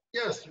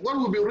 Yes, what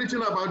will be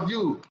written about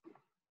you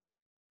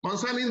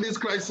concerning this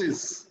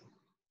crisis?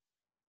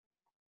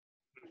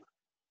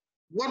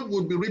 What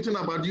would be written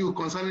about you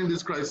concerning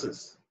this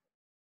crisis?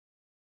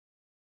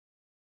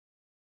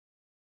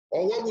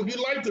 Or what would you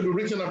like to be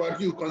written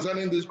about you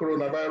concerning this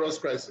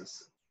coronavirus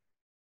crisis?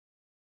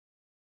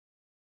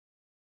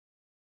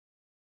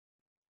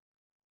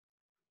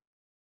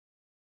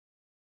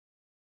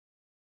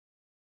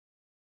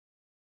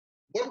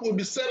 What will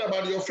be said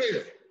about your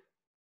faith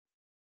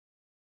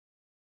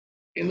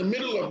in the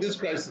middle of this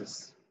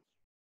crisis?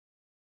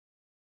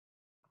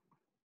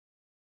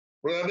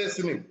 Brother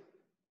Destiny.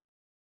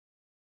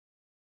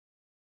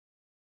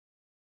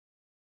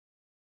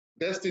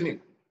 Destiny.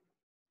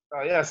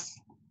 Yes.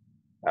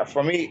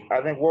 For me,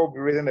 I think what will be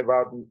written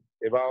about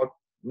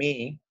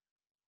me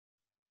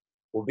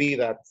will be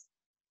that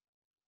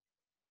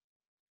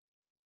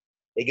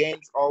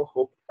against all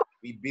hope,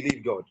 we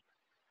believe God.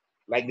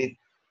 Like the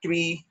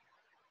 3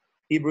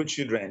 Hebrew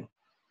children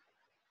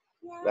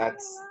that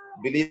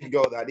believe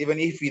God, that even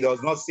if He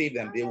does not save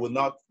them, they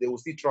will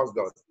still trust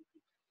God.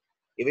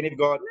 Even if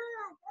God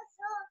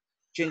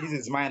changes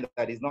His mind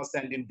that He's not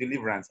sending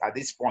deliverance at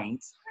this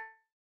point,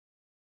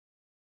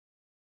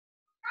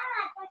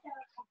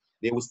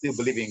 they will still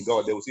believe in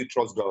God. They will still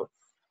trust God.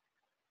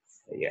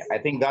 Yeah, I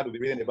think that will be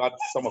written about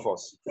some of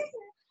us.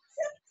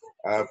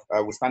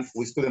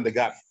 We stood in the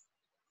gap,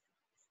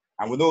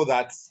 and we know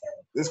that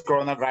this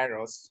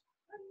coronavirus.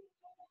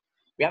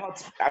 We are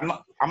not.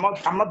 I'm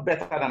not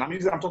better than.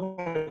 I'm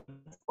talking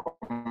for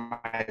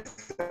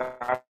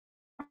myself.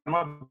 I'm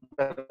not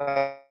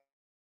better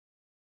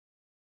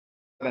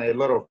than a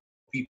lot of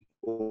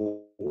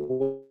people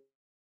who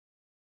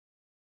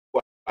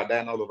are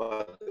dying all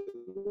over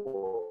the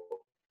world.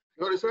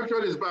 Your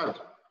reception is bad.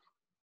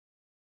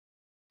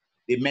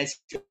 The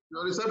message.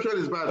 Your reception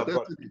is bad.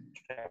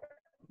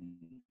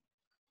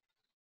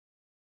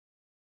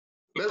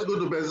 Let's go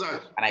to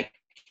Bezak. And I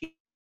keep.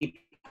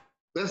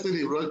 Destiny,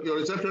 your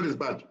reception is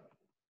bad.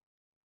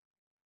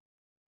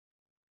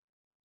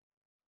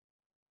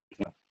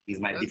 He's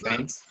my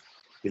defense.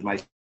 He's my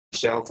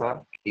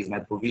shelter. He's my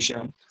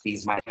provision.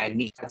 He's my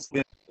need.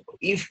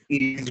 If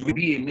it will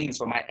be a means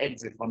for my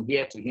exit from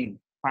here to him,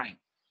 fine.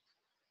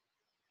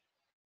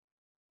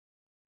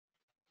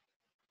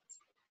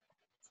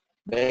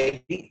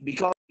 But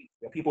because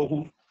the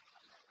people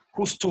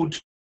who stood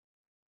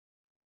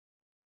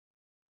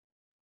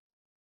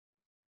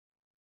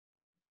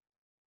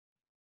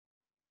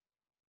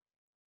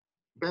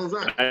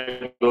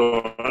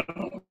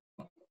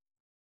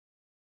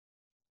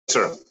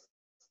Sir,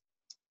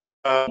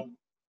 from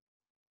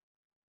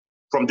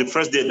the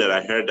first day that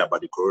I heard about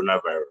the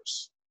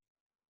coronavirus,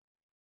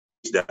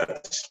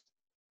 that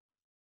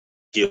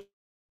killed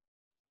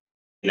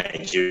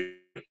Nigeria,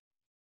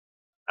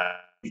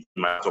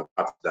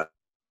 I've done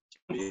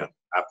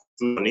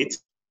it,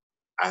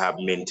 I have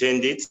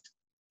maintained it,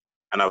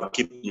 and I'll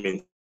keep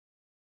maintaining.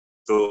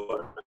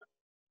 So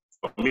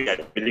for me, I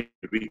believe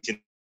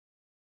written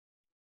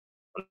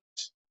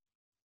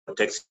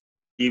text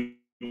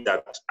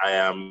that I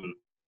am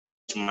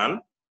a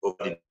man over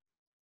the.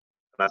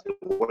 That's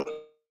what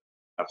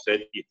I've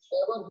said. It.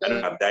 I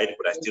don't have died,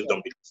 but I still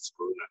don't believe it's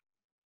corona.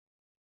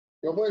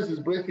 Your voice is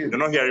breaking. You're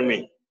not hearing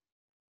me?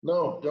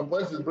 No, your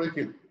voice is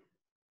breaking.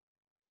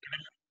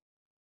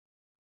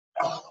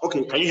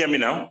 Okay, can you hear me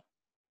now?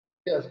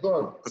 Yes, go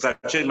on. Because I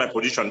changed my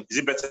position. Is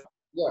it better?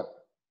 Yeah.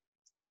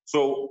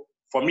 So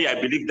for me, I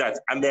believe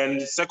that. And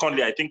then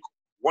secondly, I think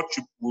what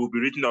will be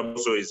written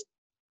also is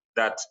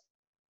that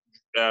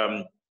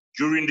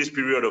during this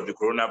period of the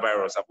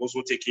coronavirus, I've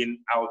also taken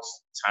out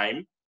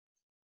time,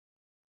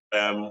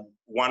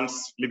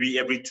 once, maybe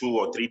every 2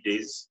 or 3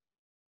 days,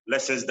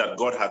 lessons that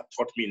God had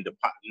taught me in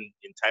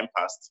time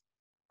past.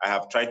 I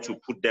have tried to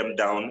put them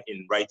down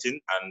in writing,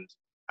 and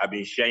I've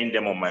been sharing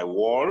them on my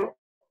wall,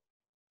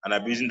 and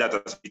I'm using that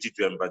as a opportunity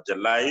to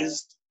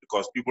evangelize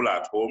because people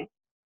are at home. In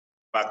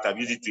fact, I've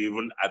used it to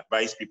even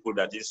advise people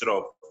that instead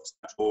of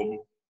at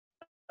home,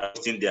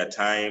 wasting their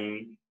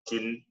time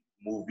watching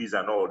movies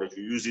and all, they should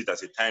use it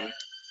as a time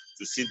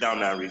to sit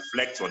down and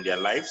reflect on their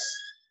lives,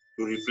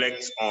 to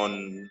reflect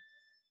on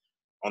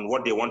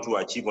what they want to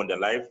achieve on their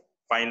life,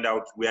 find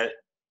out where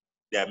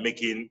they are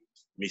making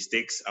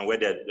mistakes and where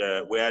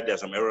there are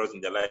some errors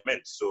in their life.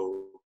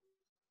 So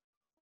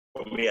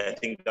for me, I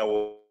think that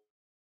was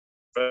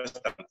first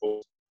and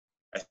foremost.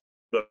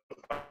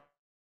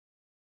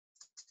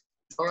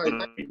 All right,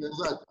 thank you,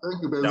 Benzak.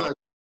 Thank you, Benzak.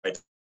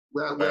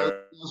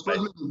 We're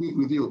struggling to meet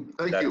with you.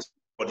 Thank you.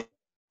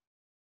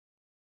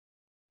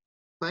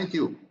 Thank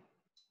you.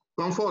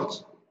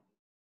 Comfort.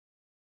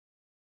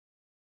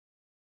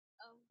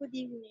 Good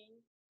evening.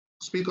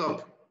 Speak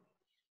up.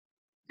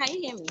 Can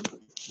you hear me?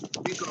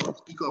 Speak up.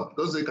 Speak up.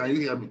 Don't say, can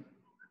you hear me?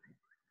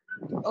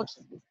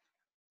 Okay.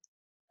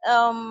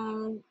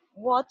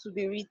 What to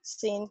be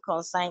written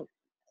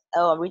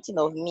written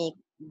of me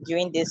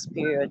during this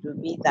period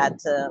would be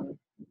that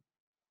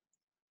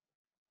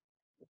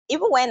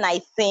even when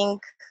I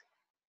think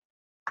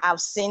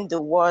I've seen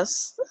the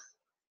worst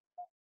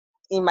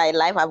in my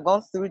life, I've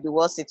gone through the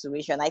worst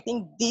situation, I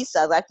think this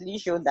has actually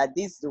shown that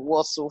this is the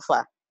worst so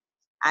far.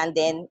 And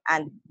this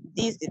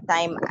is the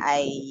time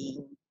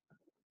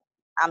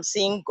I'm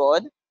seeing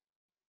God,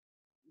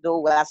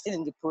 though we are still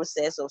in the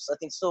process of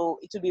something. So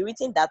it will be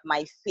written that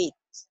my faith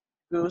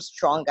grows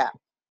stronger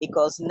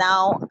because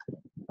now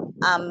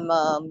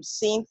I'm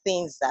seeing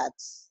things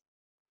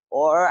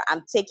or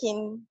I'm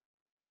taking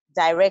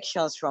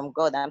directions from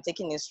God. I'm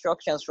taking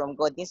instructions from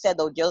God instead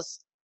of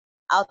just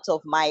out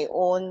of my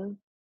own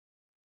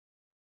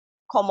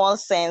common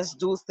sense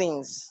do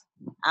things.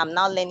 I'm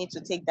now learning to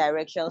take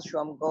directions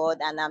from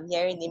God, and I'm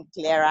hearing Him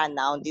clearer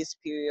now this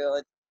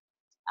period.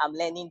 I'm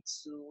learning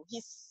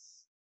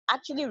He's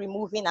actually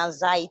removing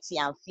anxiety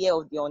and fear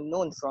of the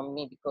unknown from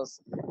me because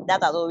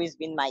that has always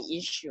been my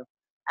issue.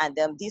 And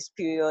this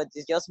period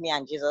is just me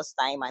and Jesus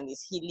time, and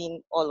He's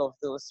healing all of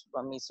those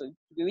from me. So it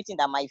will be written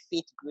that my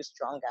faith grew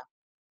stronger.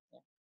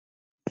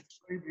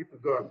 Glory be to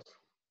God.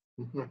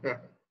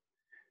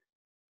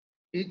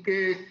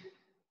 Ike.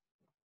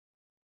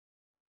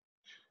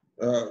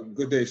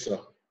 Good day, sir.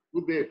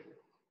 Good day.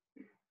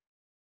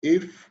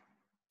 If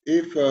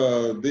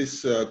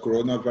this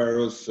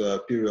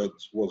coronavirus period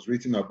was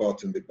written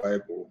about in the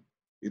Bible,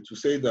 it would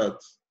say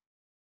that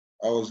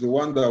I was the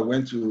one that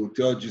went to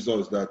tell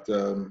Jesus that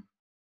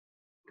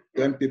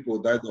 10 people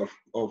died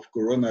of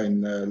corona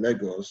in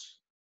Lagos.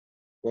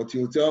 But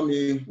he'll tell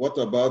me, what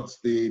about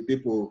the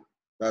people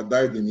that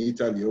died in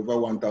Italy, over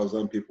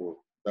 1,000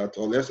 people, that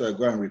unless I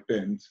go and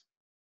repent,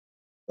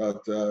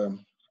 that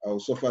I'll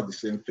suffer the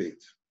same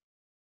fate.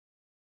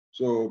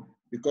 So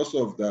because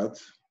of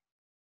that,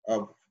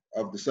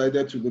 I've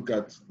decided to look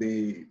at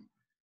to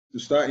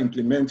start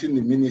implementing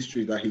the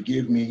ministry that he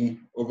gave me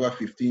over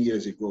 15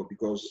 years ago,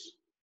 because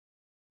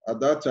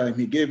at that time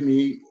he gave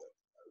me,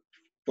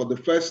 for the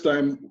first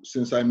time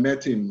since I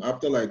met him,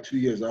 after like 2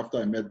 years after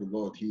I met the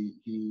Lord,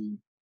 he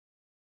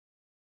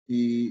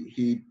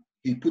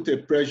put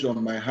a pressure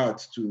on my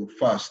heart to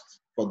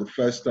fast for the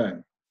first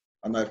time.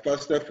 And I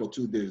fasted for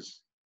 2 days.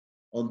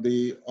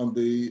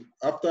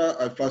 After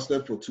I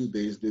fasted for 2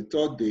 days, the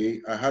third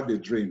day I had a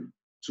dream,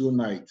 2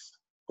 nights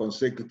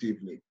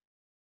consecutively.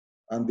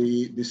 And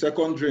the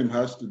second dream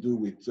has to do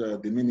with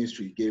the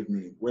ministry he gave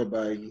me,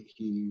 whereby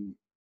he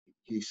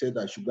said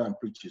I should go and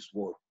preach his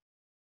word.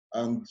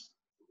 And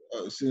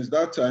since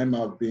that time,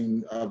 I've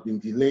been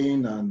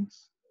delaying, and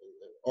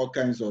all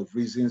kinds of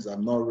reasons.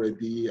 I'm not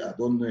ready. I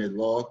don't know a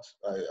lot.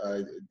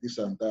 I this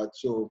and that.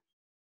 So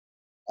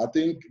I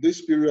think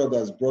this period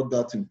has brought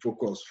that in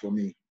focus for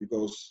me,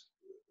 because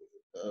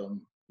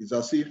it's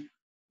as if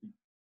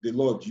the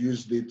Lord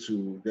used it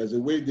to. There's a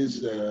way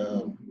this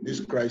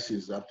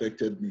crisis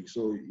affected me.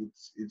 So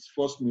it's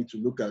forced me to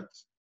look at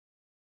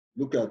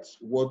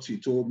what He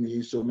told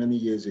me so many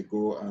years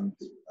ago, and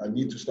I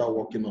need to start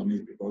working on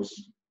it, because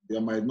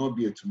there might not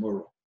be a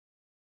tomorrow.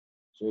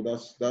 So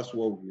that's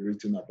what we've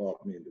written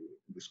about me in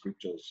the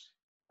scriptures.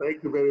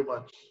 Thank you very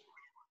much.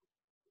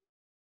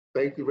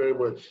 Thank you very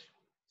much.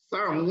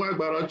 Sam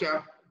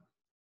Nwagbarocha.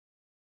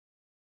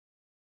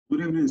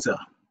 Good evening, sir.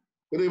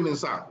 Good evening,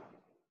 sir.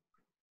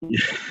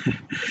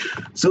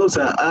 So,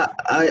 sir,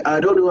 I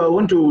don't know. I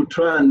want to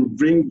try and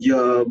bring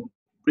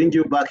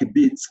you back a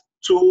bit.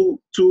 Two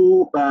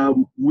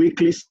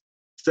weekly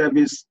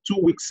services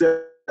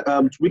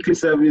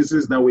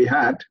that we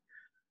had.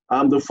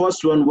 The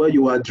first one where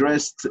you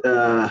addressed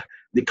the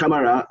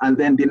camera, and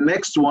then the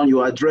next one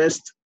you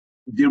addressed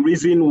the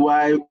reason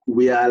why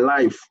we are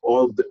alive,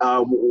 or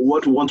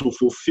what we want to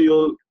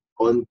fulfill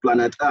on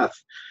planet Earth.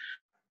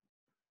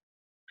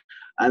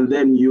 And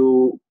then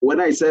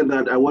when I said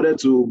that I wanted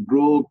to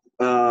grow,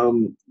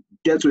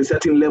 get to a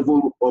certain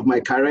level of my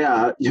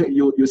career,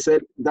 you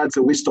said that's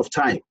a waste of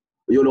time,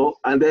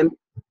 and then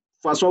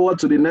fast forward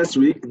to the next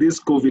week, this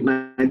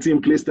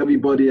COVID-19 placed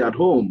everybody at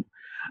home.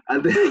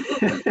 And then,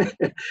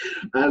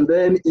 and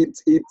then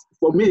it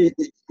for me,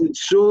 it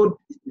showed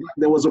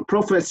there was a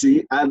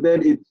prophecy, and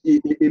then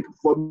it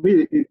for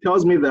me, it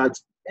tells me that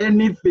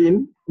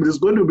anything is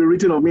going to be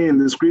written of me in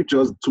the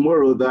scriptures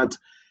tomorrow, that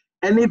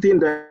anything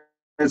that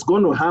is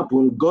going to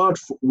happen, God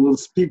will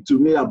speak to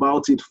me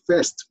about it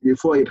first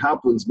before it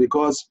happens,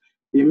 because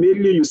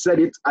immediately you said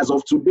it, as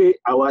of today,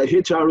 our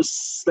HR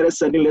started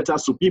sending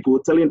letters to people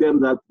telling them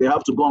that they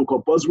have to go on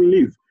compulsory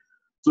leave.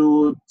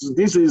 So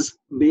this is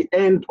the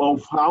end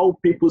of how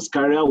people's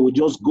career will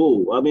just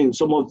go. I mean,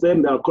 some of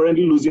them, they are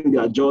currently losing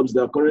their jobs.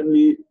 They are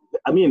currently,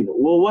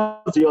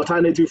 what's the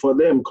alternative for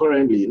them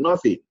currently?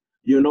 Nothing,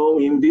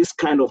 in this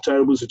kind of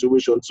terrible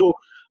situation. So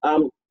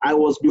I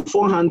was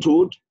beforehand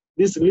told,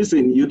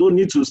 listen, you don't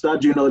need to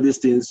start doing all these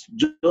things.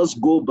 Just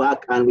go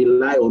back and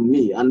rely on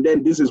me. And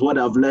then this is what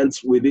I've learned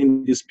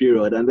within this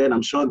period. And then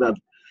I'm sure that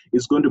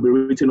it's going to be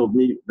written of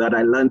me that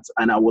I learned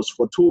and I was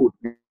foretold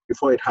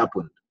before it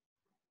happened.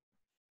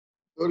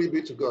 Glory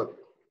be to God.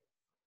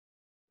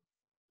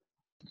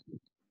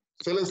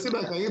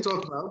 Celestina, can you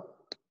talk now?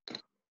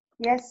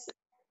 Yes.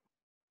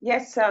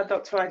 Yes,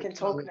 Doctor, I can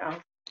talk now.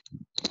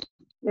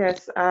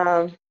 Yes.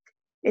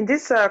 In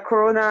this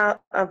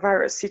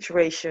coronavirus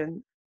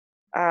situation,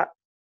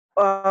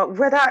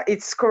 whether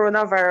it's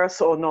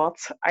coronavirus or not,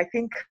 I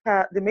think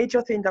the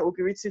major thing that will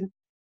be written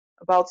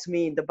about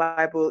me in the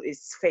Bible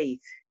is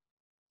faith.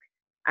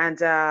 And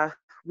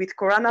with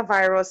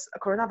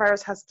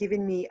coronavirus has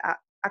given me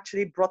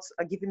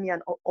given me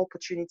an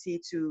opportunity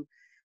to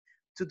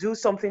do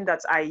something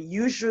that I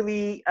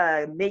usually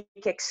make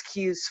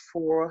excuse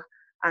for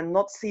and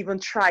not even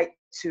try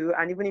to.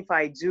 And even if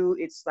I do,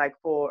 it's like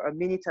for a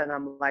minute and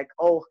I'm like,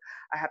 oh,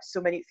 I have so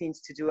many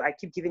things to do. I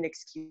keep giving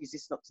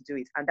excuses not to do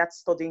it. And that's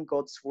studying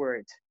God's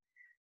word.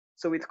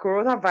 So with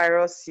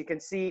coronavirus, you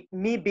can see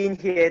me being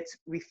here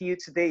with you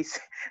today is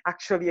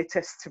actually a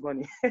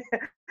testimony.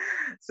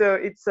 So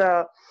it's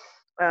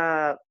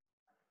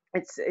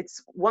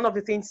one of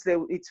the things that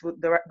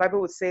the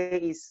Bible would say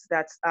is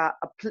that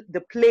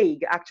the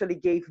plague actually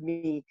gave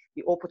me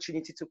the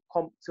opportunity to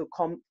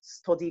come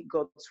study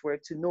God's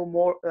word, to know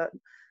more.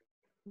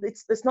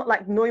 It's not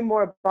like knowing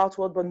more about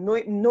what, but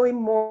knowing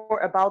more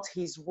about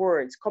His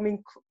words,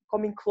 coming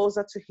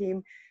closer to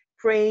Him,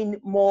 praying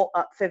more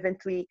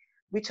fervently.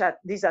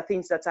 These are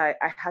things that I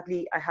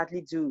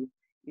hardly do,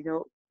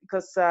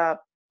 because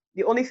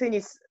the only thing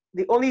is.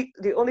 The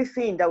only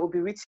thing that will be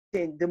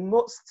written, the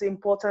most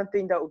important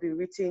thing that will be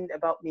written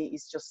about me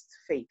is just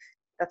faith.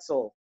 That's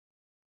all.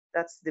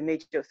 That's the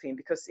major thing,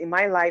 because in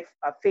my life,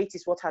 faith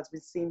is what has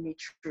been seeing me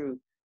through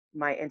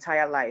my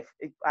entire life.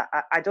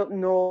 I don't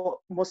know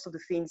most of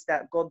the things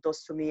that God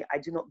does for me. I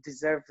do not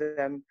deserve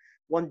them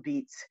one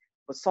bit,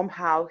 but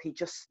somehow He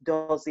just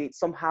does it.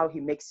 Somehow He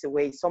makes a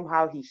way.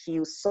 Somehow He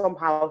heals.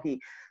 Somehow He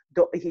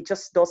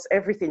just does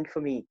everything for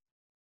me.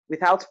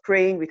 Without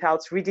praying,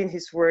 without reading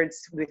His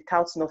words,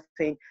 without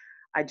nothing,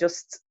 I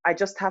just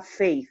have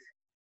faith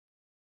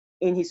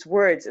in His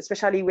words,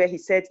 especially where He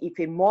said, He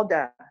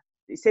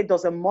said,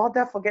 does a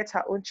mother forget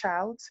her own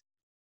child?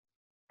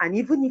 And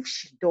even if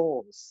she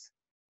does,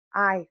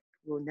 I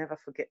will never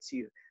forget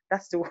you. I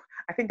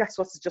think that's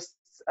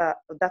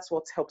that's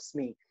what helps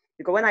me.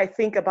 Because when I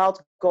think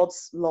about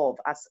God's love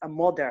as a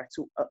mother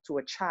to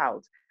a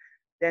child,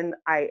 then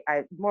I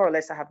more or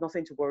less I have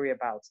nothing to worry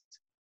about.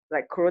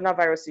 Like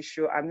coronavirus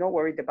issue, I'm not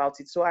worried about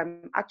it. So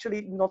I'm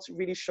actually not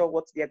really sure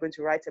what they are going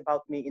to write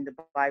about me in the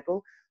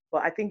Bible.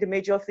 But I think the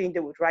major thing they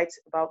would write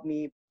about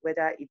me,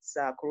 whether it's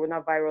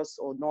coronavirus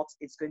or not,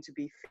 it's going to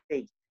be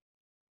faith.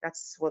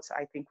 That's what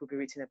I think will be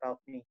written about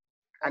me.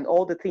 And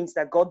all the things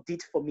that God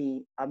did for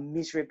me, a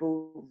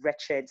miserable,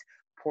 wretched,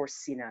 poor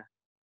sinner.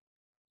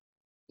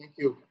 Thank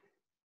you.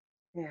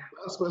 Yeah.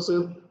 Last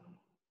person.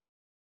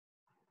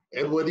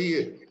 Edward.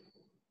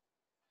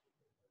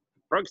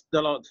 Praise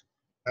the Lord.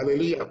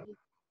 Hallelujah.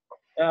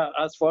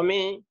 As for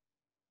me,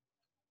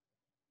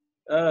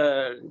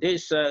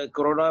 this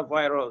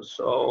coronavirus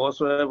or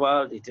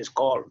whatsoever it is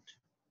called,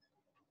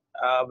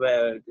 I've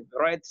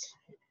read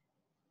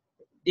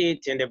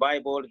it in the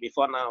Bible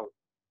before now.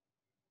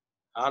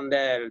 And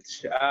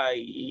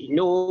I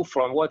know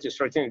from what is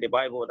written in the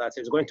Bible that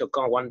it's going to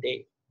come one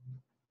day.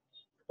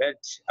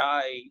 But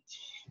I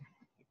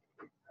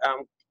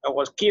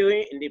was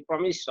queuing in the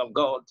promise of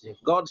God.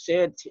 God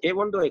said,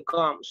 even though it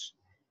comes,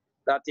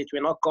 that it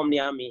will not come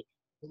near me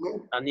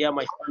and near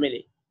my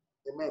family.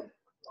 Amen.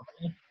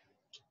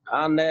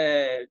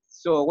 And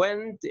so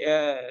when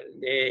the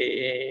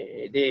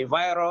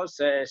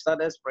virus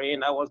started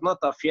spreading, I was not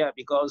afraid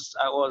because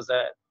I was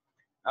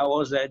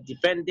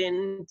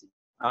depending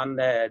on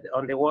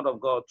the word of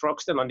God,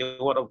 trusting on the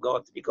word of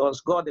God,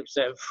 because God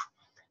himself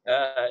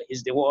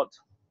is the word.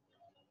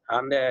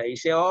 And he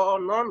said, oh,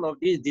 none of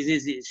these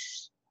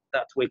diseases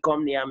that will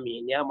come near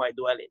me, near my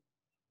dwelling.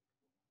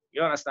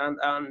 You understand?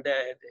 And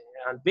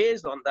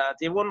based on that,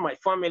 even my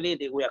family,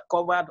 they were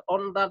covered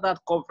under that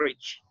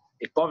coverage,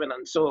 the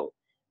covenant. So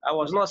I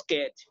was not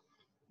scared.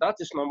 That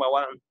is number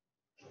one.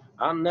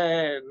 And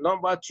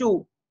number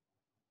two,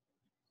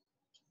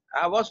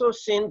 I've also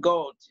seen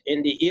God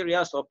in the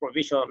areas of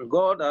provision.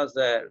 God has,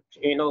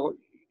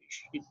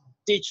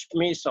 teach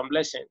me some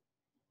lesson,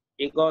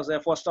 because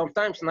for some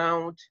times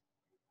now,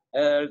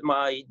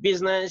 my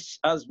business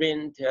has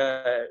been,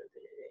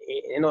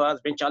 has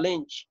been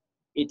challenged.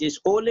 It is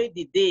only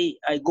the day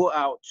I go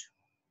out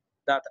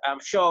that I'm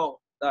sure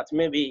that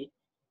maybe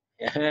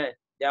there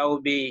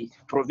will be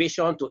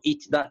provision to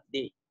eat that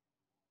day.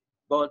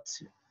 But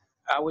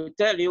I will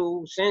tell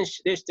you,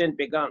 since this thing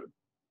began,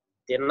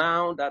 till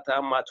now that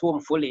I'm at home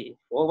fully,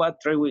 for over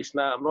 3 weeks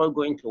now, I'm not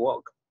going to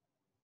work.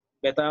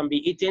 But I'm be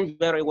eating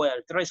very well,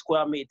 3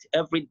 square meat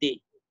every day.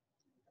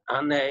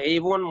 And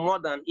even more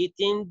than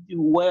eating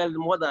well,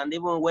 more than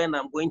even when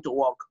I'm going to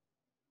work.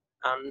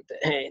 And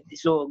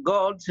so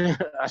God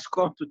has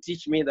come to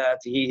teach me that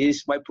he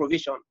is my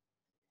provision.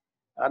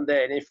 And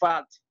in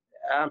fact,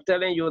 I'm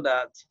telling you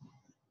that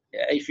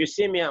if you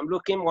see me, I'm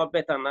looking more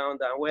better now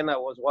than when I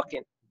was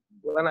working,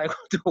 when I go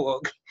to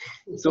work.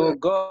 So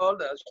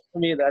God has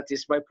shown me that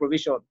is my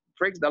provision.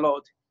 Praise the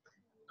Lord.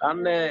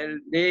 And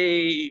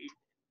the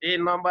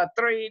number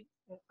 3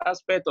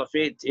 aspect of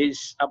it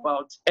is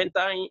about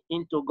entering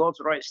into God's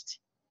rest.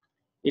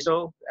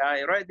 So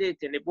I read it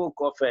in the book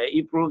of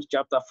Hebrews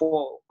chapter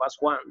 4, verse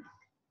 1.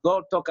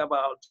 God talk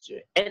about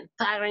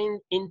entering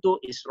into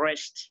his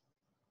rest.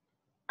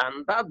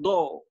 And that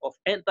door of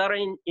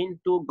entering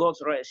into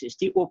God's rest is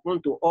still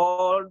open to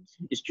all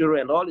his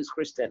children, all his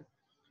Christians.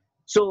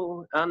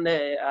 So, and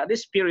at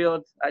this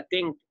period, I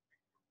think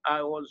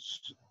I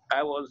was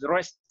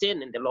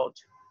resting in the Lord.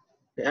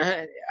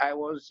 I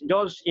was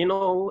just,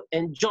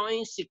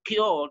 enjoying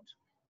secured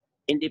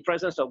in the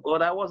presence of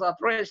God. I was at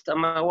rest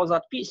and I was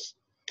at peace.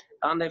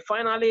 And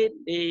finally,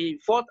 the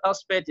 4th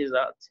aspect is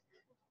that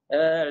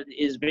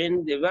it's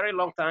been a very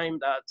long time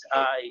that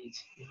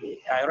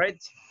I read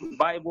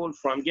Bible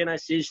from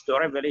Genesis to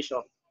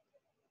Revelation,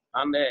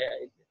 and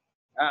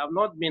I have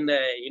not been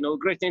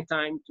getting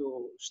time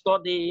to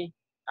study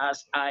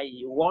as I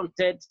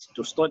wanted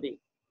to study.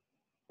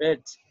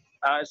 But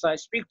as I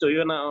speak to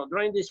you now,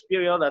 during this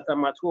period that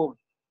I'm at home,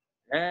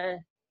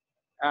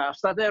 I've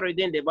started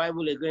reading the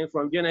Bible again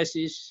from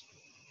Genesis,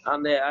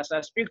 and as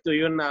I speak to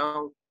you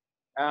now,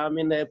 I'm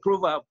in the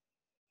Proverbs,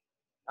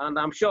 and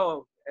I'm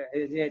sure,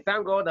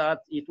 thank God that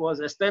it was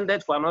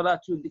extended for another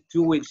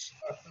two weeks.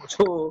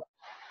 So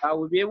I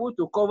will be able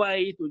to cover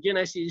it to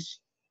Genesis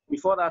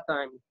before that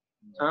time.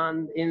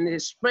 And in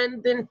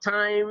spending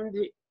time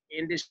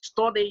in the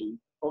study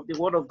of the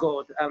Word of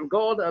God, and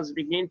God has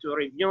begun to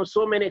reveal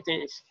so many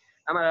things.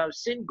 And I have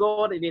seen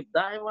God in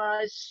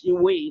diverse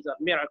ways and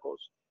miracles.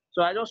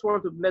 So I just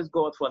want to bless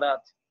God for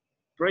that.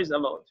 Praise the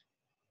Lord.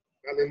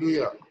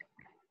 Hallelujah.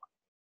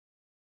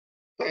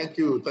 Thank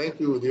you,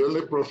 the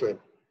only prophet.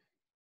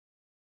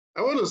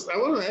 I want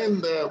to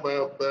end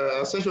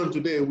our session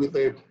today with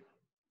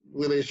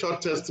a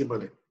short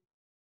testimony.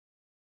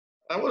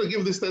 I want to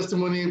give this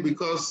testimony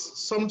because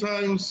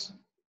sometimes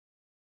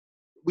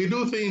we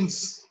do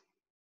things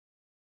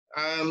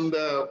and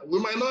we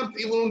might not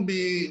even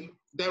be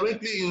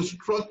directly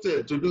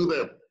instructed to do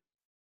them.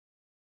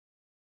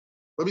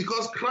 But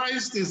because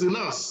Christ is in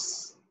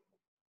us,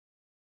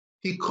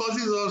 he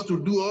causes us to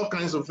do all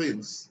kinds of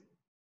things.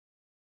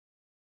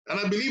 And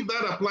I believe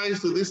that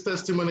applies to this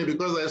testimony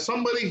because there's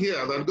somebody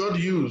here that God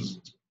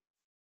used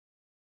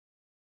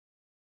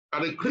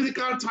at a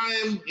critical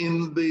time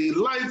in the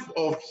life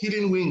of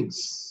Healing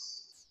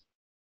Wings.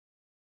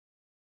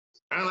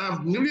 And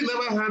I've really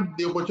never had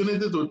the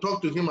opportunity to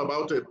talk to him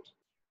about it,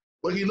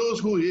 but he knows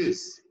who he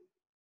is.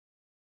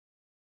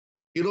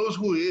 He knows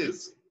who he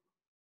is.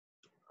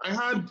 I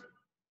had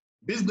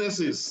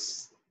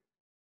businesses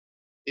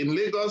in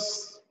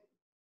Lagos,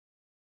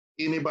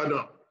 in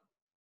Ibadan,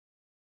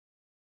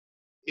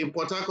 in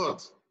Port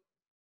Harcourt.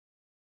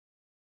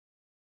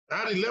 I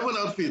had 11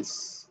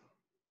 outfits.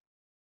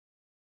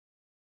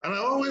 And I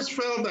always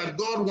felt that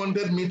God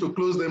wanted me to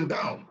close them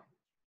down.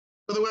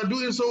 But they were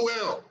doing so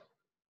well.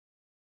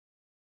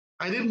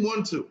 I didn't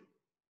want to.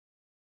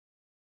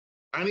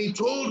 And he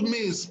told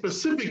me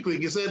specifically,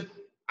 he said,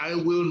 I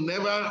will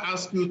never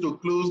ask you to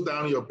close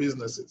down your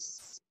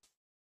businesses.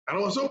 And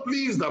I was so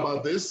pleased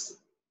about this.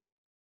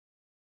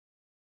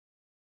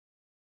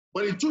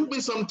 But it took me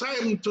some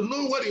time to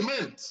know what he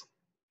meant.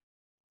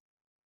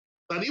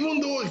 That even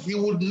though he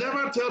would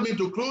never tell me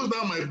to close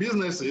down my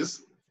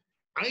businesses,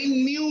 I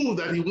knew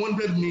that he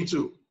wanted me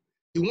to.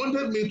 He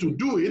wanted me to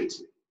do it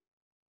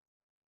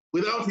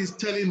without his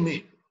telling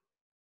me.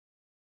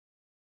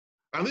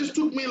 And this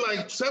took me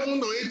like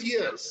 7 or 8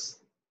 years.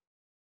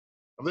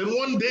 And then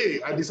one day,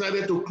 I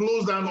decided to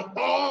close down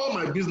all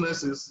my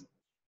businesses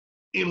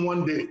in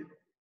one day.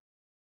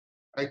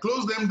 I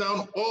closed them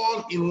down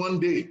all in one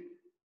day.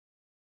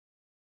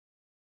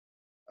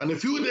 And a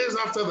few days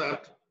after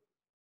that,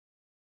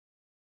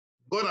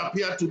 God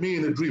appeared to me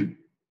in a dream.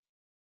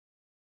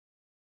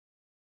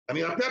 And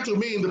he appeared to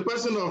me in the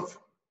person of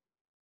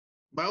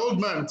my old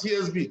man,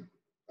 TSB,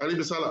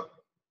 Aribisala.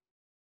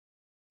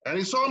 And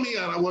he saw me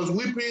and I was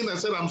weeping. I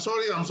said, I'm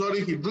sorry, I'm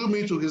sorry. He drew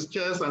me to his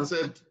chest and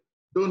said,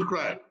 don't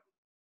cry.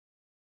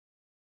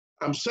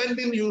 I'm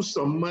sending you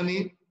some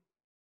money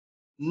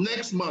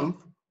next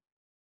month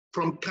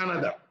from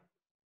Canada.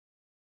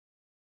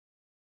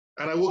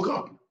 And I woke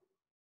up.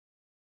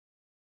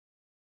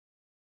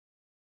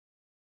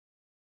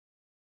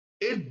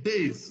 8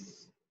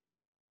 days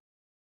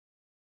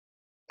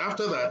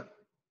after that,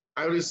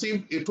 I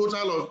received a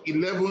total of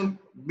 11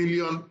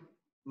 million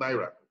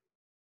naira.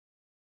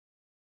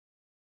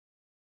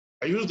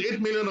 I used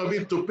 8 million of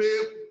it to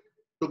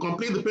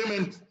complete the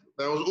payment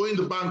that I was owing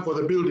the bank for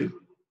the building.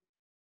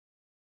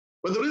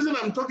 But the reason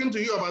I'm talking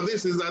to you about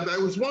this is that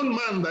there was one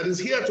man that is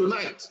here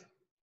tonight.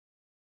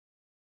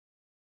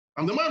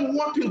 And the man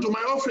walked into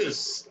my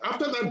office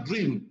after that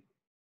dream.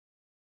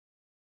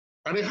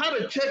 And he had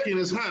a check in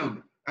his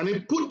hand. And he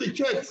put the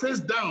check face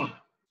down.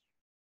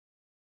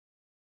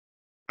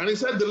 And he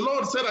said, the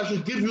Lord said I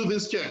should give you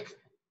this check.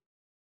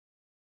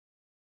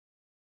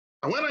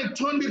 And when I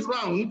turned it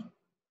round,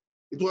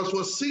 it was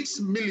for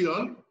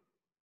 6,300,000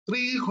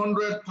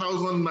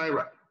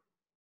 naira.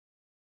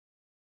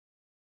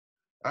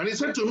 And he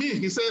said to me,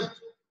 he said,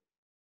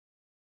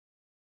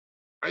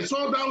 I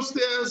saw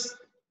downstairs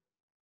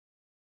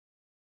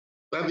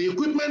that the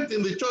equipment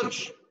in the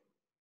church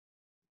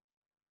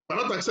are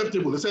not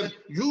acceptable. He said,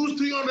 use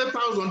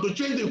 300,000 to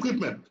change the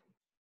equipment.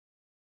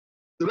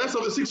 The rest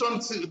of the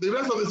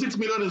 6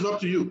 million is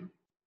up to you.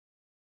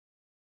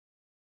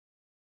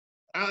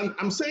 And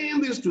I'm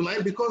saying this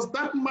tonight because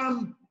that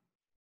man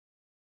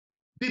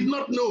did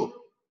not know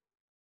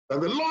that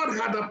the Lord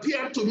had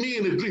appeared to me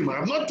in a dream. I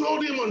have not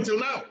told him until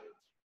now.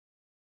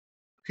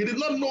 He did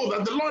not know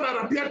that the Lord had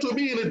appeared to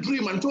me in a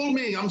dream and told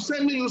me, I'm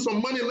sending you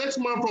some money next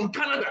month from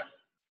Canada.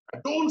 I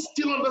don't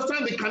still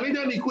understand the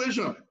Canadian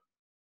equation.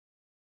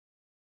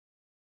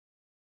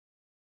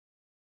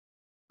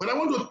 But I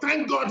want to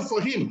thank God for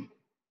him.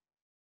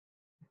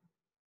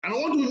 And I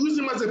want to use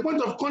him as a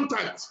point of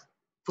contact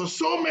for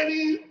so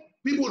many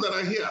people that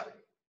are here.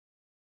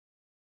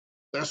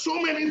 There are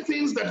so many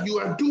things that you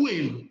are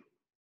doing.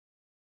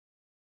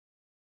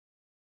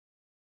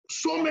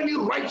 So many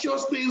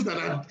righteous things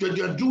that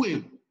you are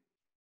doing.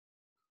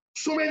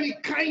 So many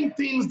kind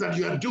things that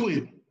you are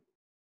doing.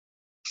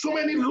 So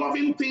many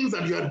loving things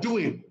that you are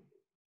doing.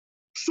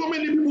 So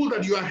many people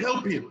that you are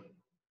helping.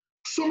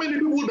 So many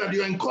people that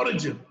you are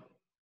encouraging.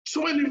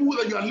 So many people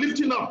that you are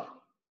lifting up.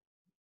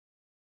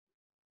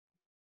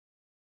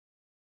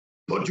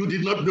 But you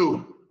did not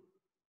know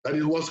that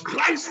it was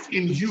Christ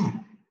in you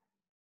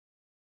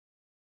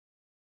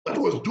that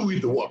was doing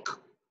the work.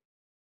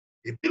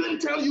 He didn't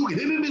tell you, he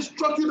didn't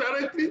instruct you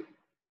directly.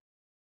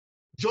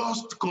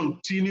 Just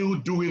continue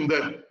doing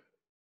them.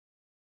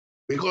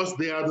 Because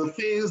they are the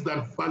things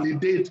that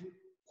validate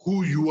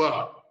who you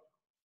are.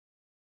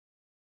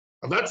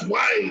 And that's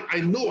why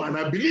I know and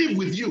I believe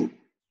with you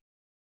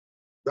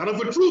that of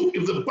a truth,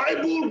 if the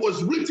Bible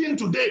was written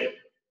today,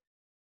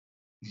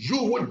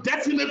 you would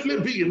definitely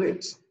be in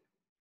it.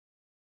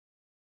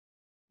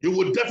 You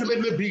would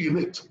definitely be in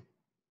it.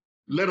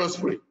 Let us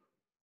pray.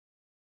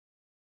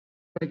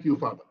 Thank you,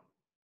 Father.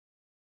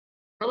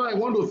 Father, I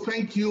want to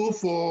thank you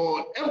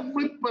for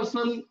every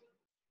person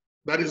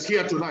that is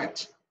here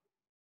tonight.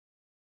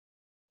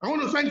 I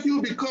want to thank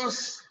you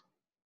because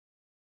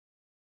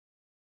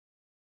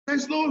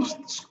there's no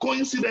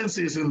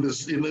coincidences in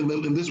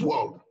this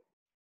world.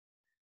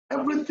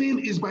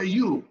 Everything is by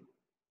you.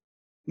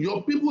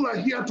 Your people are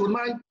here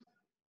tonight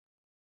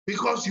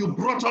Because you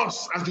brought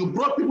us, as you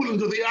brought people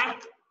into the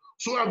ark,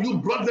 so have you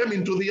brought them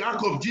into the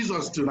ark of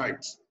Jesus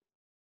tonight.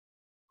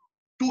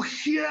 To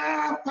hear,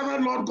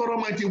 Father Lord God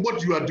Almighty,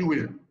 what you are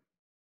doing.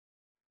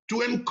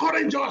 To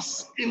encourage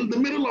us in the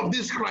middle of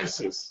this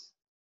crisis.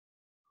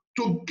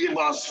 To give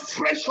us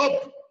fresh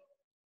hope.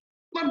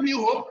 Not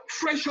new hope,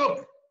 fresh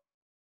hope.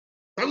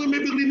 That we may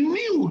be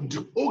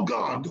renewed, oh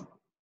God,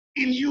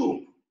 in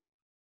you.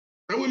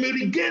 That we may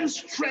regain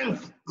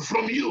strength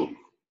from you.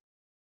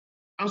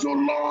 And so,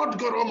 Lord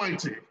God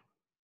Almighty,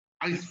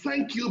 I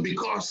thank you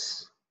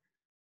because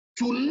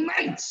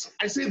tonight,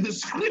 I say the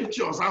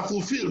scriptures are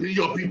fulfilled in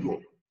your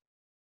people.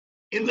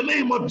 In the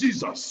name of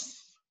Jesus.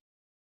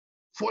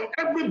 For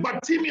every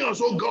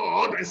Bartimaeus, oh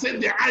God, I say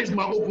their eyes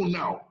might open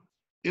now.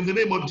 In the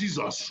name of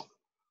Jesus.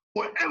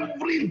 For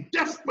every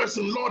deaf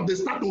person, Lord, they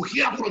start to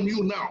hear from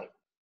you now.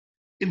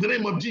 In the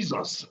name of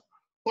Jesus.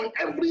 For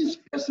every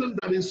person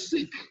that is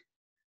sick,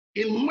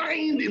 in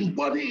mind, in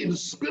body, in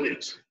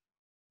spirit,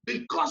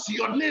 because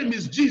your name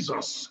is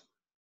Jesus,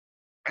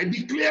 I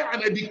declare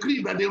and I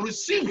decree that they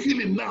receive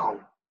healing now.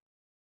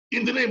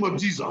 In the name of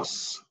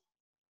Jesus.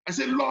 I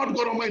say, Lord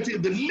God Almighty,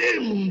 the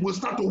lame will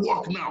start to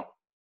walk now.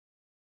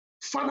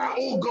 Father,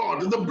 oh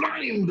God, the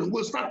blind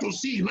will start to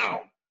see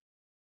now.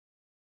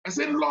 I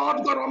say,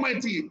 Lord God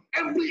Almighty,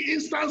 every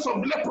instance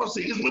of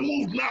leprosy is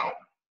removed now.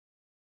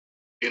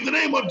 In the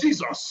name of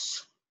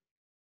Jesus.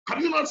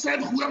 Have you not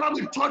said, whoever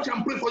will touch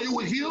and pray for you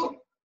will heal?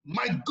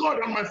 My God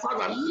and my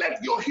Father,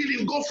 let your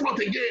healing go forth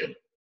again.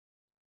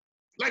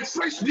 Like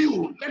fresh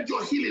dew, let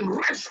your healing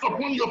rest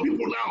upon your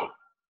people now.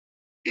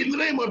 In the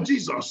name of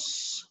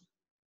Jesus.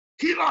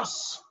 Heal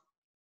us.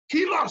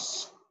 Heal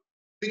us.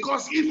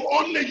 Because if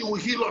only you will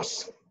heal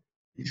us,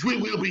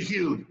 we will be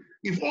healed.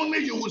 If only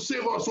you will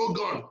save us, oh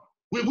God,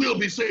 we will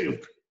be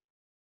saved.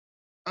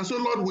 And so,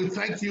 Lord, we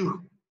thank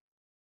you,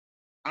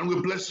 and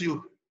we bless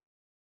you,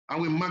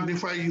 and we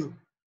magnify you,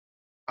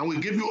 and we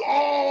give you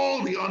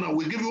all the honor,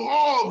 we give you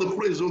all the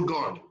praise, oh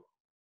God.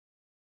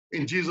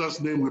 In Jesus'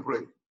 name we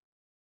pray.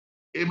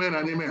 Amen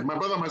and amen. My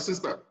brother, my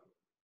sister,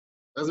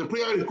 there's a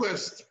prayer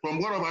request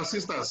from one of our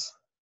sisters.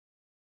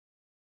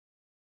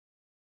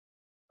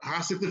 Her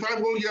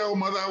 65-year-old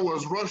mother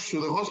was rushed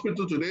to the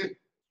hospital today.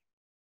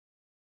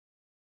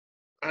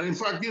 And in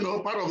fact, you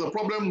know, part of the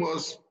problem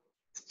was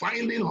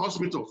finding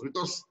hospitals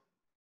because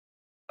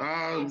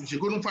she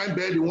couldn't find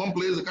bed in one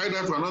place, they carried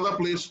her to another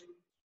place.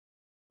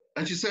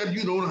 And she said,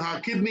 you know, her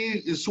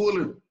kidney is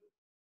swollen.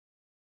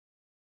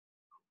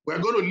 We're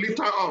going to lift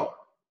her up.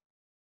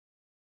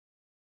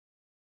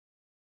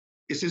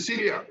 It's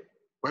Cecilia.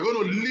 We're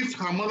going to lift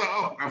her mother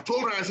up. I've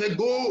told her, I said,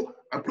 go,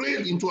 I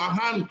prayed into her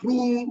hand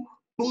through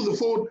the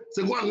phone.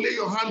 Say, go and lay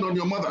your hand on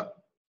your mother.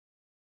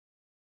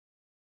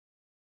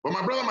 But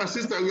my brother, my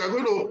sister, we're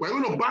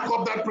going to back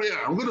up that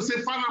prayer. I'm going to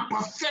say, Father,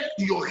 perfect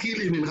your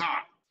healing in her.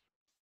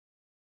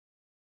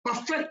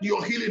 Perfect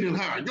your healing in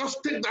her.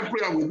 Just take that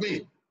prayer with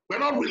me. We're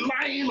not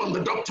relying on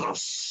the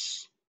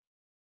doctors.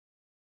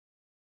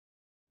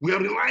 We are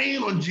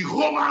relying on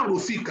Jehovah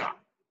Rofika,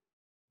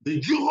 the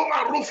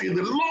Jehovah Rofi,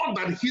 the Lord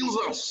that heals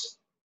us.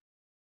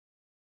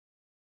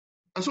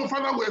 And so,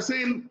 Father, we're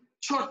saying,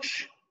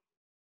 touch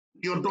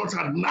your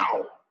daughter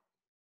now.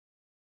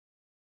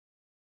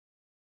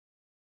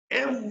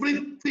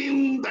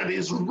 Everything that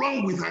is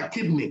wrong with her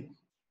kidney,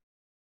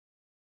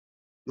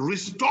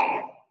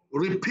 restore,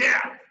 repair,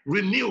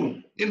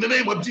 renew in the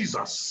name of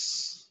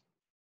Jesus.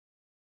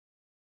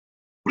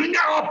 Bring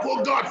her up,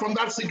 oh God, from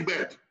that sick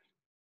bed.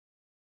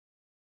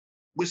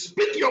 We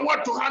speak your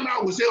word to her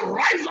now. We say,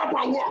 rise up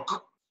and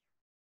walk.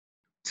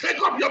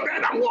 Take up your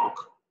bed and walk.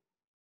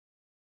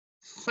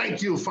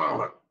 Thank you,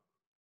 Father.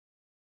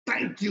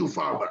 Thank you,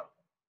 Father.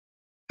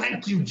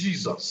 Thank you,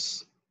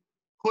 Jesus.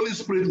 Holy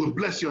Spirit, we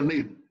bless your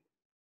name.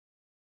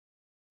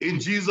 In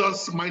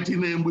Jesus' mighty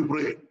name we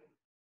pray.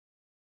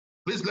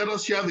 Please let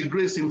us share the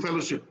grace in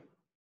fellowship.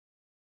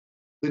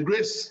 The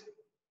grace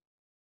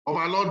of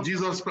our Lord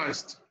Jesus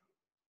Christ,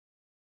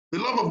 the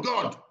love of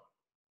God,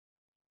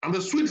 and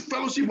the sweet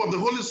fellowship of the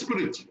Holy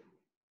Spirit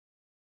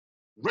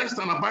rest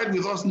and abide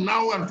with us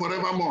now and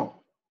forevermore.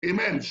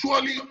 Amen.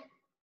 Surely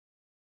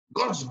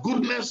God's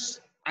goodness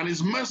and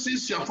his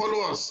mercies shall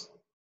follow us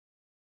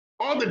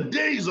all the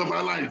days of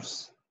our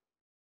lives,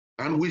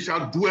 and we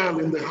shall dwell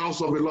in the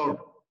house of the Lord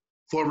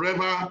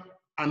forever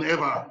and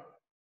ever.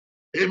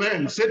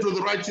 Amen. Say to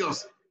the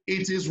righteous,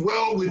 it is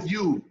well with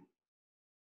you.